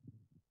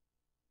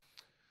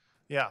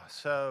 Yeah,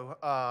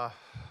 so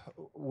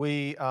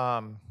we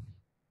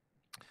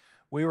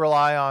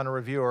rely on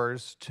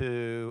reviewers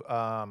to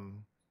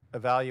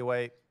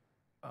evaluate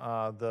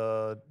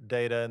the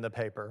data in the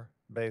paper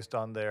based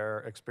on their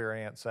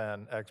experience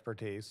and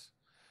expertise.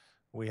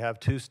 We have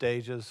 2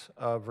 stages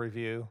of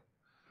review.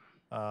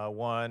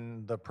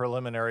 One, the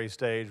preliminary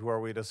stage where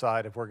we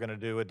decide if we're going to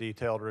do a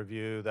detailed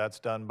review. That's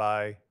done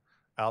by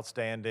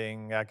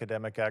outstanding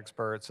academic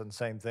experts, and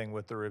same thing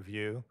with the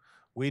review.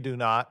 We do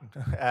not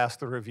ask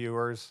the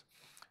reviewers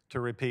to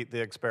repeat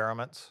the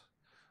experiments.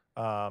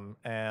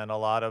 And a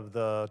lot of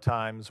the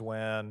times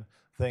when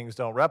things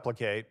don't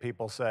replicate,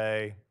 people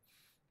say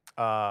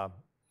that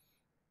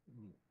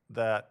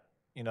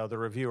the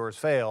reviewers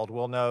failed.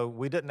 Well, no,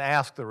 we didn't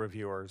ask the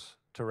reviewers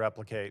to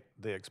replicate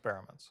the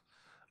experiments.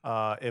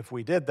 If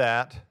we did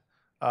that,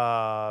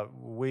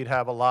 we'd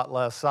have a lot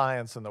less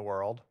science in the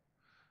world.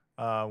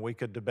 We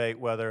could debate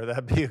whether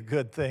that'd be a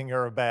good thing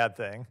or a bad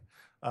thing.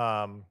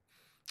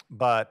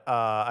 But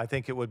I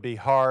think it would be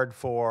hard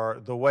for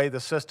the way the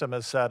system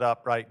is set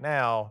up right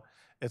now.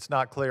 It's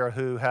not clear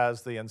who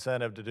has the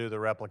incentive to do the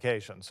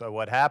replication. So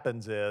what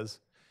happens is,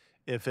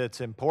 if it's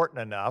important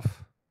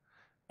enough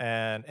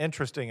and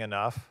interesting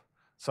enough,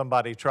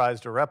 somebody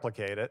tries to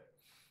replicate it.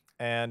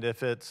 And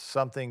if it's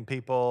something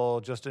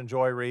people just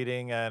enjoy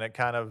reading and it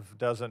kind of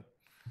doesn't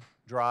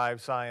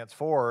drive science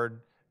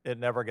forward, it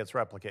never gets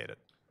replicated.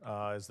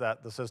 Is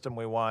that the system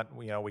we want?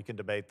 We can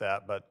debate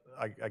that, but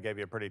I gave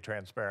you a pretty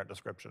transparent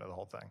description of the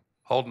whole thing.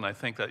 Holden, I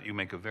think that you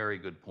make a very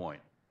good point.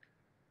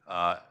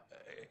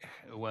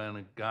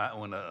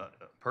 When a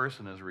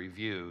person is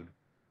reviewed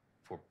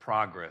for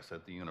progress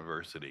at the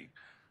university,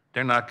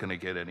 they're not going to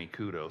get any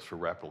kudos for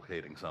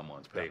replicating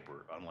someone's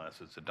paper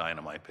unless it's a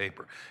dynamite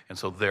paper. And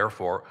so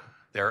therefore,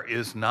 there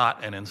is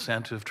not an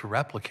incentive to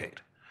replicate.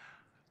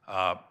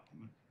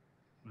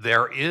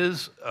 There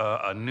is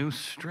a new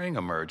string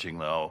emerging,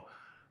 though,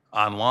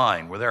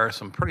 online, where there are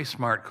some pretty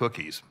smart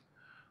cookies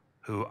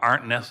who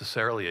aren't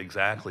necessarily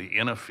exactly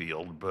in a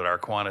field, but are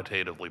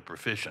quantitatively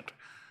proficient.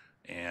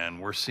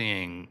 And we're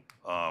seeing,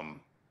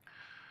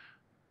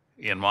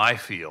 in my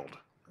field,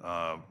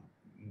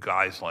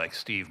 guys like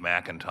Steve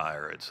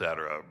McIntyre, et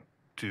cetera,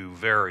 do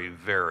very,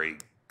 very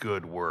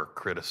good work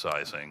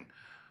criticizing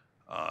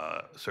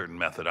certain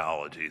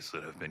methodologies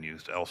that have been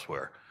used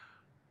elsewhere.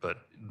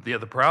 But the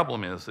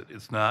problem is that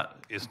it's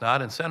not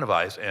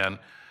incentivized. And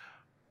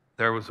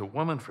there was a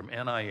woman from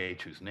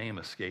NIH whose name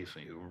escapes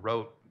me, who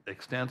wrote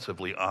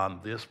extensively on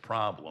this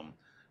problem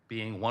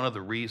being one of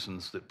the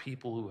reasons that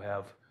people who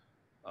have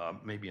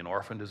maybe an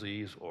orphan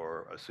disease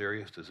or a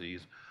serious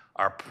disease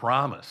are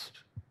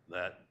promised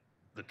that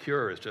the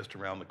cure is just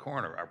around the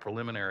corner. Our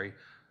preliminary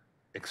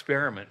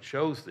experiment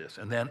shows this,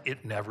 and then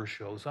it never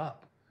shows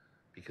up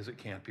because it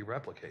can't be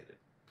replicated.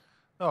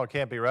 No, it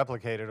can't be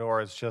replicated,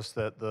 or it's just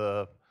that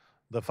the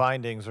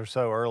findings are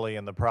so early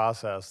in the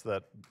process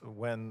that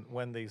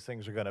when these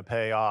things are going to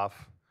pay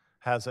off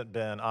hasn't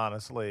been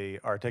honestly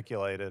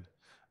articulated.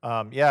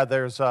 Yeah,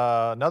 there's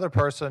another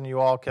person you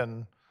all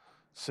can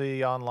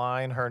see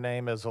online. Her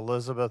name is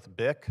Elizabeth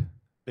Bick,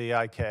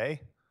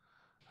 B-I-K.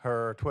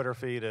 Her Twitter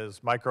feed is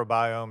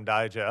Microbiome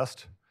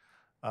Digest.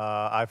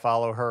 I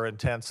follow her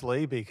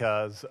intensely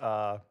because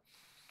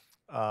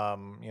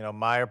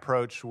my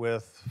approach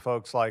with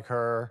folks like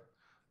her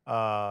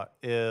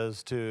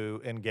is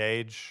to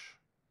engage.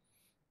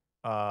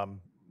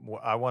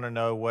 I want to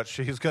know what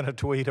she's going to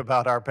tweet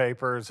about our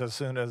papers as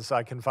soon as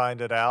I can find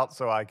it out,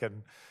 so I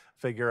can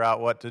figure out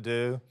what to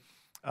do.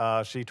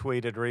 She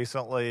tweeted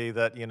recently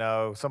that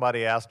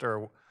somebody asked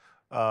her,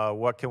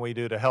 what can we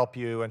do to help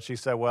you? And she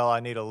said, well, I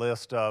need a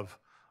list of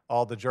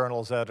all the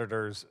journal's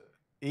editors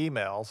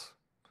emails.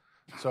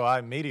 So I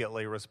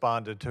immediately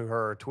responded to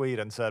her tweet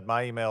and said,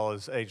 my email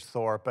is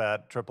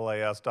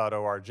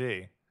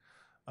hthorp@AAAS.org.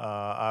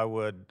 I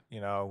would,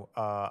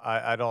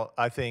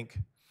 I think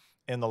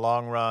in the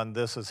long run,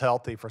 this is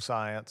healthy for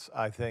science.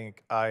 I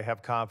think I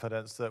have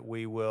confidence that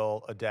we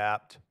will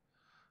adapt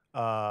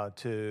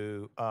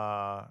to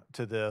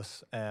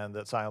this, and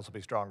that science will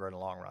be stronger in the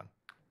long run.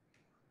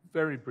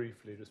 Very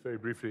briefly, just very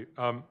briefly.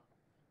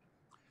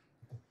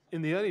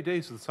 In the early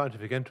days of the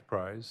scientific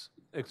enterprise,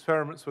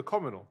 experiments were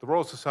communal. The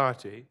Royal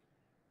Society,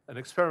 an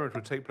experiment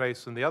would take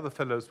place and the other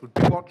fellows would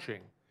be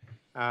watching.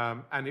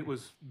 And it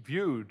was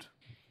viewed,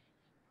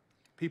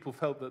 people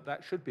felt that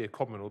that should be a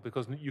communal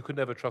because you could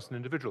never trust an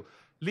individual.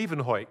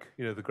 Leeuwenhoek,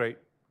 the great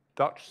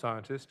Dutch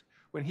scientist,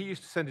 when he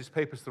used to send his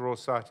papers to the Royal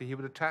Society, he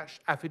would attach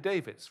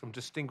affidavits from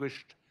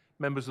distinguished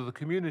members of the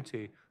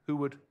community who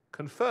would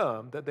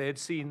confirm that they had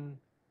seen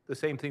the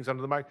same things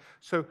under the microscope.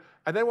 So,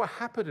 and then what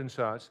happened in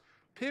science,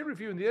 peer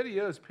review, in the early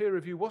years, peer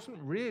review wasn't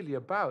really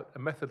about a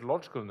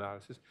methodological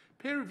analysis.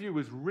 Peer review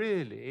was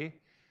really,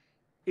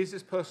 is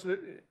this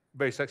person,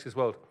 very sexist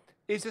world,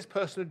 is this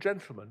person a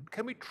gentleman?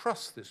 Can we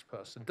trust this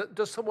person?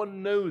 Does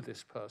someone know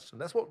this person?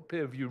 That's what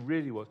peer review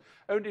really was.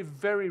 Only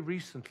very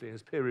recently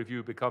has peer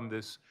review become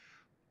this,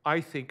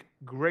 I think,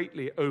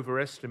 greatly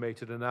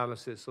overestimated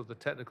analysis of the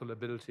technical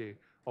ability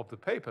of the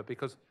paper,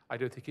 because I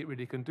don't think it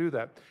really can do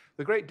that.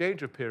 The great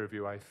danger of peer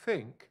review, I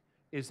think,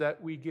 is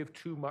that we give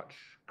too much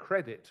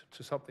credit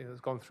to something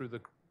that's gone through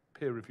the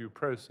peer review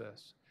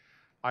process.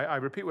 I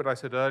repeat what I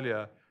said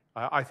earlier.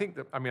 I think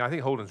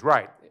Holden's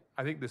right.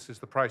 I think this is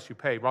the price you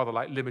pay, rather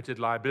like limited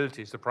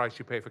liability is the price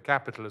you pay for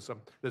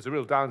capitalism. There's a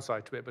real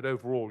downside to it, but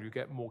overall you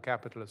get more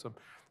capitalism.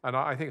 And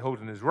I think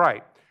Holden is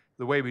right.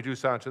 The way we do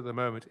science at the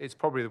moment, it's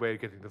probably the way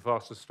of getting the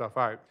fastest stuff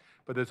out.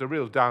 But there's a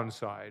real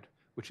downside,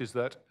 which is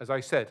that, as I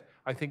said,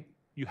 I think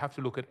you have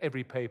to look at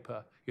every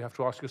paper. You have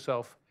to ask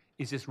yourself,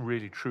 is this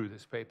really true,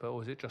 this paper,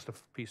 or is it just a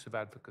piece of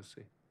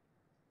advocacy?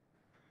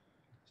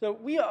 So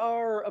we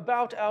are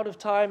about out of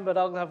time, but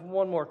I'll have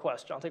one more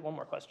question. I'll take one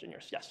more question.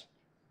 Yes.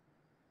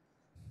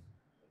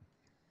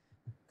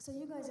 So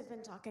you guys have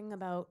been talking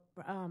about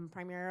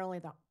primarily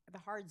the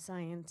hard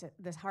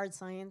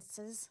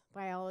sciences,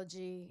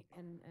 biology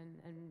and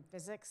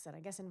physics, and I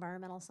guess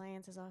environmental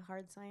science is a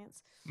hard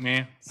science.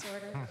 Yeah.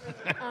 Sort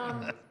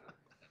of.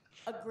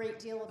 A great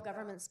deal of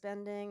government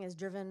spending is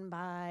driven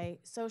by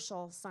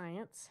social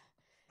science.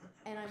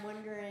 And I'm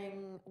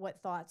wondering what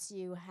thoughts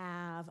you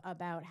have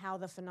about how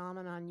the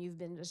phenomenon you've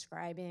been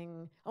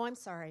describing. Oh, I'm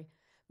sorry.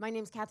 My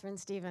name's Catherine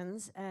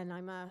Stevens, and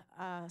I'm a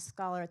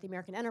scholar at the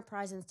American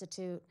Enterprise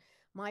Institute.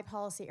 My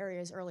policy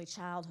area is early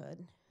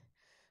childhood.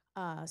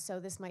 So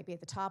this might be at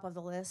the top of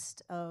the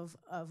list of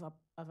a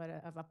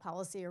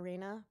policy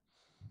arena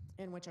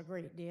in which a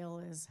great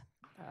deal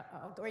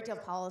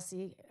of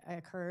policy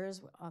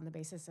occurs on the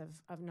basis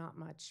of not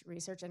much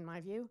research, in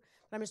my view.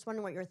 But I'm just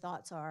wondering what your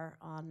thoughts are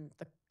on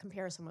the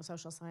comparison with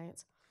social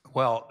science.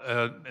 Well,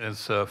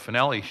 as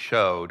Finelli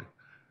showed,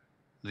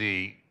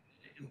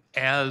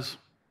 as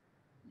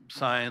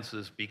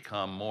sciences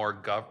become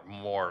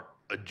more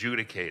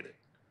adjudicated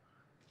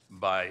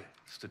by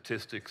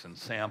statistics and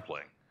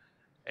sampling,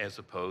 as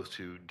opposed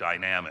to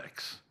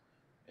dynamics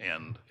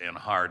and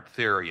hard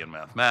theory and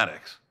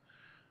mathematics,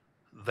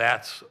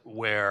 that's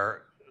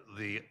where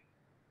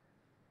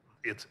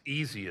it's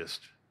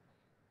easiest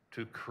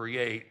to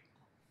create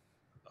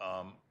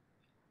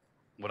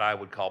what I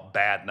would call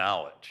bad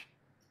knowledge.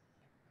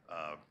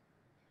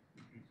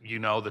 You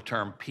know the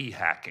term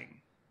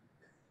p-hacking.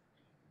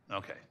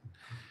 Okay.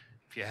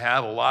 If you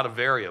have a lot of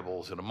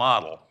variables in a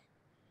model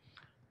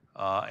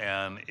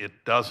and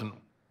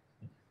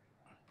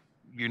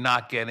you're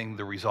not getting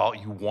the result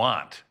you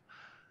want,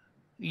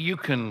 you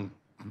can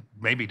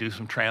maybe do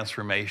some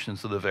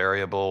transformations of the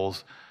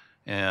variables.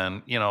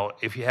 And,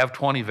 if you have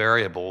 20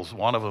 variables,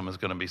 one of them is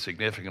going to be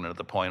significant at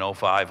the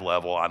 0.05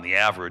 level on the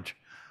average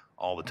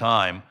all the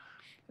time.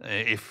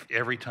 If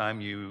every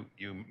time you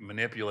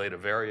manipulate a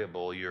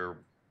variable, you're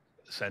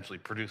essentially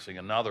producing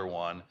another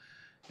one.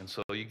 And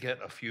so you get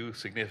a few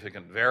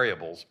significant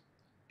variables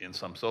in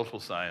some social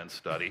science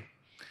study.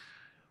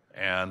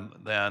 And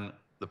then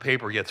the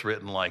paper gets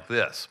written like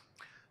this.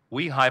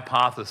 We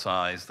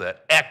hypothesize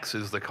that X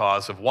is the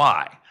cause of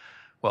Y.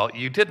 Well,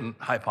 you didn't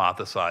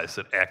hypothesize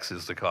that X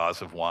is the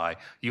cause of Y.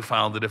 You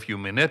found that if you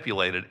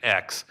manipulated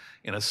X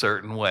in a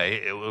certain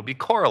way, it would be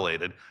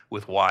correlated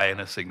with Y in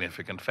a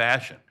significant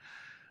fashion.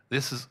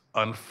 This is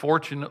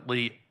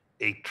unfortunately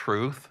a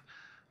truth.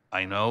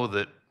 I know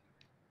that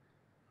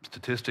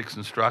statistics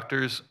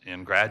instructors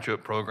in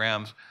graduate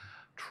programs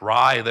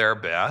try their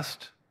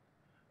best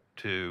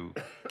to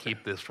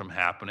keep this from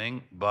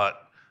happening,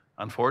 but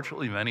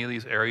unfortunately, many of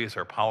these areas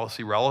are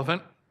policy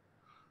relevant,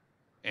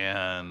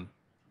 and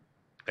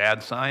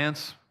bad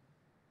science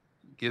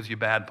gives you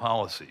bad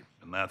policy,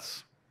 and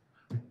that's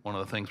one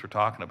of the things we're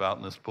talking about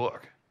in this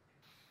book.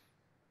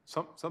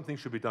 Something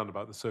should be done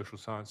about the social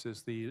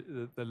sciences. The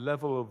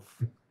level of,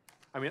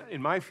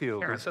 in my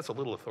field... Terence, that's a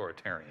little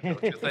authoritarian,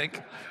 don't you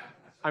think?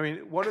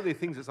 One of the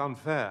things that's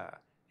unfair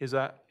is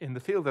that in the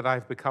field that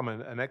I've become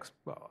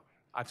well,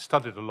 I've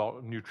studied a lot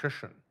of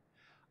nutrition.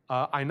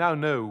 I now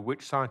know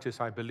which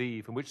scientists I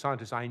believe and which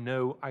scientists I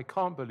know I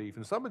can't believe.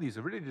 And some of these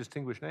are really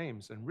distinguished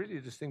names and really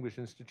distinguished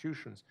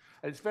institutions.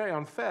 And it's very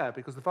unfair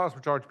because the vast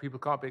majority of people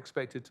can't be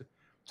expected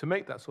to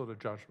make that sort of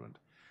judgment.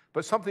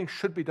 But something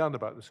should be done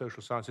about the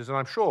social sciences. And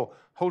I'm sure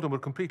Holden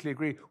would completely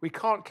agree. We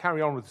can't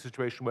carry on with a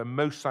situation where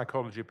most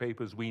psychology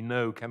papers we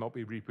know cannot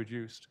be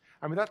reproduced.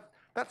 I mean,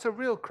 that's a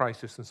real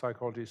crisis in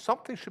psychology.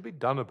 Something should be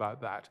done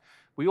about that.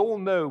 We all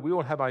know, we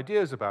all have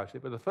ideas about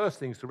it, but the first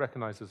thing is to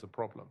recognize there's a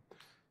problem.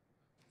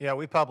 Yeah,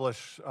 we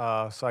publish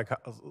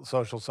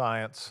social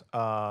science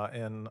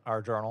in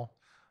our journal,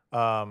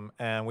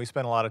 and we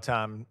spend a lot of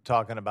time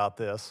talking about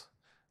this.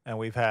 And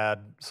we've had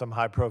some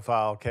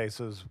high-profile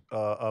cases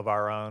of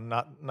our own,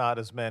 not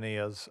as many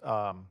as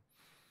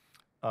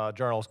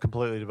journals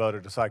completely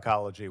devoted to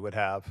psychology would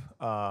have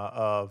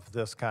of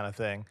this kind of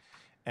thing.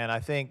 And I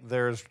think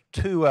there's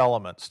two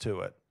elements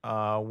to it.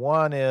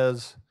 One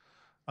is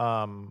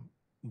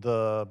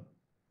the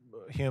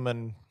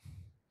human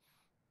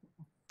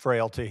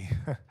frailty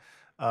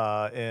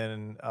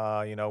in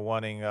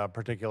wanting a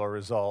particular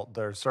result.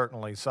 There's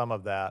certainly some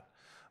of that,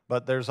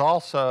 but there's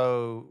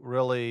also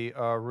really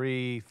a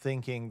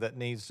rethinking that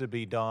needs to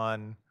be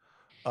done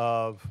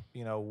of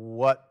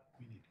what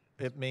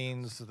it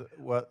means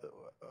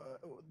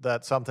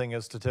that something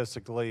is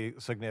statistically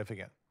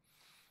significant.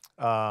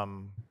 I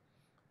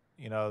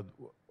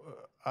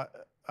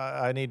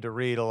need to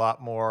read a lot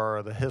more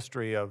of the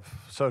history of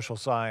social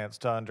science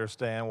to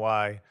understand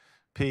why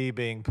P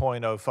being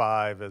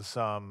 0.05 is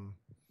some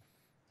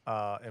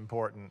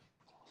important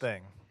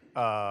thing.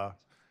 I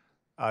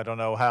don't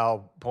know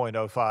how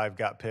 0.05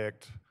 got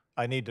picked.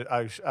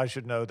 I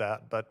should know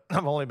that, but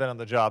I've only been on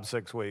the job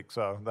 6 weeks,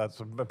 so that's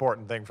an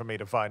important thing for me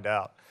to find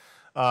out.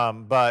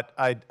 But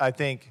I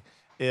think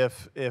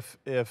if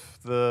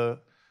the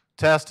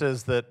test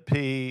is that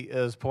P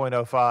is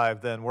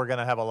 0.05, then we're going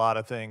to have a lot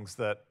of things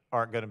that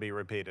aren't going to be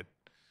repeated,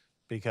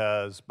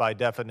 because by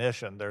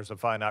definition, there's a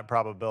finite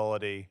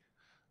probability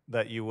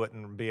that you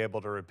wouldn't be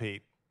able to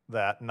repeat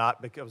that,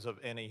 not because of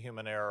any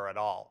human error at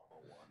all.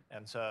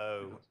 And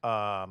so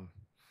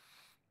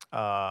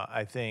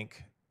I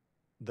think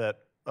that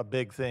a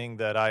big thing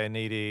that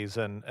Ioannidis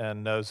and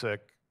Nozick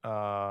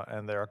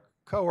and their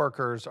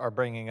coworkers are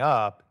bringing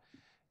up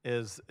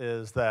is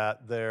that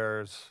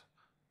there's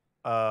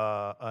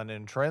an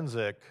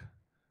intrinsic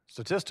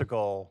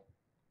statistical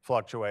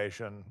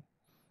fluctuation,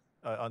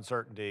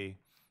 uncertainty,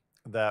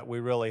 that we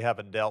really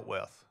haven't dealt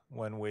with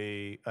when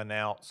we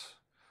announce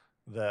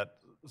that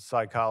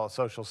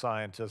social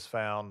scientists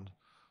found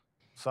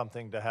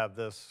something to have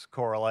this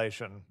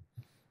correlation,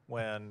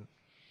 when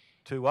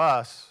to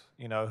us,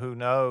 who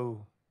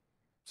know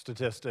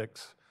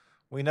statistics,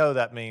 we know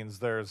that means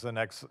there's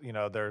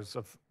there's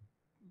a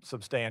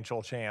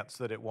substantial chance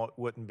that it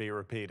wouldn't be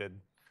repeated,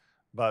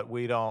 but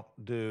we don't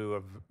do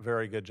a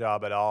very good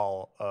job at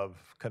all of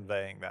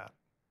conveying that.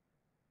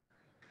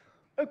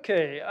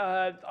 Okay,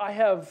 I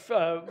have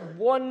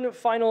one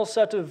final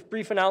set of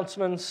brief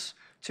announcements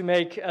to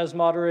make as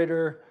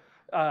moderator.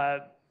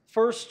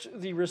 First,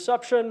 the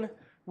reception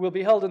will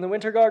be held in the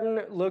Winter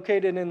Garden,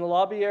 located in the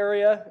lobby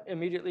area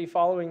immediately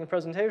following the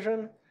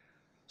presentation.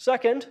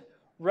 Second,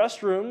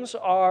 restrooms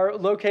are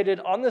located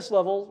on this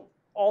level,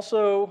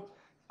 also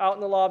out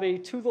in the lobby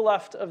to the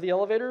left of the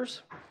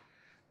elevators.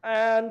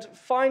 And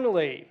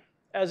finally,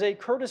 as a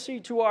courtesy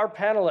to our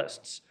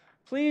panelists,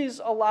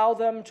 please allow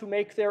them to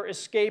make their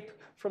escape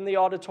from the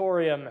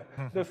auditorium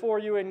before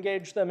you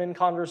engage them in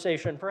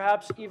conversation.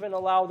 Perhaps even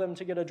allow them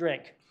to get a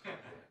drink.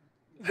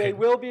 They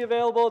will be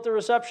available at the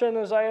reception,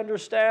 as I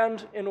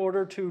understand, in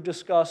order to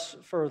discuss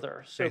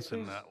further. So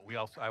Jason, please,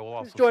 I will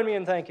also join me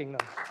in thanking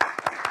them.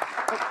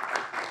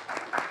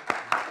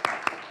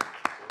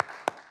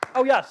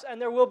 Oh yes,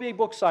 and there will be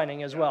book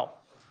signing as well.